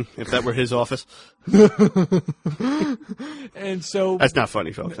Baratheon, if that were his office. And so... That's not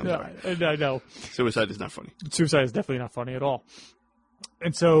funny, folks. I'm sorry. No. Suicide is not funny. Suicide is definitely not funny at all.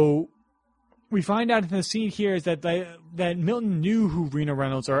 And so... We find out in the scene here is that that Milton knew who Rena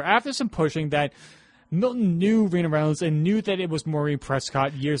Reynolds are. After some pushing, that Milton knew Rena Reynolds and knew that it was Maureen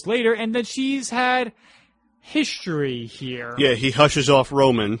Prescott years later, and that she's had history here. Yeah, he hushes off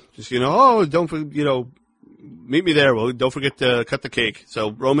Roman. Just, oh, meet me there. Well, don't forget to cut the cake. So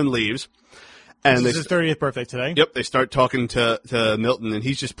Roman leaves. And this is his 30th birthday today. Yep, they start talking to Milton, and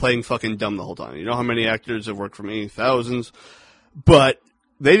he's just playing fucking dumb the whole time. You know how many actors have worked for me? Thousands. But...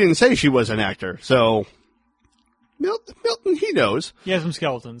 they didn't say she was an actor, so Milton, he knows. He has some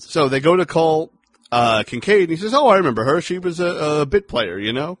skeletons. So they go to call Kincaid, and he says, "Oh, I remember her. She was a bit player,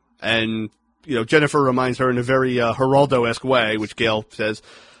 And Jennifer reminds her in a very Geraldo-esque way, which Gail says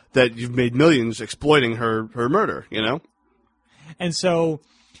that you've made millions exploiting her murder, And so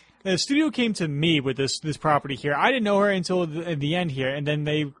the studio came to me with this property here. I didn't know her until the end here, and then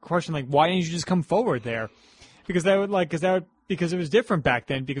they questioned why didn't you just come forward there? Because because it was different back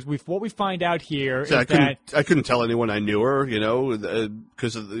then. Because what we find out here is I couldn't tell anyone I knew her,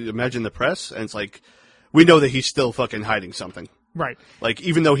 because imagine the press, and it's like we know that he's still fucking hiding something, right?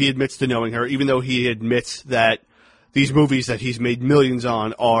 Even though he admits to knowing her, even though he admits that these movies that he's made millions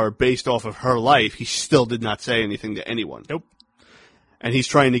on are based off of her life, he still did not say anything to anyone. Nope. And he's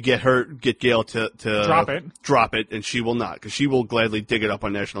trying to get Gail to drop it, and she will not, because she will gladly dig it up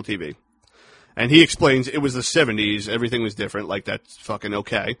on national TV. And he explains it was the 70s, everything was different, that's fucking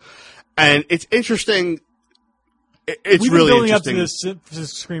okay. And it's interesting. It's We've really been building interesting. up to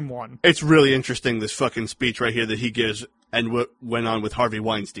this Scream 1. It's really interesting, this fucking speech right here that he gives and what went on with Harvey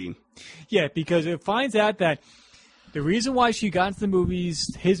Weinstein. Yeah, because it finds out that the reason why she got into the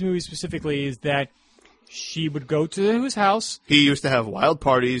movies, his movies specifically, is that she would go to his house. He used to have wild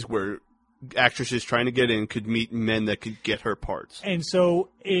parties where actresses trying to get in could meet men that could get her parts. And so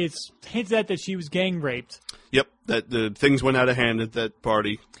it's hinted at that she was gang raped. Yep, that the things went out of hand at that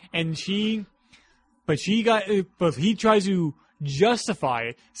party. And he tries to justify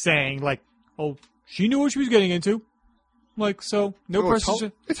it, saying oh, she knew what she was getting into. So no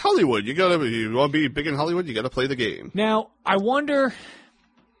person. It's Hollywood. You want to be big in Hollywood, you got to play the game. Now, I wonder,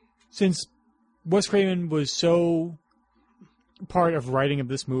 since Wes Craven was so part of writing of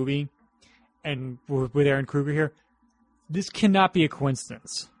this movie, and with Aaron Kruger here, this cannot be a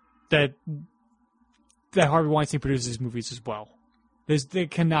coincidence that Harvey Weinstein produces these movies as well. There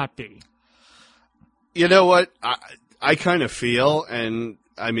cannot be. You know what? I kind of feel, and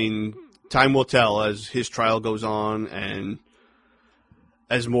I mean, time will tell as his trial goes on and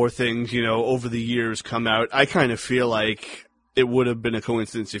as more things, over the years come out. I kind of feel like it would have been a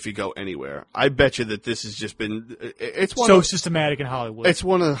coincidence if you go anywhere. I bet you that this has just been... It's systematic in Hollywood. It's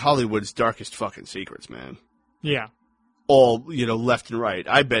one of Hollywood's darkest fucking secrets, man. Yeah. All, left and right.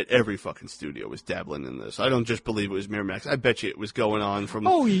 I bet every fucking studio was dabbling in this. I don't just believe it was Miramax. I bet you it was going on from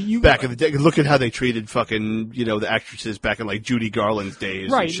back in the day. Look at how they treated fucking, the actresses back in, Judy Garland's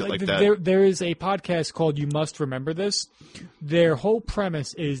days and shit like that. There is a podcast called You Must Remember This. Their whole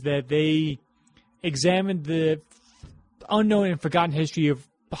premise is that they examined the unknown and forgotten history of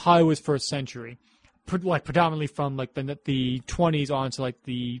Hollywood's first century, predominantly from the 20s on to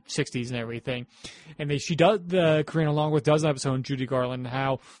the 60s and everything. And Karina Longworth does an episode on Judy Garland and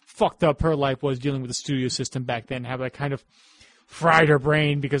how fucked up her life was dealing with the studio system back then, how that kind of fried her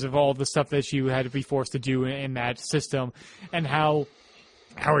brain because of all the stuff that she had to be forced to do in that system, and how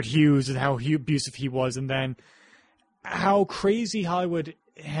Howard Hughes and how abusive he was, and then how crazy Hollywood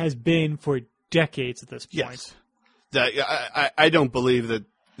has been for decades at this point. Yes. I don't believe that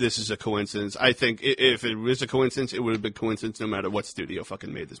this is a coincidence. I think if it was a coincidence, it would have been coincidence no matter what studio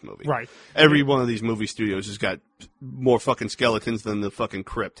fucking made this movie. Right. Every one of these movie studios has got more fucking skeletons than the fucking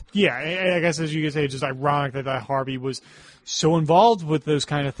crypt. Yeah, I guess as you could say, it's just ironic that Harvey was so involved with those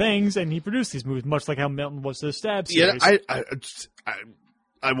kind of things, and he produced these movies, much like how Milton was to the Stab series. Yeah,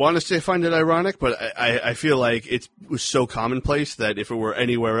 I want to say I find it ironic, but I feel like it was so commonplace that if it were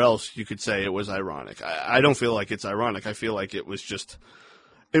anywhere else, you could say it was ironic. I don't feel like it's ironic. I feel like it was just...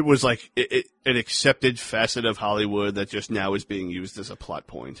 It was like an accepted facet of Hollywood that just now is being used as a plot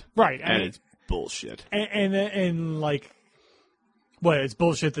point. Right. And it's bullshit. And like, what, it's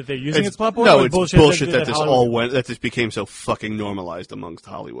bullshit that they're using its plot point? No, it's bullshit that this Hollywood... all went, that this became so fucking normalized amongst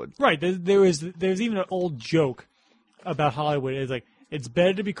Hollywood. Right. There's even an old joke about Hollywood. It's like, it's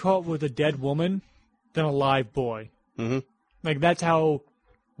better to be caught with a dead woman than a live boy. Mm-hmm. Like, that's how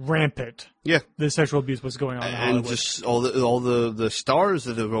rampant the sexual abuse was going on in Hollywood. And just all the stars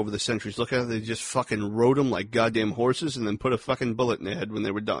that have over the centuries, look at it, they just fucking rode them like goddamn horses and then put a fucking bullet in their head when they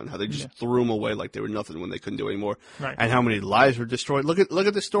were done. How they just threw them away like they were nothing when they couldn't do anymore. Right. And how many lives were destroyed. Look at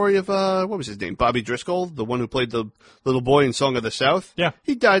the story of, what was his name? Bobby Driscoll, the one who played the little boy in Song of the South. Yeah.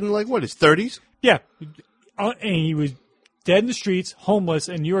 He died in like, what, his 30s? Yeah. And he was dead in the streets, homeless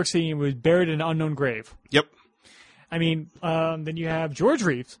in New York City, and was buried in an unknown grave. Yep. I mean, then you have George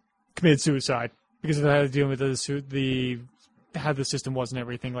Reeves committed suicide because of how to deal with how the system was and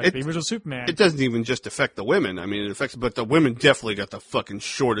everything, like the original Superman. It doesn't even just affect the women. I mean, it affects, but the women definitely got the fucking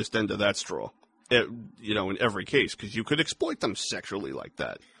shortest end of that straw. In every case, because you could exploit them sexually like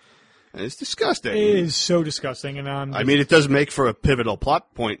that. And it's disgusting. It is so disgusting, and I mean, it does make for a pivotal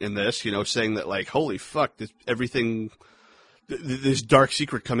plot point in this, saying that, like, holy fuck, this dark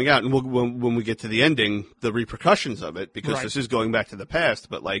secret coming out, and when we get to the ending, the repercussions of it, because this is going back to the past,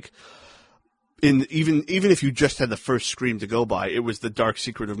 but, like, even if you just had the first scream to go by, it was the dark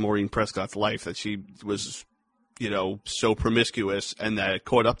secret of Maureen Prescott's life, that she was, so promiscuous, and that it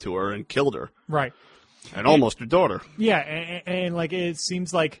caught up to her and killed her. Right. And almost her daughter. Yeah, and like, it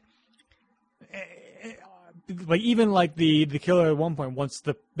seems like even like the killer at one point, once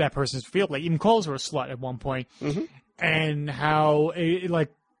that person's revealed, like, even calls her a slut at one point, and how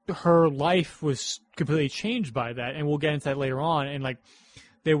her life was completely changed by that, and we'll get into that later on. And like,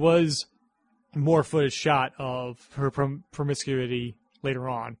 there was more footage shot of her promiscuity later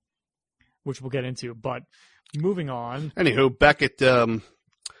on, which we'll get into. But moving on. Anywho, back at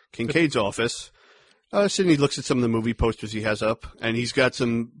Kincaid's office, Sidney looks at some of the movie posters he has up, and he's got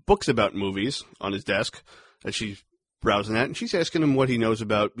some books about movies on his desk that she's browsing at, and she's asking him what he knows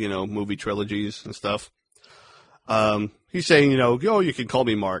about, movie trilogies and stuff. He's saying, you can call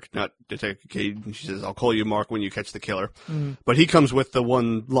me Mark, not Detective Kincaid. And she says, I'll call you Mark when you catch the killer. Mm-hmm. But he comes with the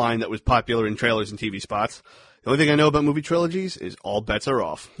one line that was popular in trailers and TV spots. The only thing I know about movie trilogies is all bets are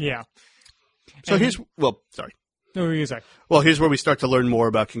off. Yeah. So sorry. No, what were you saying? Well, here's where we start to learn more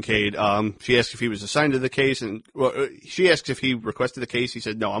about Kincaid. She asks if he was assigned to the case, and she asks if he requested the case. He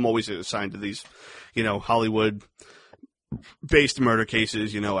said, no, I'm always assigned to these, Hollywood-based murder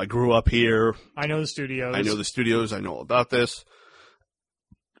cases. I grew up here. I know the studios. I know all about this.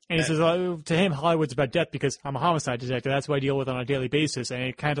 And he says, to him, Hollywood's about death because I'm a homicide detective. That's what I deal with on a daily basis.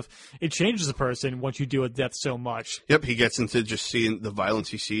 And it changes a person once you deal with death so much. Yep, he gets into just seeing the violence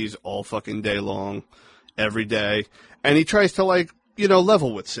he sees all fucking day long, every day. And he tries to,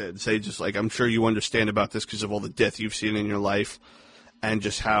 level with Sid. Say just I'm sure you understand about this because of all the death you've seen in your life. And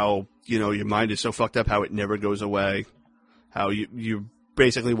just how, your mind is so fucked up, how it never goes away. How you're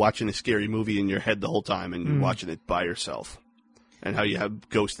basically watching a scary movie in your head the whole time and you're watching it by yourself. And how you have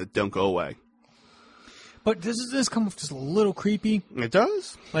ghosts that don't go away. But does this come off just a little creepy? It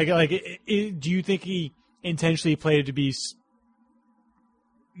does. Do you think he intentionally played it to be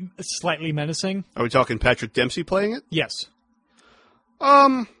slightly menacing? Are we talking Patrick Dempsey playing it? Yes.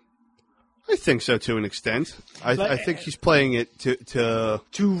 I think so to an extent. I think he's playing it to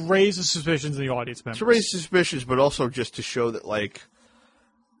raise the suspicions of the audience members. To raise suspicions, but also just to show that,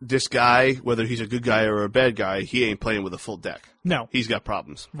 this guy, whether he's a good guy or a bad guy, he ain't playing with a full deck. No. He's got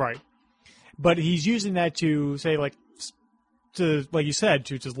problems. Right. But he's using that to say, like you said,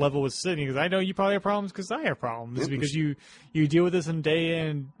 to just level with Sidney, because I know you probably have problems because I have problems. Yep. Because you deal with this on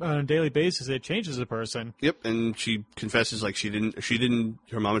a daily basis. It changes a person. Yep, and she confesses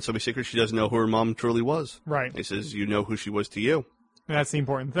her mom had so many secrets, she doesn't know who her mom truly was. Right. He says, you know who she was to you. And that's the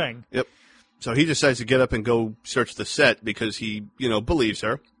important thing. Yep. So he decides to get up and go search the set because he, believes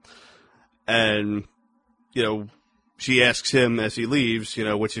her. And, she asks him as he leaves,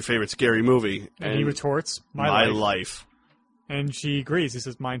 what's your favorite scary movie? And he retorts, My Life. And she agrees. He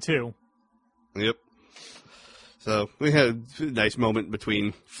says, mine too. Yep. So we had a nice moment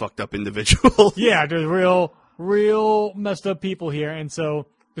between fucked up individuals. Yeah, there's real messed up people here. And so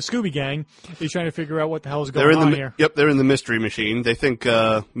the Scooby Gang is trying to figure out what the hell is going on here. Yep, they're in the mystery machine. They think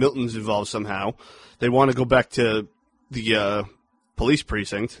Milton's involved somehow. They want to go back to the police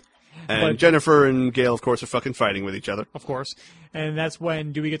precinct. And Jennifer and Gail, of course, are fucking fighting with each other. Of course. And that's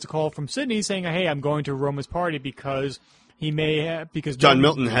when Dewey gets a call from Sidney saying, hey, I'm going to Roman's party because he may have... because John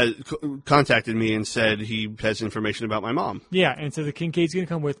Milton has contacted me and said he has information about my mom. Yeah, and so the Kincaid's going to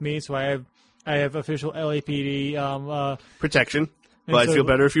come with me, so I have official LAPD... protection. But I'd feel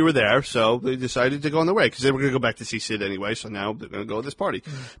better if you were there, so they decided to go on their way, because they were going to go back to see Sid anyway, so now they're going to go to this party.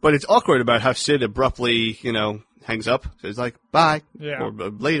 But it's awkward about how Sid abruptly, hangs up. So he's like, bye, or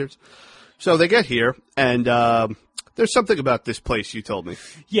later. So they get here, and there's something about this place you told me.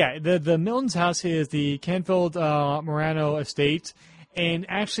 Yeah, the Milton's house is the Canfield Morano estate, and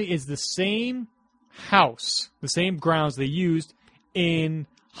actually is the same house, the same grounds they used in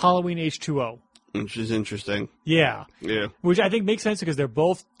Halloween H2O. Which is interesting. Yeah. Yeah. Which I think makes sense because they're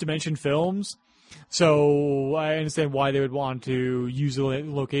both Dimension films. So I understand why they would want to use the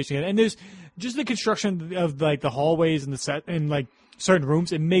location. And there's just the construction of the hallways and the set and certain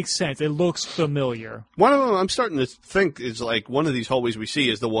rooms. It makes sense. It looks familiar. One of them I'm starting to think is one of these hallways we see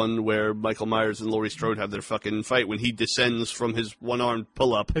is the one where Michael Myers and Laurie Strode have their fucking fight when he descends from his one-armed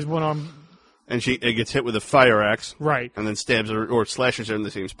pull-up. His one-arm... And it gets hit with a fire axe. Right. And then stabs her or slashes her in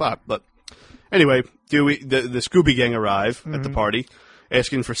the same spot. But... Anyway, the Scooby Gang arrive at the party,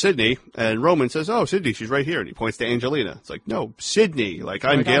 asking for Sidney, and Roman says, "Oh, Sidney, she's right here," and he points to Angelina. It's like, no, Sidney,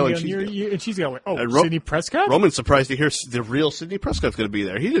 I'm Gail, and she's going, Sidney Prescott? Roman's surprised to hear the real Sidney Prescott's going to be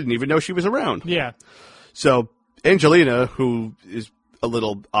there. He didn't even know she was around. Yeah. So Angelina, who is a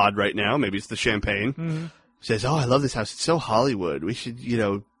little odd right now, maybe it's the champagne, says, "Oh, I love this house. It's so Hollywood. We should,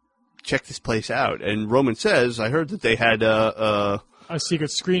 check this place out." And Roman says, "I heard that they had a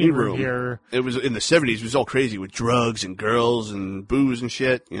secret screening room here." It was in the 70s. It was all crazy with drugs and girls and booze and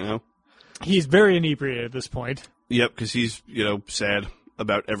shit, He's very inebriated at this point. Yep, because he's, sad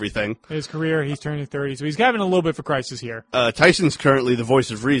about everything. His career, he's turning 30, so he's having a little bit of a crisis here. Tyson's currently the voice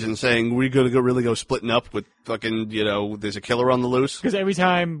of reason, saying, we're going to really go splitting up with fucking, there's a killer on the loose. Because every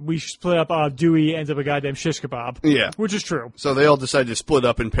time we split up, Dewey ends up a goddamn shish kebab. Yeah. Which is true. So they all decided to split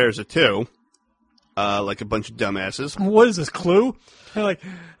up in pairs of two. Like a bunch of dumbasses. What is this, Clue? What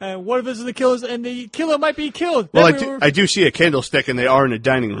if this is the killers and the killer might be killed? Well, I do see a candlestick and they are in a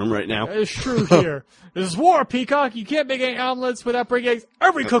dining room right now. It's true here. This is war, Peacock. You can't make any omelets without breaking eggs.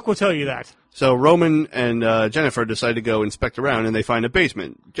 Every cook will tell you that. So Roman and Jennifer decide to go inspect around and they find a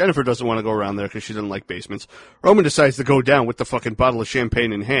basement. Jennifer doesn't want to go around there because she doesn't like basements. Roman decides to go down with the fucking bottle of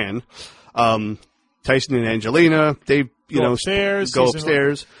champagne in hand. Tyson and Angelina, they, go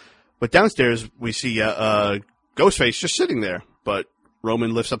upstairs. But downstairs, we see Ghostface just sitting there. But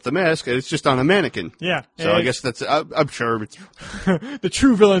Roman lifts up the mask, and it's just on a mannequin. Yeah. So I guess that's... I'm sure it's... the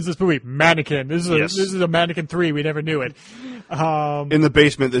true villains of this movie, mannequin. This is a Mannequin 3. We never knew it. In the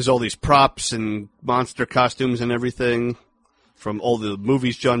basement, there's all these props and monster costumes and everything from all the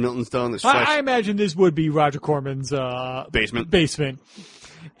movies John Milton's done. I imagine this would be Roger Corman's basement.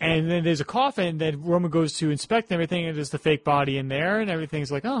 And then there's a coffin that Roman goes to inspect and everything, and there's the fake body in there, and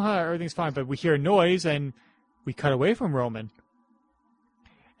everything's like, everything's fine. But we hear a noise, and we cut away from Roman.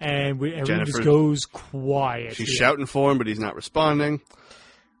 And everything just goes quiet. She's shouting for him, but he's not responding.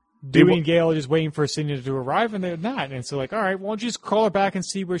 Dewey and Gail are just waiting for Sidney to arrive, and they're not. And so, all right, why don't you just call her back and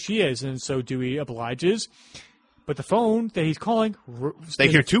see where she is? And so Dewey obliges. But the phone that he's calling... They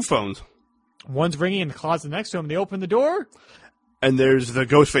hear two phones. One's ringing in the closet next to him. They open the door... And there's the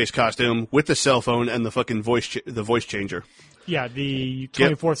Ghostface costume with the cell phone and the fucking voice changer. Yeah, the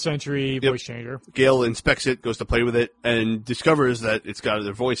 24th century voice changer. Gail inspects it, goes to play with it, and discovers that it's got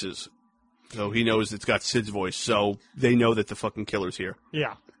their voices. So he knows it's got Sid's voice, so they know that the fucking killer's here.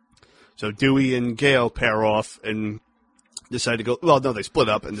 Yeah. So Dewey and Gail pair off and decide to go... Well, no, they split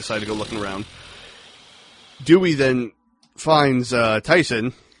up and decide to go looking around. Dewey then finds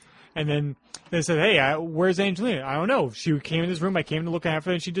Tyson... And then they said, hey, where's Angelina? I don't know. She came in this room. I came to look after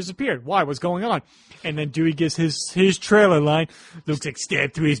her, and she disappeared. Why? What's going on? And then Dewey gives his trailer line. Looks like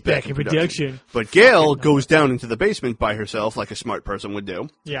stabbed through his back in production. But Gail goes down into the basement by herself like a smart person would do.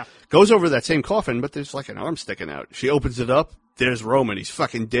 Yeah. Goes over that same coffin, but there's like an arm sticking out. She opens it up. There's Roman. He's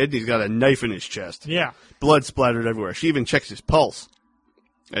fucking dead. He's got a knife in his chest. Yeah. Blood splattered everywhere. She even checks his pulse.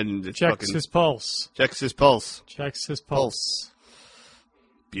 And it's Checks fucking his pulse. checks his pulse. Checks his pulse.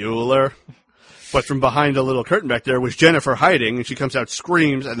 Bueller. But from behind a little curtain back there was Jennifer hiding, and she comes out,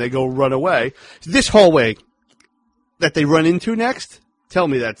 screams, and they go run away. This hallway that they run into next, tell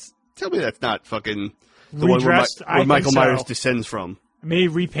me that's not fucking the Redressed? one where I Michael think so. Myers descends from. Maybe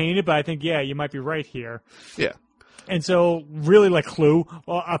repainted, but I think, yeah, you might be right here. Yeah. And so, really like Clue,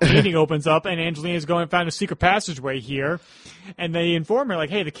 a painting opens up, and Angelina's going and found a secret passageway here. And they inform her, like,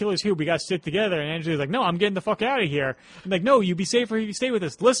 hey, the killer's here, we got to stick together. And Angelina's like, no, I'm getting the fuck out of here. And like, no, you'd be safer if you stay with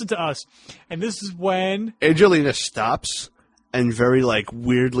us. Listen to us. And this is when... Angelina stops and very,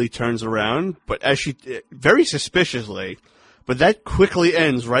 weirdly turns around, but as she, very suspiciously, but that quickly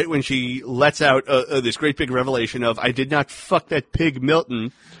ends right when she lets out this great big revelation of, I did not fuck that pig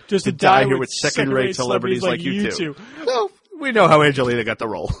Milton Just to die here with second-rate celebrities like you two. So, we know how Angelina got the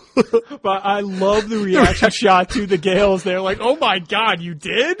role. But I love the reaction shot to the Gales. They're like, oh my god, you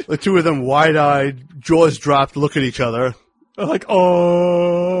did? The two of them wide-eyed, jaws dropped, look at each other. They're like,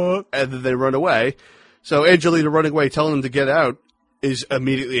 oh. And then they run away. So Angelina running away, telling them to get out, is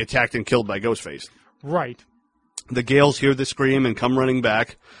immediately attacked and killed by Ghostface. Right. The Gales hear the scream and come running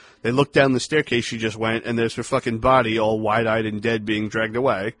back. They look down the staircase she just went, and there's her fucking body all wide-eyed and dead being dragged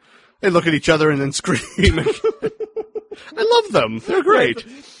away. They look at each other and then scream. I love them. They're great.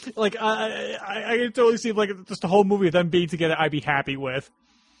 Like, I can totally see, just the whole movie of them being together I'd be happy with.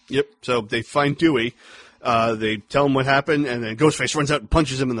 Yep. So they find Dewey. They tell him what happened, and then Ghostface runs out and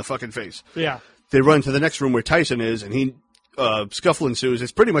punches him in the fucking face. Yeah. They run to the next room where Tyson is, and he scuffle ensues.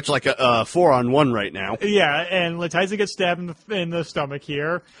 It's pretty much like a 4-on-1 right now. Yeah, and Tyson gets stabbed in the stomach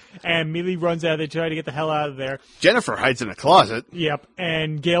here, and immediately runs out. They try to get the hell out of there. Jennifer hides in a closet. Yep,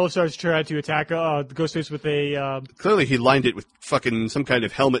 and Gale starts trying to attack Ghostface with a... Clearly he lined it with fucking some kind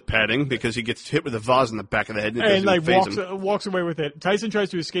of helmet padding because he gets hit with a vase in the back of the head and it doesn't phase him. Walks away with it. Tyson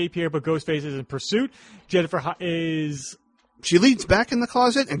tries to escape here, but Ghostface is in pursuit. Jennifer is... She leads back in the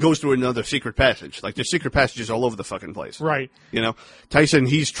closet and goes through another secret passage. Like, there's secret passages all over the fucking place. Right. You know? Tyson,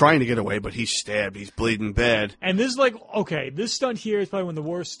 he's trying to get away, but he's stabbed. He's bleeding bad. And this is this stunt here is probably one of the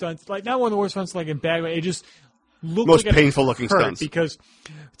worst stunts. Like, not one of the worst stunts, in bad way. It just looks Most like painful looking hurt stunts. Because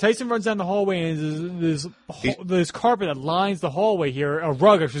Tyson runs down the hallway and there's carpet that lines the hallway here, a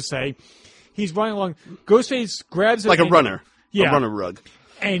rug, I should say. He's running along. Ghostface grabs it. Like a runner. Yeah. A runner rug.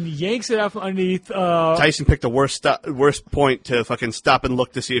 And yanks it out from underneath. Tyson picked the worst point to fucking stop and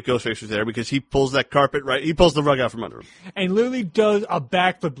look to see if Ghostface was there because he pulls that carpet right. He pulls the rug out from under him. And literally does a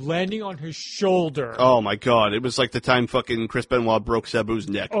backflip landing on his shoulder. Oh my god. It was like the time fucking Chris Benoit broke Sabu's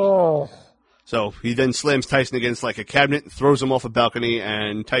neck. Oh. So he then slams Tyson against like a cabinet, throws him off a balcony,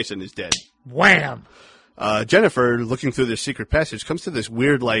 and Tyson is dead. Wham! Jennifer, looking through this secret passage, comes to this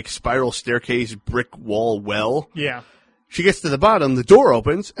weird spiral staircase brick wall well. Yeah. She gets to the bottom, the door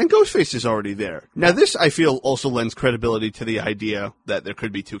opens, and Ghostface is already there. Now, this, I feel, also lends credibility to the idea that there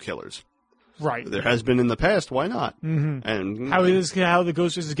could be two killers. Right. There has been in the past, why not? Mm-hmm. And how the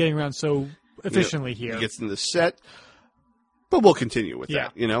Ghostface is getting around so efficiently here. He gets in the set, but we'll continue with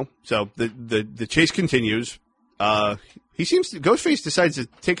that, So the chase continues. Ghostface decides to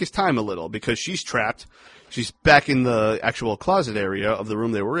take his time a little because she's trapped. She's back in the actual closet area of the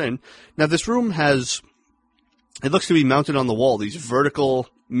room they were in. Now, this room has... It looks to be mounted on the wall, these vertical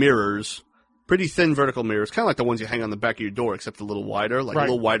mirrors, pretty thin vertical mirrors, kind of like the ones you hang on the back of your door, except a little wider, a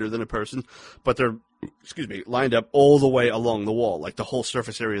little wider than a person. But they're, lined up all the way along the wall, like the whole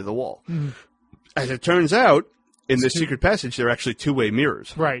surface area of the wall. Mm-hmm. As it turns out, in this secret passage, they're actually two-way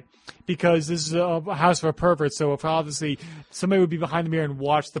mirrors. Right. Because this is a house for a pervert, so if obviously somebody would be behind the mirror and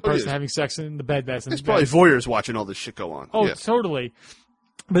watch the person having sex in the bed. There's probably voyeurs watching all this shit go on. Oh, totally.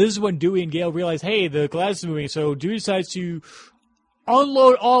 But this is when Dewey and Gale realize, hey, the glass is moving. So Dewey decides to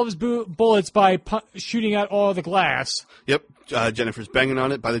unload all of his bullets by shooting out all the glass. Yep. Jennifer's banging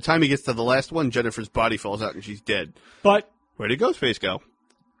on it. By the time he gets to the last one, Jennifer's body falls out and she's dead. But where did Ghostface go?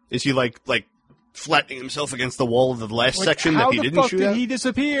 Is he like flattening himself against the wall of the last section that he didn't shoot at? How the fuck did he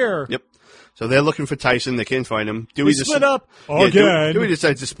disappear? Yep. So they're looking for Tyson. They can't find him. Dewey split up again. Dewey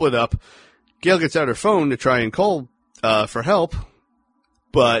decides to split up. Gale gets out her phone to try and call for help.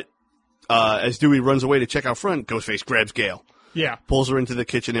 But as Dewey runs away to check out front, Ghostface grabs Gale. Yeah. Pulls her into the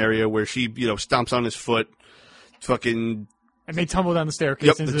kitchen area where she, stomps on his foot. Fucking... And they tumble down the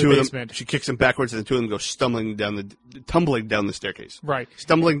staircase into the basement. She kicks him backwards, and the two of them go tumbling down the staircase. Right.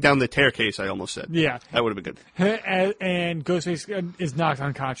 Stumbling down the staircase, I almost said. Yeah. That would have been good. And Ghostface is knocked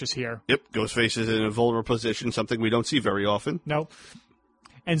unconscious here. Yep. Ghostface is in a vulnerable position, something we don't see very often. No.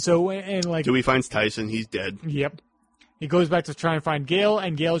 And so, Dewey finds Tyson. He's dead. Yep. He goes back to try and find Gale,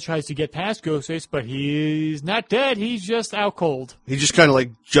 and Gale tries to get past Ghostface, but he's not dead. He's just out cold. He just kind of like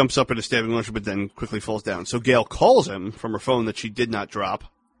jumps up at a stabbing motion, but then quickly falls down. So Gale calls him from her phone that she did not drop.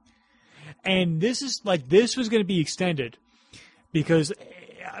 And this was going to be extended because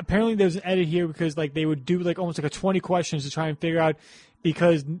apparently there was an edit here because like they would do like almost like a 20 questions to try and figure out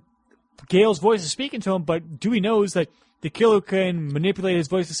because Gale's voice is speaking to him, but Dewey knows that the killer can manipulate his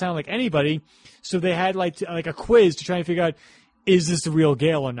voice to sound like anybody. So they had like a quiz to try and figure out, is this the real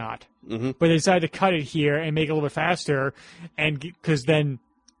Gale or not? Mm-hmm. But they decided to cut it here and make it a little bit faster, and because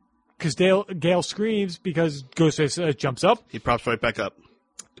Gale screams because Ghostface jumps up. He props right back up.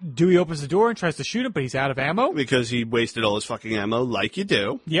 Dewey opens the door and tries to shoot him, but he's out of ammo. Because he wasted all his fucking ammo, like you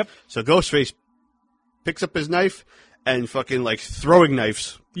do. Yep. So Ghostface picks up his knife and fucking like throwing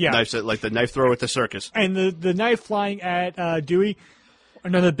knives. Yeah. Knives at, like the knife throw at the circus. And the knife flying at Dewey.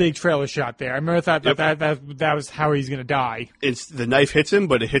 Another big trailer shot there. I remember that was how he's going to die. The knife hits him,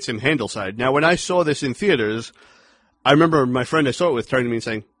 but it hits him handle side. Now, when I saw this in theaters, I remember my friend I saw it with turning to me and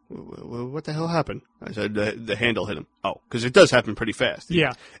saying, "What the hell happened?" I said, "The handle hit him." Oh, because it does happen pretty fast.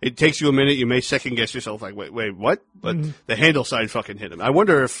 Yeah. It takes you a minute. You may second guess yourself, like, wait, what? But the handle side fucking hit him. I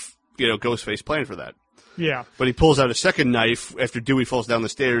wonder if Ghostface planned for that. Yeah. But he pulls out a second knife after Dewey falls down the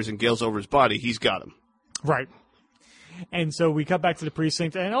stairs and Gale's over his body. He's got him. Right. And so we cut back to the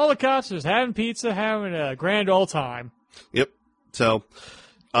precinct, and all the cops are just having pizza, having a grand old time. Yep. So,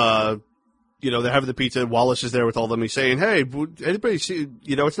 they're having the pizza. Wallace is there with all of them. He's saying, "Hey, anybody see,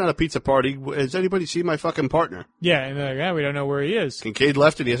 it's not a pizza party. Has anybody seen my fucking partner?" Yeah, and they're like, "Yeah, we don't know where he is." Kincaid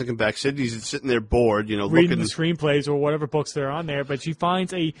left and he hasn't come back. Sidney's sitting there bored, reading looking. the screenplays or whatever books that are on there, but she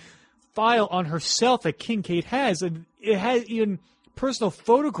finds a file on herself that Kincaid has, and it has even personal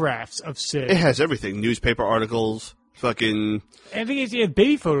photographs of Sid. It has everything. Newspaper articles. Fucking. I think he had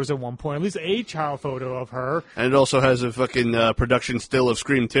baby photos at one point, at least a child photo of her. And it also has a fucking production still of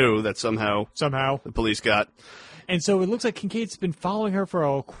Scream 2 that somehow the police got. And so it looks like Kincaid's been following her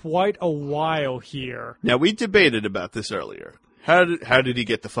for quite a while here. Now, we debated about this earlier. How did he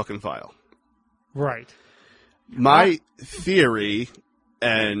get the fucking file? Right. My theory,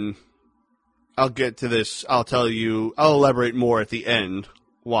 and I'll get to this, I'll elaborate more at the end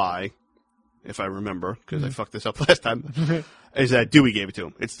why. If I remember, because I fucked this up last time, is that Dewey gave it to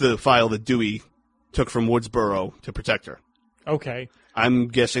him. It's the file that Dewey took from Woodsboro to protect her. Okay. I'm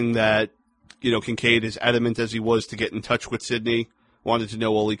guessing that, Kincaid, as adamant as he was to get in touch with Sidney, wanted to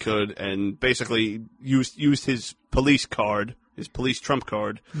know all he could, and basically used his police card, his police trump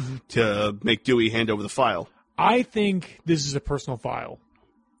card, to make Dewey hand over the file. I think this is a personal file.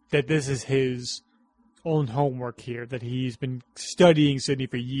 That this is his own homework here, that he's been studying Sidney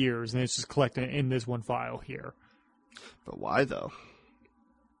for years, and it's just collecting in this one file here. But why, though?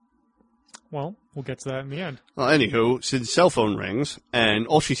 Well, we'll get to that in the end. Well, anywho, Sid's cell phone rings, and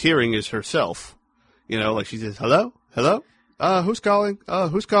all she's hearing is herself. Like she says, "Hello? Hello? Who's calling?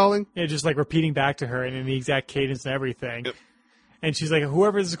 Who's calling?" Yeah, just like repeating back to her and in the exact cadence and everything. Yep. And she's like,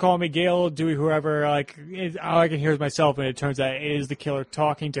 "Whoever is calling me, Gale, Dewey, whoever, all I can hear is myself." And it turns out it is the killer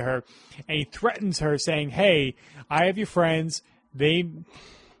talking to her. And he threatens her, saying, "Hey, I have your friends.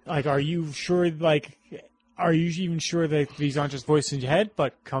 Are you sure, are you even sure that these aren't just voices in your head?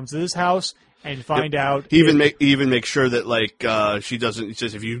 But come to this house and find out." He even makes sure that, she doesn't, he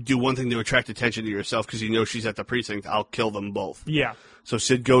says, if you do one thing to attract attention to yourself because she's at the precinct, I'll kill them both. Yeah. So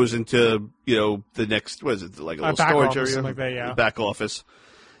Sid goes into, the next, what is it, like a little storage area? Something like that, yeah. The back office.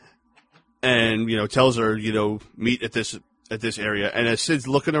 And, tells her, meet at this area. And as Sid's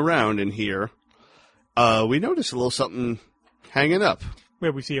looking around in here, we notice a little something hanging up.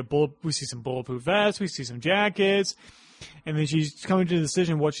 Where we see some bulletproof vests, we see some jackets, and then she's coming to the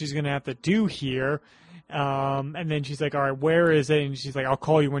decision what she's going to have to do here. And then she's like, "All right, where is it?" And she's like, "I'll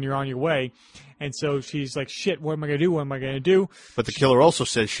call you when you're on your way." And so she's like, "Shit, what am I going to do? What am I going to do?" But the killer also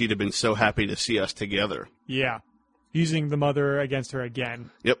says she'd have been so happy to see us together. Yeah. Using the mother against her again.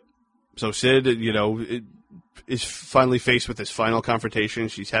 Yep. So Sid, is finally faced with this final confrontation.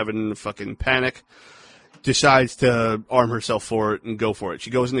 She's having a fucking panic. Decides to arm herself for it and go for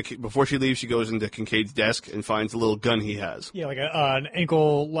it. Before she leaves, she goes into Kincaid's desk and finds the little gun he has. Yeah, like an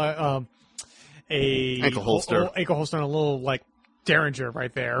ankle holster. Ankle holster and a little, Derringer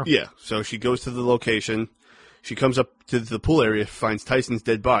right there. Yeah, so she goes to the location. She comes up to the pool area, finds Tyson's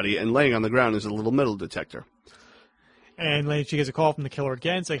dead body, and laying on the ground is a little metal detector. And then she gets a call from the killer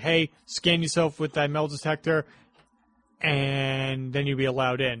again. It's like, "Hey, scan yourself with that metal detector." and then you'll be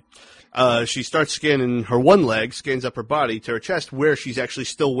allowed in. She starts scanning her one leg, scans up her body to her chest, where she's actually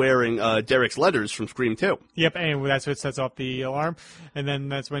still wearing Derek's letters from Scream 2. Yep, and that's what sets off the alarm. And then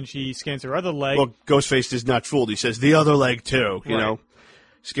that's when she scans her other leg. Well, Ghostface is not fooled. He says, the other leg, too, you know.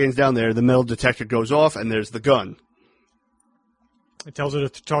 Scans down there, the metal detector goes off, and there's the gun. It tells her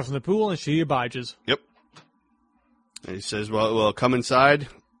to toss in the pool, and she obliges. Yep. And he says, well, come inside.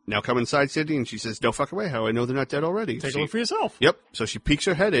 Now come inside, Sidney. And she says, no fucking way. How I know they're not dead already? Take a look for yourself. Yep. So she peeks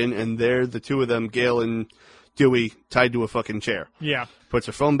her head in, and there the two of them, Gail and Dewey, tied to a fucking chair. Yeah. Puts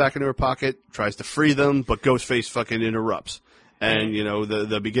her phone back into her pocket, tries to free them, but Ghostface fucking interrupts. And, you know,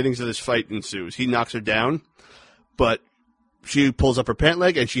 the beginnings of this fight ensues. He knocks her down, but she pulls up her pant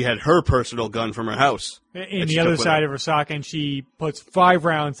leg, and she had her personal gun from her house. In the other side of her sock, and she puts 5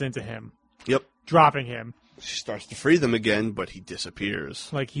 rounds into him. Yep. Dropping him. She starts to free them again, but he disappears.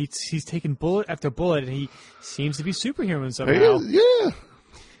 Like, he's taking bullet after bullet, and he seems to be superhuman somehow. Yeah.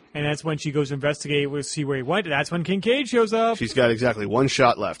 And that's when she goes to investigate, see where he went, and that's when Kincaid shows up. She's got exactly 1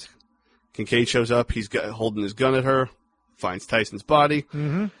 shot left. Kincaid shows up. He's holding his gun at her, finds Tyson's body.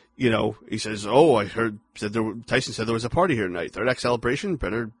 Mm-hmm. You know, he says, I heard Tyson said there was a party here tonight. Third Act celebration.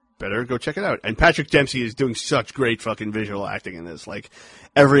 Better go check it out. And Patrick Dempsey is doing such great fucking visual acting in this. Like,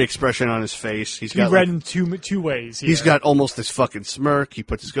 every expression on his face. He read in two ways. Here. He's got almost this fucking smirk. He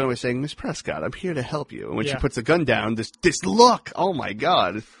puts his gun away saying, Miss Prescott, I'm here to help you. And when she puts the gun down, this look, oh my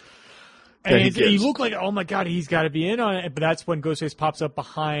God. And he looked like, oh my God, he's got to be in on it. But that's when Ghostface pops up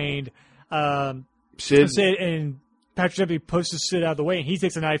behind Sid, and Patrick Dempsey pushes Sid out of the way, and he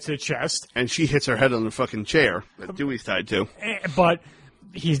takes a knife to the chest. And she hits her head on the fucking chair that Dewey's tied to. But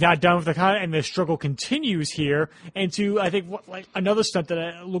he's not done with the con, and the struggle continues here. And I think, another stunt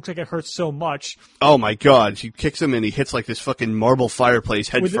that looks like it hurts so much. Oh my God! She kicks him, and he hits like this fucking marble fireplace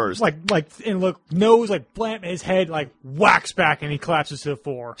head first. And look, nose blam, his head whacks back, and he collapses to the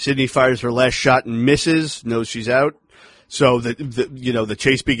floor. Sidney fires her last shot and misses. Knows she's out. So the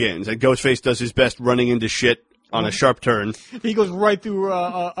chase begins, and Ghostface does his best running into shit on a sharp turn. He goes right through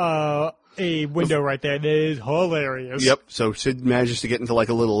a window right there. That is hilarious. Yep. So Sid manages to get into a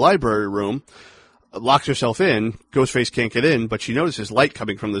little library room, locks herself in. Ghostface can't get in, but she notices light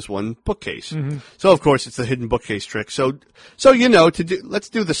coming from this one bookcase. Mm-hmm. So of course it's the hidden bookcase trick. So let's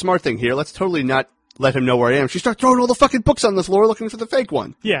do the smart thing here. Let's totally not let him know where I am. She starts throwing all the fucking books on the floor looking for the fake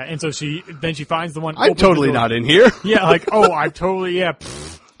one. Yeah, and so she finds the one. I'm totally not in here. Yeah, I'm totally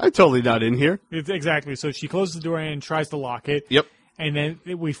I'm totally not in here. Exactly. So she closes the door and tries to lock it. Yep. And then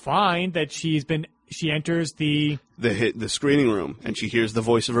we find that she enters the screening room, and she hears the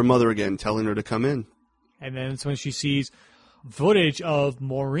voice of her mother again telling her to come in. And then it's when she sees footage of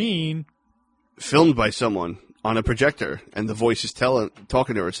Maureen filmed by someone on a projector, and the voice is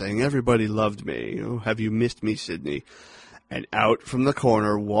talking to her saying, "Everybody loved me. Oh, have you missed me, Sidney?" And out from the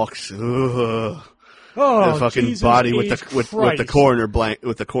corner walks the fucking Jesus body with the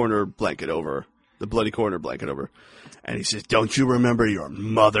corner blanket over, the bloody corner blanket over. And he says, "Don't you remember your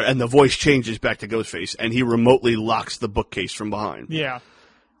mother?" And the voice changes back to Ghostface, and he remotely locks the bookcase from behind. Yeah.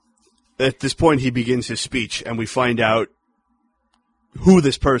 At this point, he begins his speech, and we find out who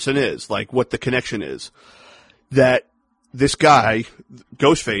this person is, what the connection is. That this guy,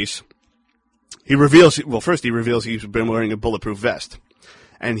 Ghostface, he reveals he's been wearing a bulletproof vest.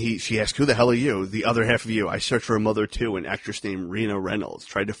 And she asks, "Who the hell are you?" The other half of you. "I searched for a mother, too, an actress named Rena Reynolds.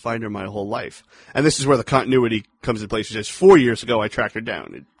 Tried to find her my whole life." And this is where the continuity comes into place. She says, 4 years ago, I tracked her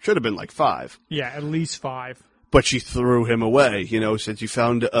down. It should have been 5. Yeah, at least 5. But she threw him away, since you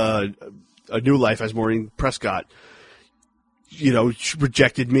found a new life as Maureen Prescott. She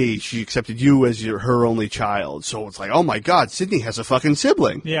rejected me. She accepted you as her only child. So it's oh my God, Sidney has a fucking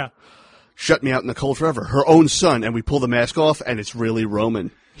sibling. Yeah. Shut me out in the cold forever. Her own son, and we pull the mask off, and it's really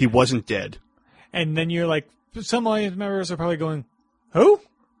Roman. He wasn't dead. And then you're some audience members are probably going, who?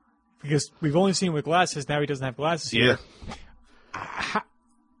 Because we've only seen him with glasses. Now he doesn't have glasses here. Yeah.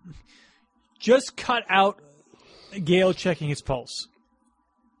 Just cut out Gale checking his pulse.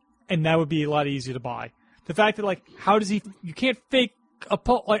 And that would be a lot easier to buy. The fact that, how does he... You can't fake a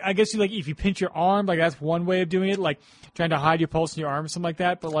pulse. I guess if you pinch your arm, that's one way of doing it. Trying to hide your pulse in your arm or something like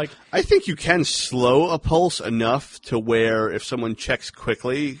that. But, I think you can slow a pulse enough to where if someone checks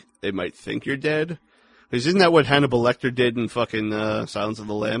quickly, they might think you're dead. Because isn't that what Hannibal Lecter did in fucking Silence of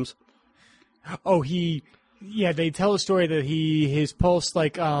the Lambs? Oh, they tell a story that his pulse,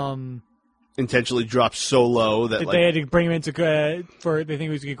 intentionally dropped so low that they had to bring him into they think he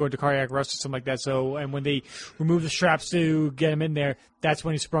was going to go into cardiac arrest or something like that. So, and when they removed the straps to get him in there, that's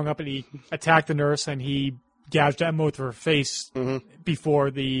when he sprung up and he attacked the nurse and he gouged out with her face before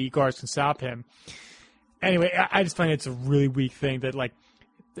the guards can stop him. Anyway, I just find it's a really weak thing that, like,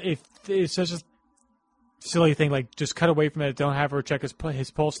 if it's such a silly thing, like, just cut away from it, don't have her check his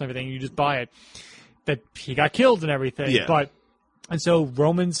pulse and everything, you just buy it, that he got killed and everything. Yeah. And so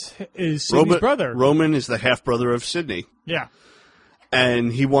Roman's is Sidney's brother. Roman is the half-brother of Sidney. Yeah.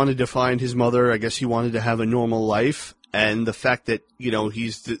 And he wanted to find his mother. I guess he wanted to have a normal life. And the fact that,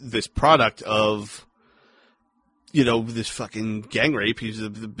 he's this product of, this fucking gang rape. He's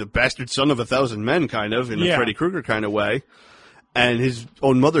the bastard son of 1,000 men, kind of, in a Freddy Krueger kind of way. And his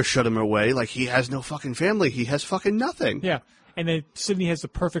own mother shut him away. Like, he has no fucking family. He has fucking nothing. Yeah. And then Sidney has the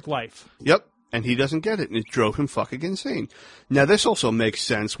perfect life. Yep. And he doesn't get it. And it drove him fucking insane. Now, this also makes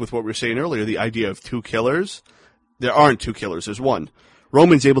sense with what we were saying earlier, the idea of two killers. There aren't two killers. There's one.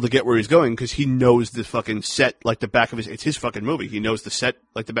 Roman's able to get where he's going because he knows the fucking set like the back of his... It's his fucking movie. He knows the set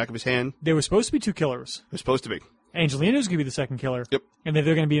like the back of his hand. They were supposed to be two killers. They're supposed to be. Angelina's going to be the second killer. Yep. And then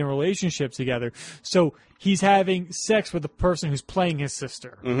they're going to be in a relationship together. So he's having sex with the person who's playing his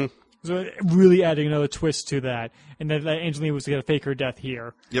sister. Mm-hmm. So really adding another twist to that. And then Angelina was going to fake her death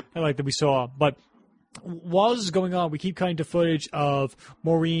here. Yep. Like that we saw. But while this is going on, we keep cutting to footage of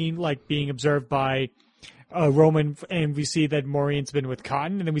Maureen like being observed by... Roman, and we see that Maureen's been with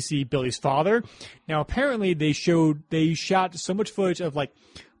Cotton, and then we see Billy's father. Now, apparently, they shot so much footage of like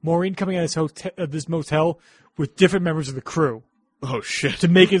Maureen coming out of this motel with different members of the crew. Oh shit! To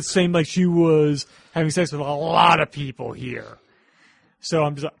make it seem like she was having sex with a lot of people here. So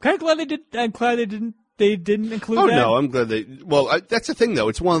I'm kind of glad they did. I'm glad they didn't include that. Oh no, I'm glad they. Well, that's the thing though.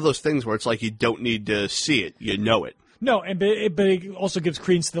 It's one of those things where it's like you don't need to see it; you know it. No, but it also gives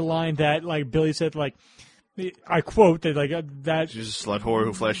credence to the line that like Billy said, like. I quote that like that she's a slut whore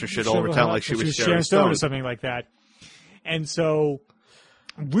who flashed her shit all over town like she was Sharon Stone or something like that, and so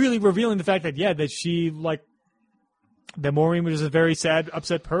really revealing the fact that that she like that Maureen was a very sad,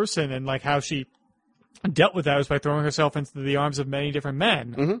 upset person, and like how she dealt with that was by throwing herself into the arms of many different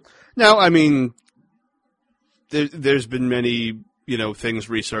men. Mm-hmm. Now, I mean, there's been many things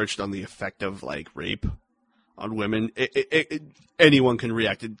researched on the effect of like rape on women. Anyone can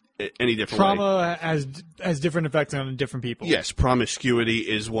react any different way. Trauma has different effects on different people. Yes, promiscuity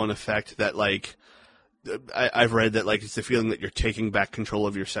is one effect that, like, I've read that, like, it's the feeling that you're taking back control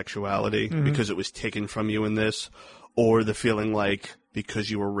of your sexuality because it was taken from you in this, or the feeling like because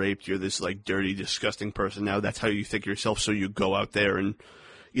you were raped, you're this, like, dirty, disgusting person now. That's how you think yourself, so you go out there and,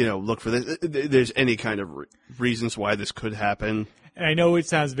 look for this. There's any kind of reasons why this could happen. And I know it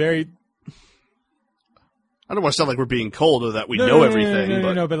sounds very... I don't want to sound like we're being cold or that we know everything.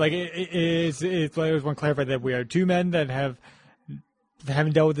 No, but like it's I just want to clarify that we are two men that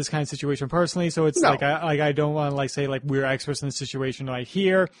haven't dealt with this kind of situation personally. So it's like I don't want to like say like we're experts in this situation right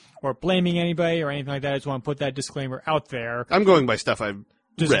here or blaming anybody or anything like that. I just want to put that disclaimer out there. I'm going by stuff I've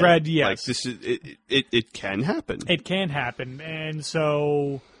just read. Yes, like this is it can happen. It can happen, and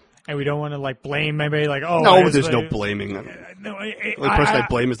so. And we don't want to like blame anybody. Like, oh, no, there's no blaming. No, the only person I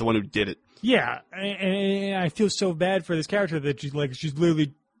blame is the one who did it. Yeah, and I feel so bad for this character that she's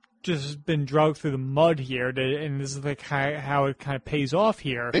literally just been dragged through the mud here, and this is like how it kind of pays off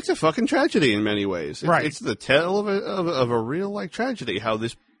here. It's a fucking tragedy in many ways. Right, it's the tale of a real like tragedy. How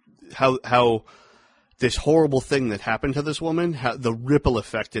this horrible thing that happened to this woman, how the ripple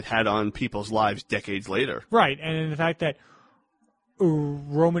effect it had on people's lives decades later. Right, and the fact that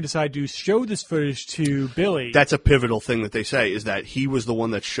Roman decided to show this footage to Billy. That's a pivotal thing that they say, is that he was the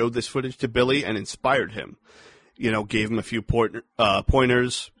one that showed this footage to Billy and inspired him. Gave him a few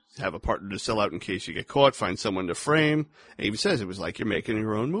pointers, have a partner to sell out in case you get caught, find someone to frame. And he even says it was like you're making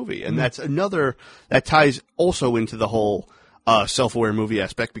your own movie. And that's that ties also into the whole self-aware movie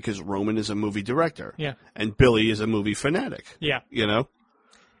aspect because Roman is a movie director. Yeah. And Billy is a movie fanatic. Yeah.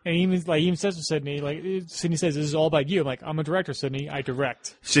 And he even says to Sidney, like, Sidney says, this is all about you. I'm like, I'm a director, Sidney. I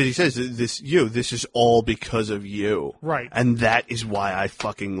direct. Sidney says, this is all because of you. Right. And that is why I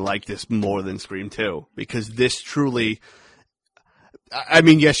fucking like this more than Scream 2. Because this truly, I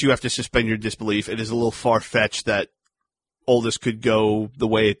mean, yes, you have to suspend your disbelief. It is a little far-fetched that all this could go the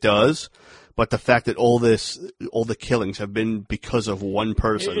way it does. But the fact that all the killings have been because of one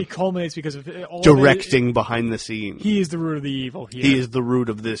person. It culminates because of all directing behind the scenes. He is the root of the evil here. He is the root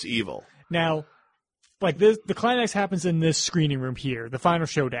of this evil. Now, like this, the climax happens in this screening room here, the final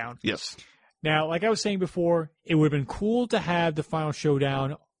showdown. Yes. Now, like I was saying before, it would have been cool to have the final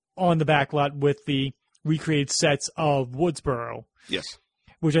showdown on the back lot with the recreated sets of Woodsboro. Yes.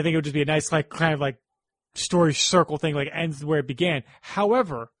 Which I think it would just be a nice, like, kind of like story circle thing, like ends where it began.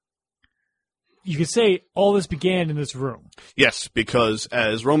 However, you could say all this began in this room. Yes, because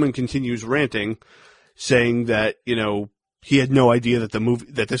as Roman continues ranting, saying that, he had no idea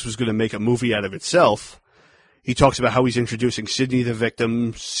that this was going to make a movie out of itself, he talks about how he's introducing Sidney the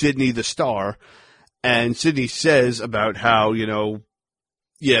victim, Sidney the star, and Sidney says about how,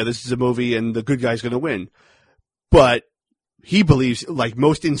 yeah, this is a movie and the good guy's going to win. But he believes, like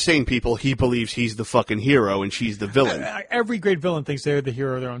most insane people, he believes he's the fucking hero and she's the villain. Every great villain thinks they're the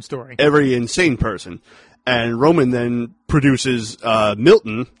hero of their own story. Every insane person. And Roman then produces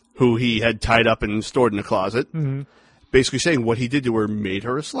Milton, who he had tied up and stored in a closet, basically saying what he did to her made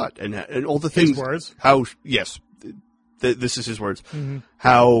her a slut. And all the things. His words? How, yes, this is his words.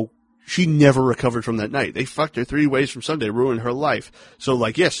 How she never recovered from that night. They fucked her 3 ways from Sunday, ruined her life. So,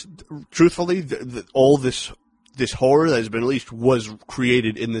 like, yes, truthfully, all this horror that has been released was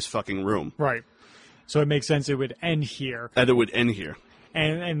created in this fucking room. Right. So it makes sense it would end here. And it would end here.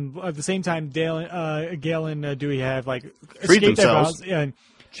 And at the same time, Gale and Dewey have, like, freed escaped their themselves. vows and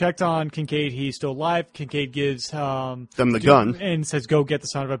checked on Kincaid. He's still alive. Kincaid gives them the gun. And says, go get the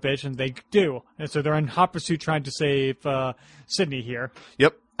son of a bitch. And they do. And so they're in hot pursuit trying to save Sidney here.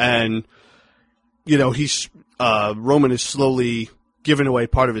 Yep. And, he's Roman is slowly giving away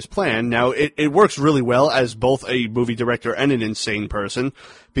part of his plan. Now, it works really well as both a movie director and an insane person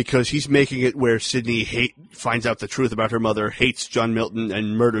because he's making it where Sidney finds out the truth about her mother, hates John Milton,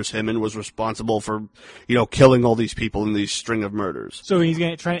 and murders him and was responsible for, killing all these people in these string of murders. So he's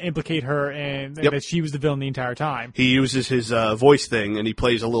going to try to implicate her and that she was the villain the entire time. He uses his voice thing, and he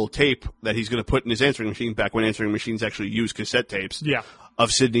plays a little tape that he's going to put in his answering machine back when answering machines actually used cassette tapes. Yeah.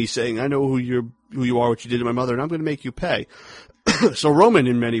 Of Sidney saying, I know who you are, what you did to my mother, and I'm going to make you pay. So Roman,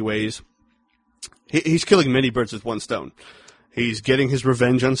 in many ways, he's killing many birds with one stone. He's getting his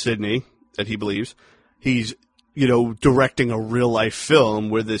revenge on Sidney, that he believes. He's, directing a real-life film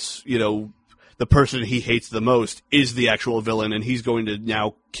where this, the person he hates the most is the actual villain, and he's going to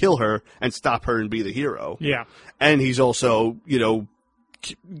now kill her and stop her and be the hero. Yeah. And he's also,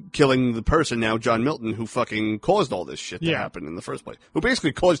 killing the person now, John Milton, who fucking caused all this shit to happen in the first place. Who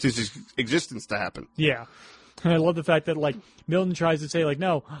basically caused his existence to happen. Yeah. And I love the fact that, like, Milton tries to say, like,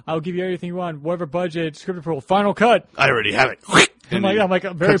 no, I'll give you everything you want, whatever budget, script approval, final cut. I already have it. I'm like,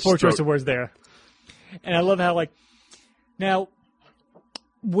 very poor choice of words there. And I love how, like, now,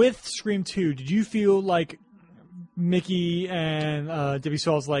 with Scream 2, did you feel like Mickey and Debbie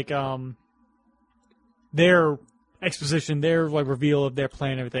Saul's, like, their exposition, their, like, reveal of their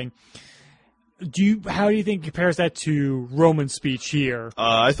plan and everything, how do you think compares that to Roman's speech here?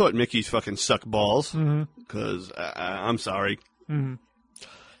 I thought Mickey's fucking suck balls because I'm sorry,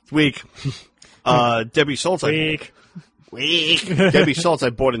 it's weak. Debbie Saltz, weak. Debbie Saltz,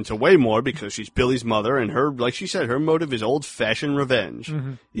 I bought into way more because she's Billy's mother, and her, like she said, her motive is old-fashioned revenge.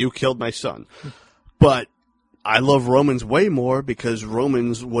 You killed my son, but I love Romans way more because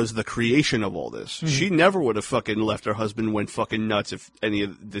Romans was the creation of all this. She never would have fucking left her husband went fucking nuts if any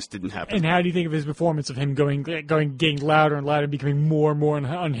of this didn't happen. And how do you think of his performance of him getting louder and louder, becoming more and more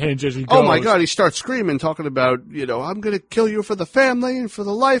unhinged as he goes? Oh my God, he starts screaming, talking about, I'm going to kill you for the family and for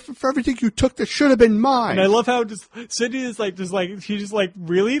the life and for everything you took that should have been mine. And I love how Sidney is she's like,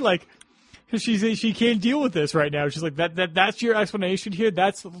 really? Like, she can't deal with this right now. She's like, that's your explanation here?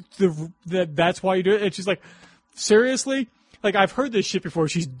 That's why you do it? And she's like, seriously? Like, I've heard this shit before.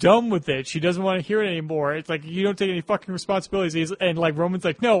 She's done with it. She doesn't want to hear it anymore. It's like, you don't take any fucking responsibilities. And, like, Roman's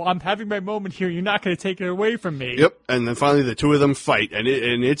like, no, I'm having my moment here. You're not going to take it away from me. Yep. And then finally the two of them fight. And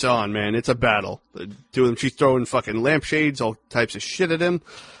it's on, man. It's a battle. The two of them, she's throwing fucking lampshades, all types of shit at him.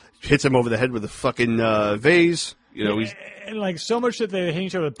 Hits him over the head with a fucking vase. He's... And, like, so much that they hit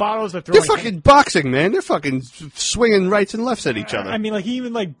each other with bottles. They're fucking boxing, man. They're fucking swinging rights and lefts at each other. I mean, like, he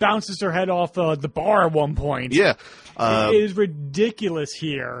even, like, bounces her head off the bar at one point. Yeah. It is ridiculous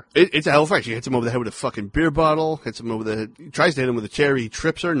here. It's a hell of a fight. She hits him over the head with a fucking beer bottle, hits him over the head, tries to hit him with a chair, he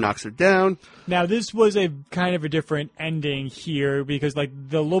trips her, knocks her down. Now, this was a kind of a different ending here because, like,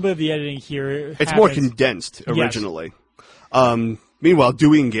 the little bit of the editing here It's more condensed originally. Yes. Meanwhile,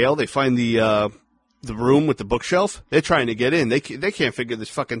 Dewey and Gale, they find the room with the bookshelf. They're trying to get in. They can't figure this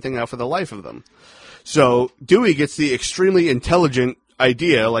fucking thing out for the life of them. So Dewey gets the extremely intelligent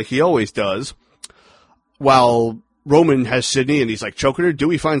idea, like he always does, while Roman has Sidney and he's like choking her.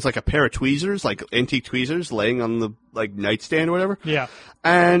 Dewey finds like a pair of tweezers, like antique tweezers, laying on the like nightstand or whatever. Yeah.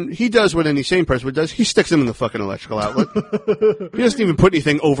 And he does what any sane person would do. He sticks them in the fucking electrical outlet. He doesn't even put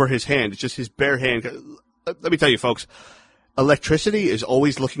anything over his hand. It's just his bare hand. Let me tell you, folks. Electricity is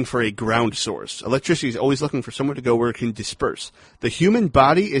always looking for a ground source. Electricity is always looking for somewhere to go where it can disperse. The human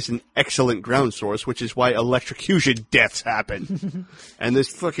body is an excellent ground source, which is why electrocution deaths happen. And this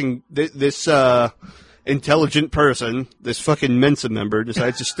fucking, this intelligent person, this fucking Mensa member,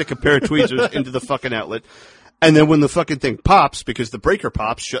 decides to stick a pair of tweezers into the fucking outlet. And then when the fucking thing pops, because the breaker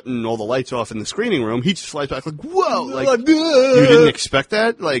pops, shutting all the lights off in the screening room, he just flies back like, whoa! Like, you didn't expect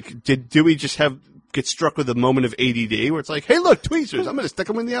that? Like, did Dewey just get struck with a moment of ADD where it's like, hey, look, tweezers, I'm going to stick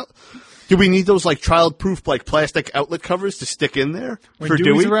them in the out. Do we need those, like, child-proof, like, plastic outlet covers to stick in there When for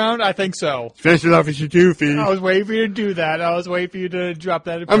Dewey's Dewey? around, I think so. Finish it off as you doofy. I was waiting for you to do that. I was waiting for you to drop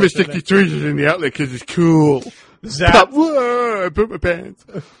that. I'm going to stick your tweezers in the outlet because it's cool. Zap. Whoa, I put my pants.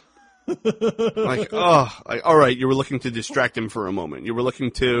 Like, all right, you were looking to distract him for a moment. You were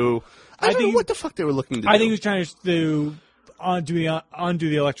looking to... I don't know what the fuck they were looking to do. I think he was trying to undo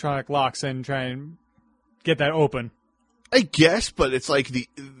the electronic locks and try and get that open. I guess, but it's like the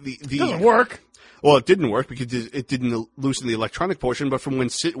Doesn't work. Well, it didn't work because it didn't loosen the electronic portion. But from when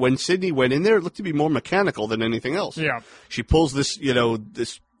Sydney went in there, it looked to be more mechanical than anything else. Yeah. She pulls this,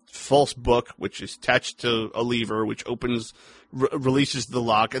 this false book, which is attached to a lever, which opens, releases the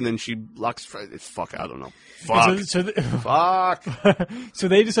lock, and then she locks. Fuck, I don't know. Fuck. Fuck. So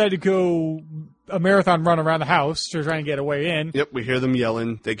they decided to go a marathon run around the house to try and get a way in. Yep, we hear them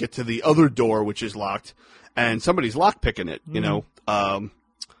yelling. They get to the other door, which is locked, and somebody's lockpicking it. You know,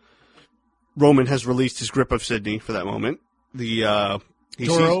 Roman has released his grip of Sydney for that moment. The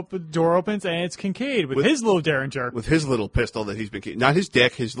Door opens, and it's Kincaid with his little Derringer. With his little pistol that he's been keeping. Not his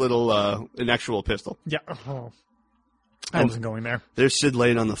dick, his little, an actual pistol. Yeah. Oh. I wasn't going there. There's Sid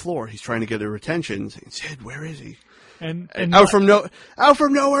laying on the floor. He's trying to get her attention. Saying, Sid, where is he? And out from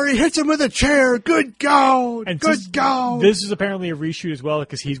nowhere, he hits him with a chair. Good God. Good God. This is apparently a reshoot as well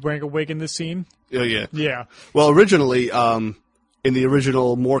because he's wearing a wig in this scene. Oh, yeah. Yeah. Well, originally, in the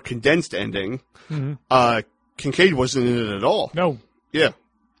original, more condensed ending, Kincaid wasn't in it at all. No. Yeah.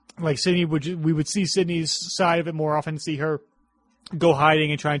 Like Sydney, we would see Sydney's side of it more often, see her go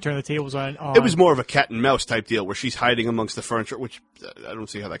hiding and try and turn the tables on. It was more of a cat and mouse type deal where she's hiding amongst the furniture, which I don't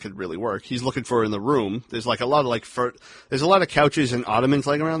see how that could really work. He's looking for her in the room. There's like a lot of there's a lot of couches and ottomans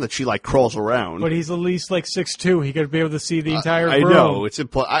laying around that she like crawls around. But he's at least like 6'2". He could be able to see the entire room. I know. It's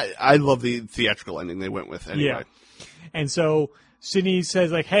I love the theatrical ending they went with anyway. Yeah. And so Sydney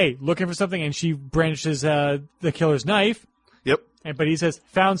says like, "Hey, looking for something," and she brandishes the killer's knife. Yep. But he says,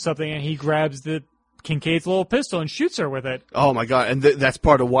 "Found something," and he grabs the Kincaid's little pistol and shoots her with it. Oh my God! And that's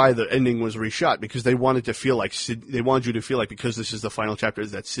part of why the ending was reshot, because they wanted to feel like they wanted you to feel like, because this is the final chapter,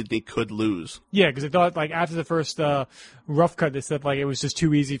 that Sydney could lose. Yeah, because they thought like after the first rough cut, they said like it was just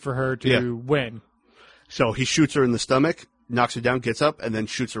too easy for her to win. So he shoots her in the stomach, knocks her down, gets up, and then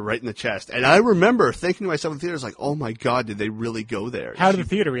shoots her right in the chest. And I remember thinking to myself in the theater, like, "Oh my God, did they really go there?" How did the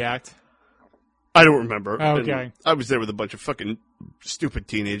theater react? I don't remember. Oh, okay. And I was there with a bunch of fucking stupid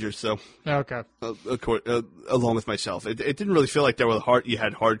teenagers, so okay. Along with myself, it didn't really feel like you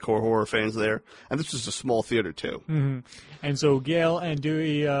had hardcore horror fans there, and this was a small theater too. Mm-hmm. And so Gail and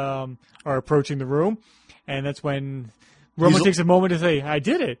Dewey are approaching the room, and that's when Roman takes a moment to say, "I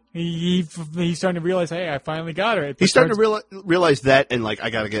did it." He's starting to realize, "Hey, I finally got her." He's starting to realize that, and like, I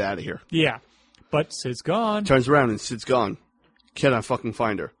got to get out of here. Yeah, but Sid's gone. Turns around and Sid's gone. Cannot fucking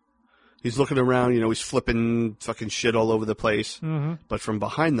find her. He's looking around, he's flipping fucking shit all over the place. Mm-hmm. But from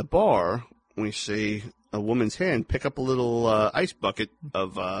behind the bar, we see a woman's hand pick up a little ice bucket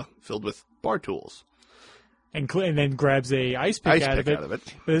of filled with bar tools. And then grabs a ice pick out of it. But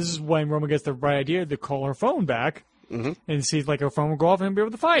this is when Roman gets the bright idea to call her phone back and see if like her phone will go off and be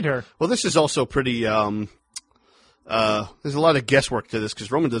able to find her. Well, this is also pretty... there's a lot of guesswork to this because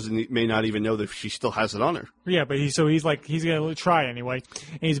Roman may not even know that she still has it on her. Yeah, but he's going to try anyway.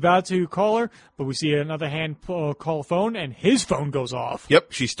 And he's about to call her, but we see another hand call a phone, and his phone goes off.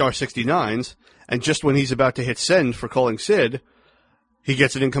 Yep, she's star 69s, and just when he's about to hit send for calling Sid, he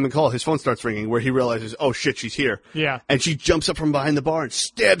gets an incoming call. His phone starts ringing where he realizes, oh shit, she's here. Yeah. And she jumps up from behind the bar and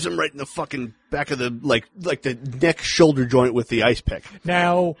stabs him right in the fucking back of the, like the neck shoulder joint with the ice pick.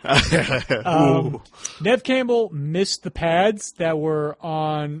 Now, Nev Campbell missed the pads that were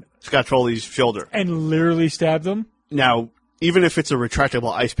on Scott Foley's shoulder. And literally stabbed him. Now, even if it's a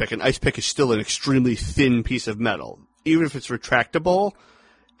retractable ice pick, an ice pick is still an extremely thin piece of metal. Even if it's retractable,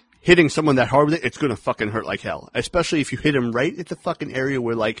 hitting someone that hard with it, it's going to fucking hurt like hell. Especially if you hit him right at the fucking area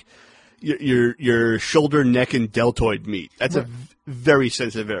where, like, your shoulder, neck, and deltoid meet. That's a very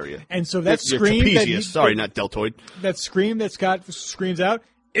sensitive area. And so that scream... not deltoid. That scream that Scott screams out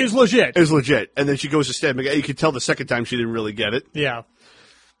is legit. Is legit. And then she goes to stab him. You can tell the second time she didn't really get it. Yeah.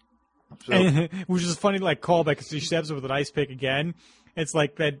 So. And, which is a funny, like, callback, because she stabs him with an ice pick again. It's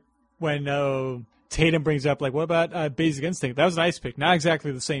like that when... Tatum brings up, like, what about Basic Instinct? That was an ice pick. Not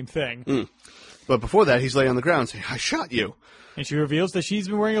exactly the same thing. Mm. But before that, he's laying on the ground saying, I shot you. And she reveals that she's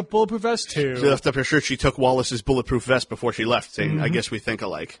been wearing a bulletproof vest, too. She left up her shirt. She took Wallace's bulletproof vest before she left, saying, I guess we think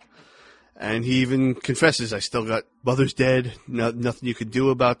alike. And he even confesses, I still got mother's dead. Nothing you could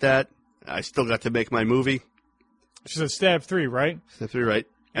do about that. I still got to make my movie. She said stab 3, right? Step 3, right?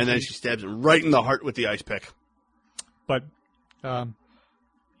 And then she stabs him right in the heart with the ice pick. But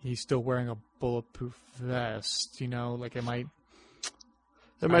he's still wearing a bulletproof vest. You know, like it might...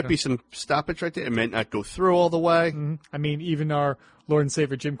 There might be some stoppage right there. It might not go through all the way. Mm-hmm. I mean, even our Lord and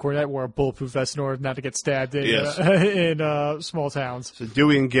Savior Jim Cornette wore a bulletproof vest in order not to get stabbed in, Yes. in small towns. So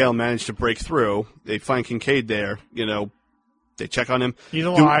Dewey and Gale manage to break through. They find Kincaid there. You know, they check on him. He's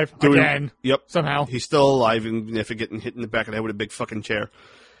alive again. Yep. Somehow. He's still alive, even after getting hit in the back of the head with a big fucking chair.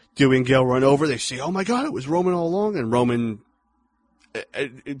 Dewey and Gale run over. They say, oh, my God, it was Roman all along. And Roman,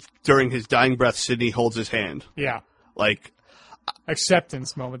 during his dying breath, Sidney holds his hand. Yeah. Like...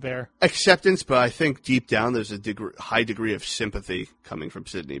 Acceptance moment there. Acceptance, but I think deep down there's a high degree of sympathy coming from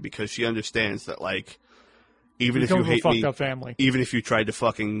Sidney because she understands that, like, even if you hate me, up family. even if you tried to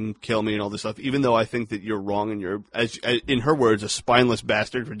fucking kill me and all this stuff, even though I think that you're wrong and you're, as in her words, a spineless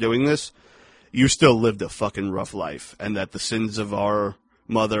bastard for doing this, you still lived a fucking rough life, and that the sins of our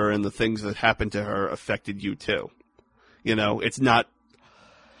mother and the things that happened to her affected you too. You know, it's not.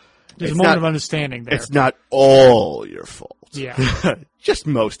 There's a moment of understanding there. It's not all your fault. Yeah. Just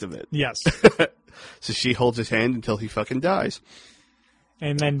most of it. Yes. So she holds his hand until he fucking dies.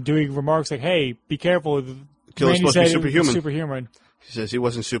 And then Dewey remarks like, hey, be careful. Killer's supposed to be superhuman. Superhuman. She says he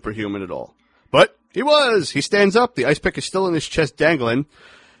wasn't superhuman at all. But he was. He stands up. The ice pick is still in his chest dangling.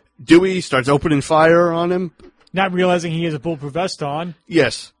 Dewey starts opening fire on him. Not realizing he has a bulletproof vest on.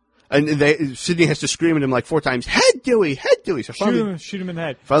 Yes. And Sidney has to scream at him like 4 times, head Dewey, head Dewey. So Shoot him in the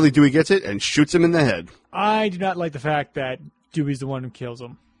head. Finally Dewey gets it and shoots him in the head. I do not like the fact that Dewey's the one who kills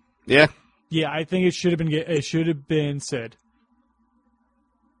him. Yeah. Yeah, I think it should have been Sid.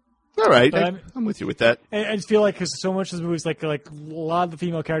 All right. But I'm with you with that. I just feel like because so much of this movie is like a lot of the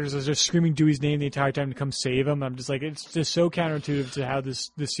female characters are just screaming Dewey's name the entire time to come save him. I'm just like, it's just so counterintuitive to how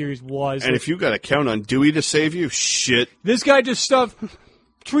this series was. And if you got to count on Dewey to save you, shit. This guy just stuffed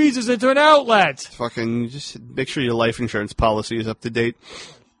tweezers into an outlet. Fucking just make sure your life insurance policy is up to date.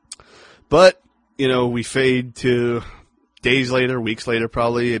 But, you know, we fade to days later, weeks later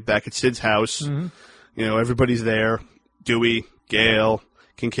probably, back at Sid's house. Mm-hmm. You know, everybody's there. Dewey, Gale,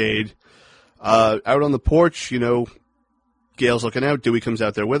 Kincaid. Out on the porch, you know, Gale's looking out. Dewey comes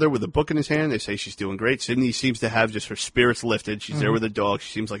out there with her with a book in his hand. They say she's doing great. Sidney seems to have just her spirits lifted. She's there with a dog.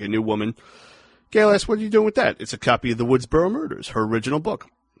 She seems like a new woman. Gale asks, what are you doing with that? It's a copy of the Woodsboro Murders, her original book.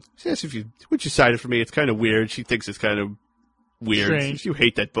 She asks would you cite it for me? It's kind of weird. She thinks it's kind of weird. Strange. You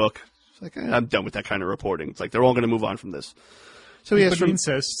hate that book. She's like, I'm done with that kind of reporting. It's like, they're all going to move on from this. So he asks But he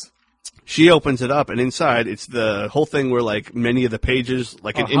insists. She opens it up, and inside, it's the whole thing where, like, many of the pages,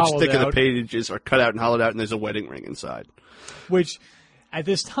 like an inch thick of the pages are cut out and hollowed out, and there's a wedding ring inside. Which, at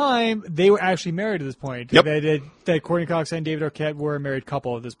this time, they were actually married at this point. Yep. That Courtney Cox and David Arquette were a married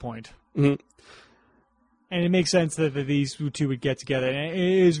couple at this point. Mm-hmm. And it makes sense that these two would get together. And it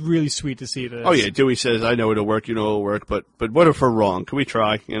is really sweet to see this. Oh, yeah, Dewey says, I know it'll work, you know it'll work, but what if we're wrong? Can we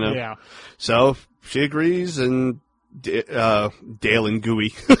try, you know? Yeah. So, she agrees, and Dale and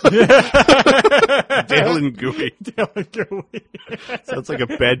Gooey. Dale and Gooey. Dale and Gooey. Sounds like a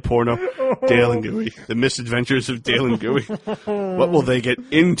bad porno. Dale and Gooey. The misadventures of Dale and Gooey. What will they get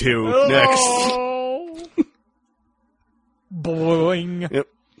into next? Boing. Yep.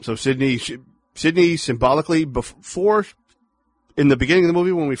 So Sidney symbolically, before, in the beginning of the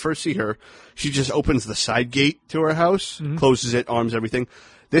movie when we first see her, she just opens the side gate to her house, closes it, arms everything.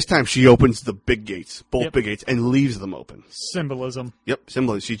 This time she opens the big gates, both big gates, and leaves them open. Symbolism. Yep,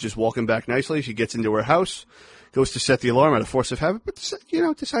 symbolism. She's just walking back nicely. She gets into her house, goes to set the alarm out of force of habit, but,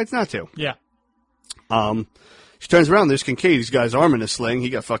 decides not to. Yeah. She turns around. There's Kincaid. He's got his arm in a sling. He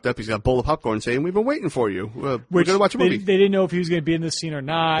got fucked up. He's got a bowl of popcorn saying, we've been waiting for you. We're going to watch a movie. They didn't know if he was going to be in this scene or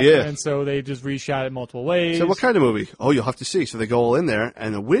not. Yeah. And so they just reshot it multiple ways. So what kind of movie? Oh, you'll have to see. So they go all in there,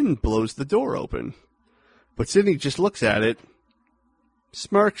 and the wind blows the door open. But Sidney just looks at it,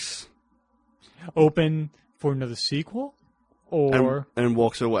 smirks, open for another sequel? Or and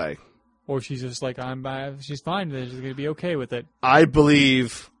walks away. Or she's just like, she's fine. She's going to be okay with it. I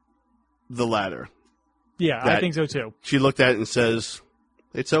believe the latter. Yeah, I think so too. She looked at it and says,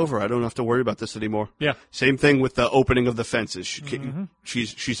 it's over. I don't have to worry about this anymore. Yeah. Same thing with the opening of the fences.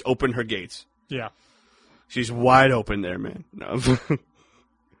 She's opened her gates. Yeah. She's wide open there, man. No.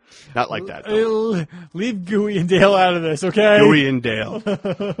 Not like that, though. Leave Gooey and Dale out of this, okay? Gooey and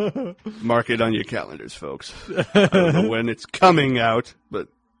Dale. Mark it on your calendars, folks. I don't know when it's coming out, but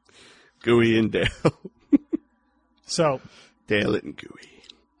Gooey and Dale. So. Dale and Gooey.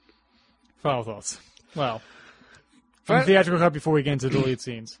 Final thoughts. Well, from the theatrical cut before we get into deleted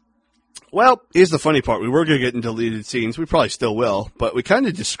scenes. Well, here's the funny part. We were going to get into deleted scenes. We probably still will, but we kind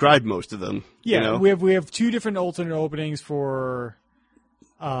of described most of them. Yeah, you know? we have two different alternate openings for.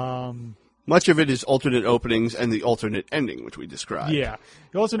 Much of it is alternate openings and the alternate ending, which we described. Yeah,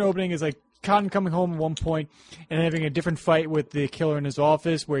 the alternate opening is like Cotton coming home at one point and having a different fight with the killer in his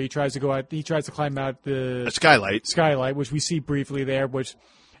office, where he tries to go out. He tries to climb out the A skylight. which we see briefly there,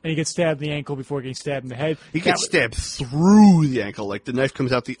 and he gets stabbed in the ankle before getting stabbed in the head. He gets stabbed through the ankle, like the knife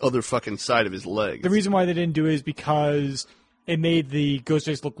comes out the other fucking side of his leg. The reason why they didn't do it is because it made the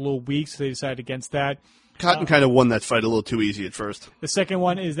Ghostface look a little weak, so they decided against that. Cotton kind of won that fight a little too easy at first. The second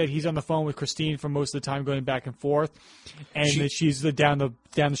one is that he's on the phone with Christine for most of the time, going back and forth, and that she's down the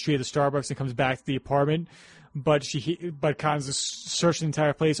street of the Starbucks and comes back to the apartment. But Cotton's just searching the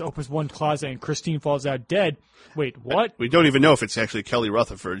entire place, opens one closet, and Christine falls out dead. Wait, what? We don't even know if it's actually Kelly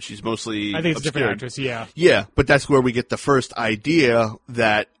Rutherford. She's mostly I think it's obscured. a different actress. Yeah. Yeah, but that's where we get the first idea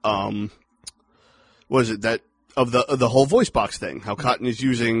that of the whole voice box thing. How Cotton is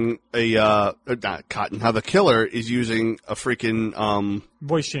using how the killer is using a freaking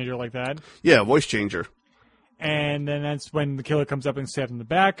Voice changer like that. Yeah, voice changer. And then that's when the killer comes up and stabs him in the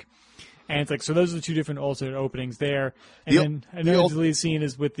back. And it's like, so those are the two different alternate openings there. And then another deleted scene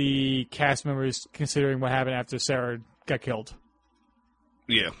is with the cast members considering what happened after Sarah got killed.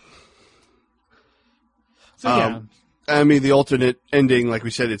 Yeah. So, yeah. I mean, the alternate ending, like we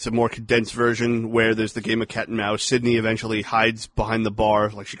said, it's a more condensed version where there's the game of cat and mouse. Sydney eventually hides behind the bar,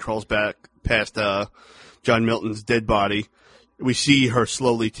 like she crawls back past John Milton's dead body. We see her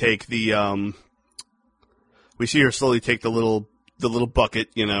slowly take the little bucket,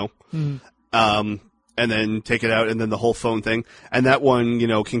 you know, and then take it out, and then the whole phone thing. And that one, you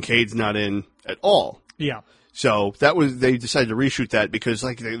know, Kincaid's not in at all. Yeah. So they decided to reshoot that because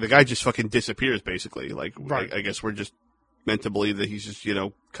like the guy just fucking disappears basically. Like right. I guess we're just meant to believe that he's just, you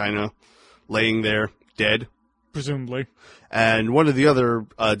know, kind of laying there dead, presumably. And one of the other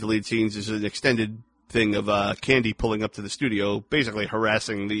deleted scenes is an extended thing of Candy pulling up to the studio, basically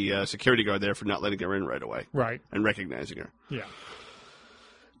harassing the security guard there for not letting her in right away, right, and recognizing her. Yeah.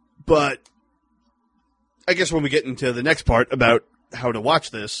 But I guess when we get into the next part about how to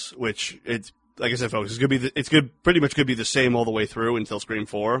watch this, which it's like I said, folks, it's pretty much going to be the same all the way through until Scream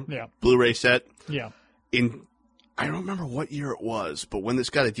 4. Yeah. Blu-ray set. Yeah. I don't remember what year it was, but when this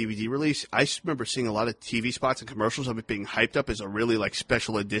got a DVD release, I remember seeing a lot of TV spots and commercials of it being hyped up as a really like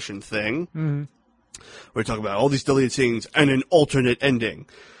special edition thing. Mm-hmm. We're talking about all these deleted scenes and an alternate ending.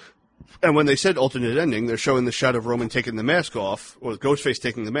 And when they said alternate ending, they're showing the shot of Roman taking the mask off, or Ghostface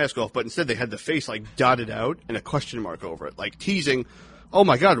taking the mask off, but instead they had the face like dotted out and a question mark over it, like teasing, oh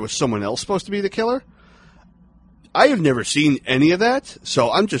my God, was someone else supposed to be the killer? I have never seen any of that,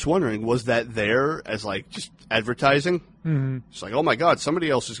 so I'm just wondering, was that there as like just advertising? Mm-hmm. It's like, oh my God, somebody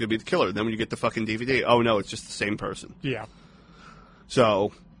else is going to be the killer. And then when you get the fucking DVD, oh no, it's just the same person. Yeah.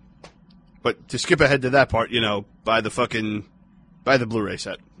 So, but to skip ahead to that part, you know, buy the Blu-ray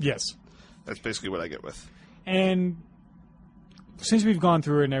set. Yes. That's basically what I get with. And since we've gone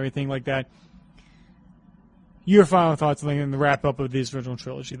through it and everything like that, your final thoughts on the wrap-up of this original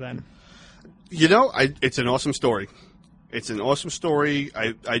trilogy then? You know, it's an awesome story. It's an awesome story.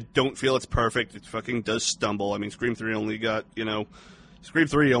 I don't feel it's perfect. It fucking does stumble. I mean, Scream 3 only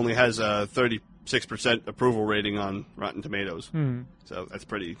has a 36% approval rating on Rotten Tomatoes. Mm-hmm. So that's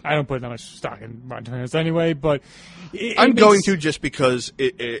pretty... I don't put that much stock in Rotten Tomatoes anyway, but... I'm going to just because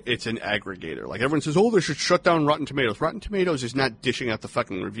it's an aggregator. Like, everyone says, oh, they should shut down Rotten Tomatoes. Rotten Tomatoes is not dishing out the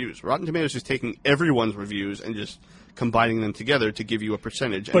fucking reviews. Rotten Tomatoes is taking everyone's reviews and just combining them together to give you a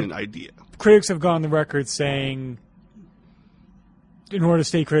percentage and an idea. Critics have gone on the record saying in order to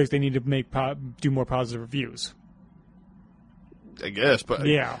stay critics, they need to do more positive reviews. I guess, but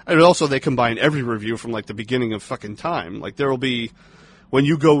yeah. And also they combine every review from like the beginning of fucking time. Like there will be, when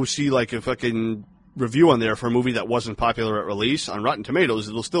you go see like a fucking review on there for a movie that wasn't popular at release on Rotten Tomatoes,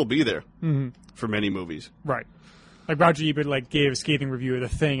 it'll still be there for many movies. Right. Like Roger Ebert gave a scathing review of The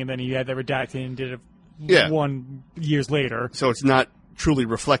Thing, and then he had that redacted and did it years later. So it's not truly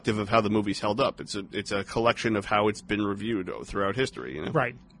reflective of how the movie's held up. It's a collection of how it's been reviewed throughout history. You know?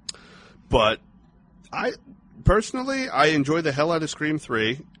 Right. But Personally, I enjoy the hell out of Scream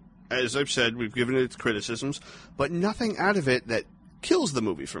 3. As I've said, we've given it its criticisms, but nothing out of it that kills the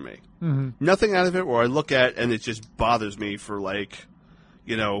movie for me. Mm-hmm. Nothing out of it where I look at and it just bothers me for, like,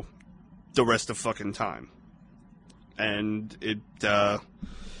 you know, the rest of fucking time. And it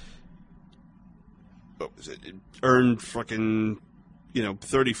earned fucking, you know,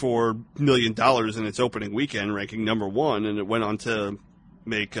 $34 million in its opening weekend, ranking number 1, and it went on to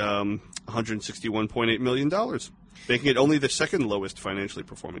make $161.8 million making it only the second lowest financially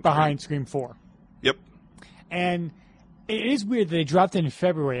performing. behind Scream 4. Yep. And it is weird that they dropped it in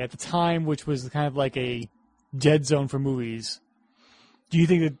February at the time, which was kind of like a dead zone for movies. Do you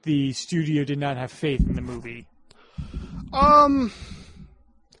think that the studio did not have faith in the movie? I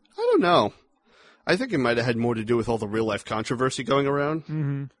don't know. I think it might have had more to do with all the real life controversy going around.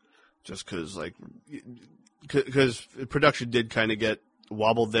 Mm-hmm. Just because production did kind of get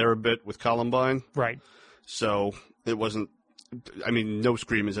wobbled there a bit with Columbine. Right. So it wasn't. I mean, no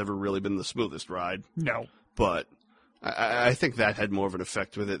Scream has ever really been the smoothest ride. No. But I think that had more of an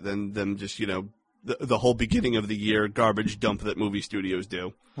effect with it than them just, the whole beginning of the year garbage dump that movie studios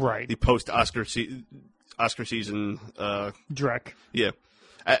do. Right. The post-Oscar season. Drek. Yeah.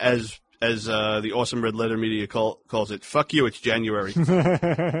 As the awesome Red Letter Media calls it, fuck you, it's January.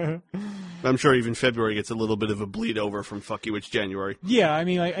 I'm sure even February gets a little bit of a bleed over from fuck you, it's January. Yeah, I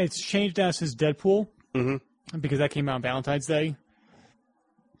mean, like, it's changed now since Deadpool. Mm-hmm. Because that came out on Valentine's Day.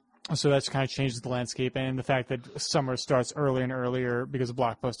 So that's kind of changed the landscape, and the fact that summer starts earlier and earlier because of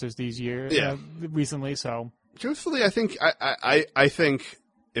blockbusters these years, recently. So, truthfully, I think I think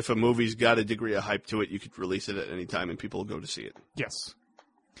if a movie's got a degree of hype to it, you could release it at any time, and people will go to see it. Yes.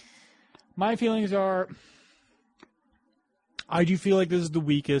 My feelings are, I do feel like this is the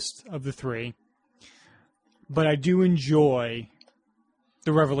weakest of the three, but I do enjoy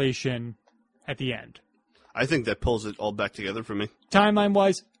the revelation at the end. I think that pulls it all back together for me.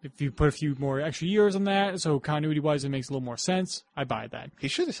 Timeline-wise, if you put a few more extra years on that, so continuity-wise it makes a little more sense, I buy that. He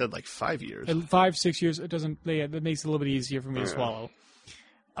should have said 5 years. 5, 6 years, it doesn't. Yeah, that makes it a little bit easier for me to swallow.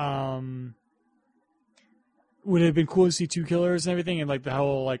 Would it have been cool to see 2 killers and everything, and the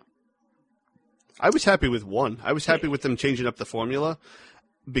whole I was happy with 1. I was happy with them changing up the formula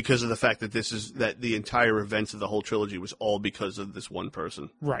because of the fact that that the entire events of the whole trilogy was all because of this one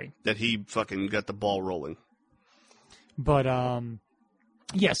person. Right. That he fucking got the ball rolling. But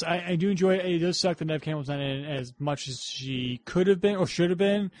yes, I do enjoy it. It does suck that Neve Campbell's not in it as much as she could have been or should have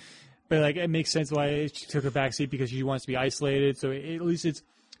been. But it makes sense why she took a backseat because she wants to be isolated. So at least it's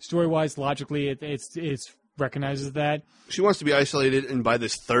story-wise, logically, it's recognizes that. She wants to be isolated, and by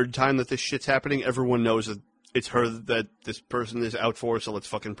this third time that this shit's happening, everyone knows that it's her that this person is out for, so let's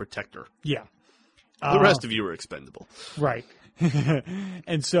fucking protect her. Yeah. The rest of you are expendable. Right.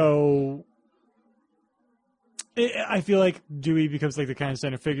 And so I feel like Dewey becomes the kind of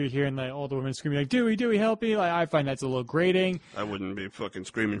center figure here, and all the women screaming Dewey, help me. I find that's a little grating. I wouldn't be fucking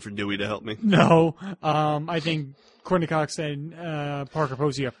screaming for Dewey to help me. No. I think Courtney Cox and Parker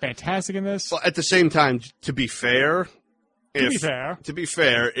Posey are fantastic in this. Well, at the same time, to be fair,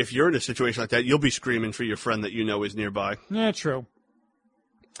 if you're in a situation like that, you'll be screaming for your friend that you know is nearby. Yeah, true.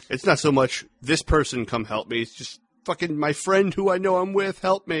 It's not so much, this person come help me. It's just fucking my friend who I know I'm with,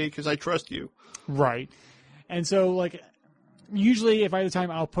 help me because I trust you. Right. And so, usually if I have the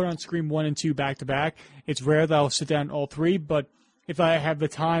time, I'll put on Scream 1 and 2 back to back. It's rare that I'll sit down all 3, but if I have the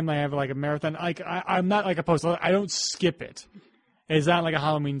time, I have a marathon. I'm not opposed. I don't skip it. It's not like a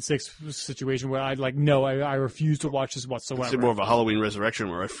Halloween 6 situation where I refuse to watch this whatsoever. It's more of a Halloween Resurrection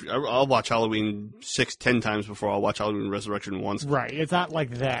where I'll watch Halloween 6 10 times before I'll watch Halloween Resurrection once. Right. It's not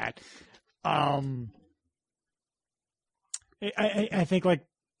like that. I think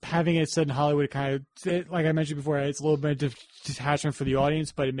having it set in Hollywood kind of, like I mentioned before, it's a little bit of detachment for the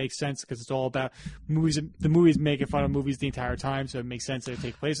audience, but it makes sense because it's all about movies. The movies making fun of movies the entire time, so it makes sense that it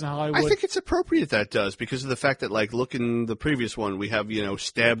take place in Hollywood. I think it's appropriate that does because of the fact that, look in the previous one, we have,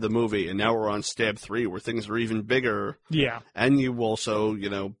 Stab the movie, and now we're on Stab 3 where things are even bigger. Yeah. And you also,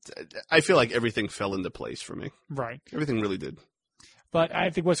 I feel like everything fell into place for me. Right. Everything really did. But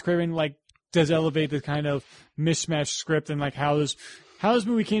I think Wes Craven, does elevate the kind of mismatched script and, how this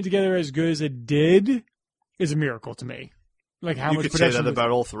movie came together as good as it did is a miracle to me. How you much could production say that about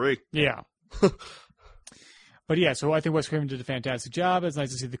all 3. Yeah. But yeah, so I think Wes Craven did a fantastic job. It's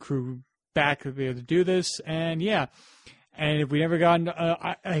nice to see the crew back to be able to do this, and yeah. And if we never got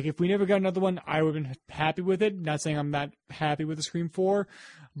another one, I would have been happy with it. Not saying I'm not happy with the Scream 4,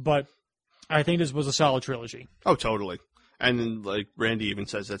 but I think this was a solid trilogy. Oh, totally. And then, Randy even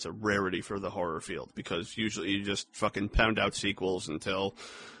says that's a rarity for the horror field because usually you just fucking pound out sequels until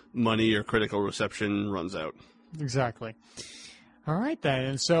money or critical reception runs out. Exactly. All right, then.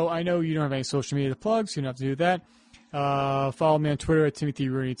 And so I know you don't have any social media to plug, so you don't have to do that. Follow me on Twitter at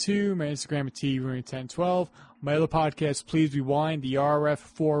TimothyRooney2, my Instagram at TRooney1012. My other podcast, Please Rewind, the RF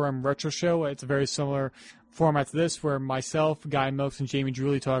 4M Retro Show. It's a very similar format to this, where myself, Guy Milks, and Jamie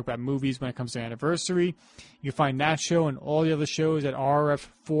Drewley talk about movies when it comes to anniversary. You can find that show and all the other shows at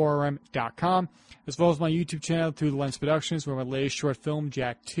rf4rm.com, as well as my YouTube channel, Through the Lens Productions, where my latest short film,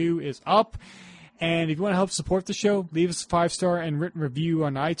 Jack 2, is up. And if you want to help support the show, leave us a 5-star and written review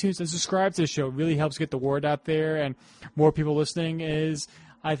on iTunes and subscribe to the show. It really helps get the word out there, and more people listening is,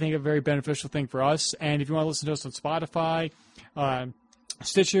 I think, a very beneficial thing for us. And if you want to listen to us on Spotify,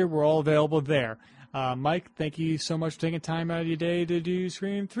 Stitcher, we're all available there. Mike, thank you so much for taking time out of your day to do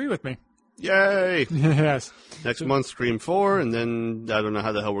Scream 3 with me. Yay! Yes. Next month, Scream 4, and then I don't know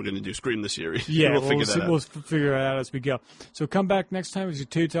how the hell we're going to do Scream the series. Yeah, we'll figure that out. We'll figure it out as we go. So come back next time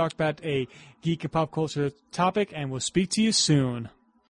to talk about a geek and pop culture topic, and we'll speak to you soon.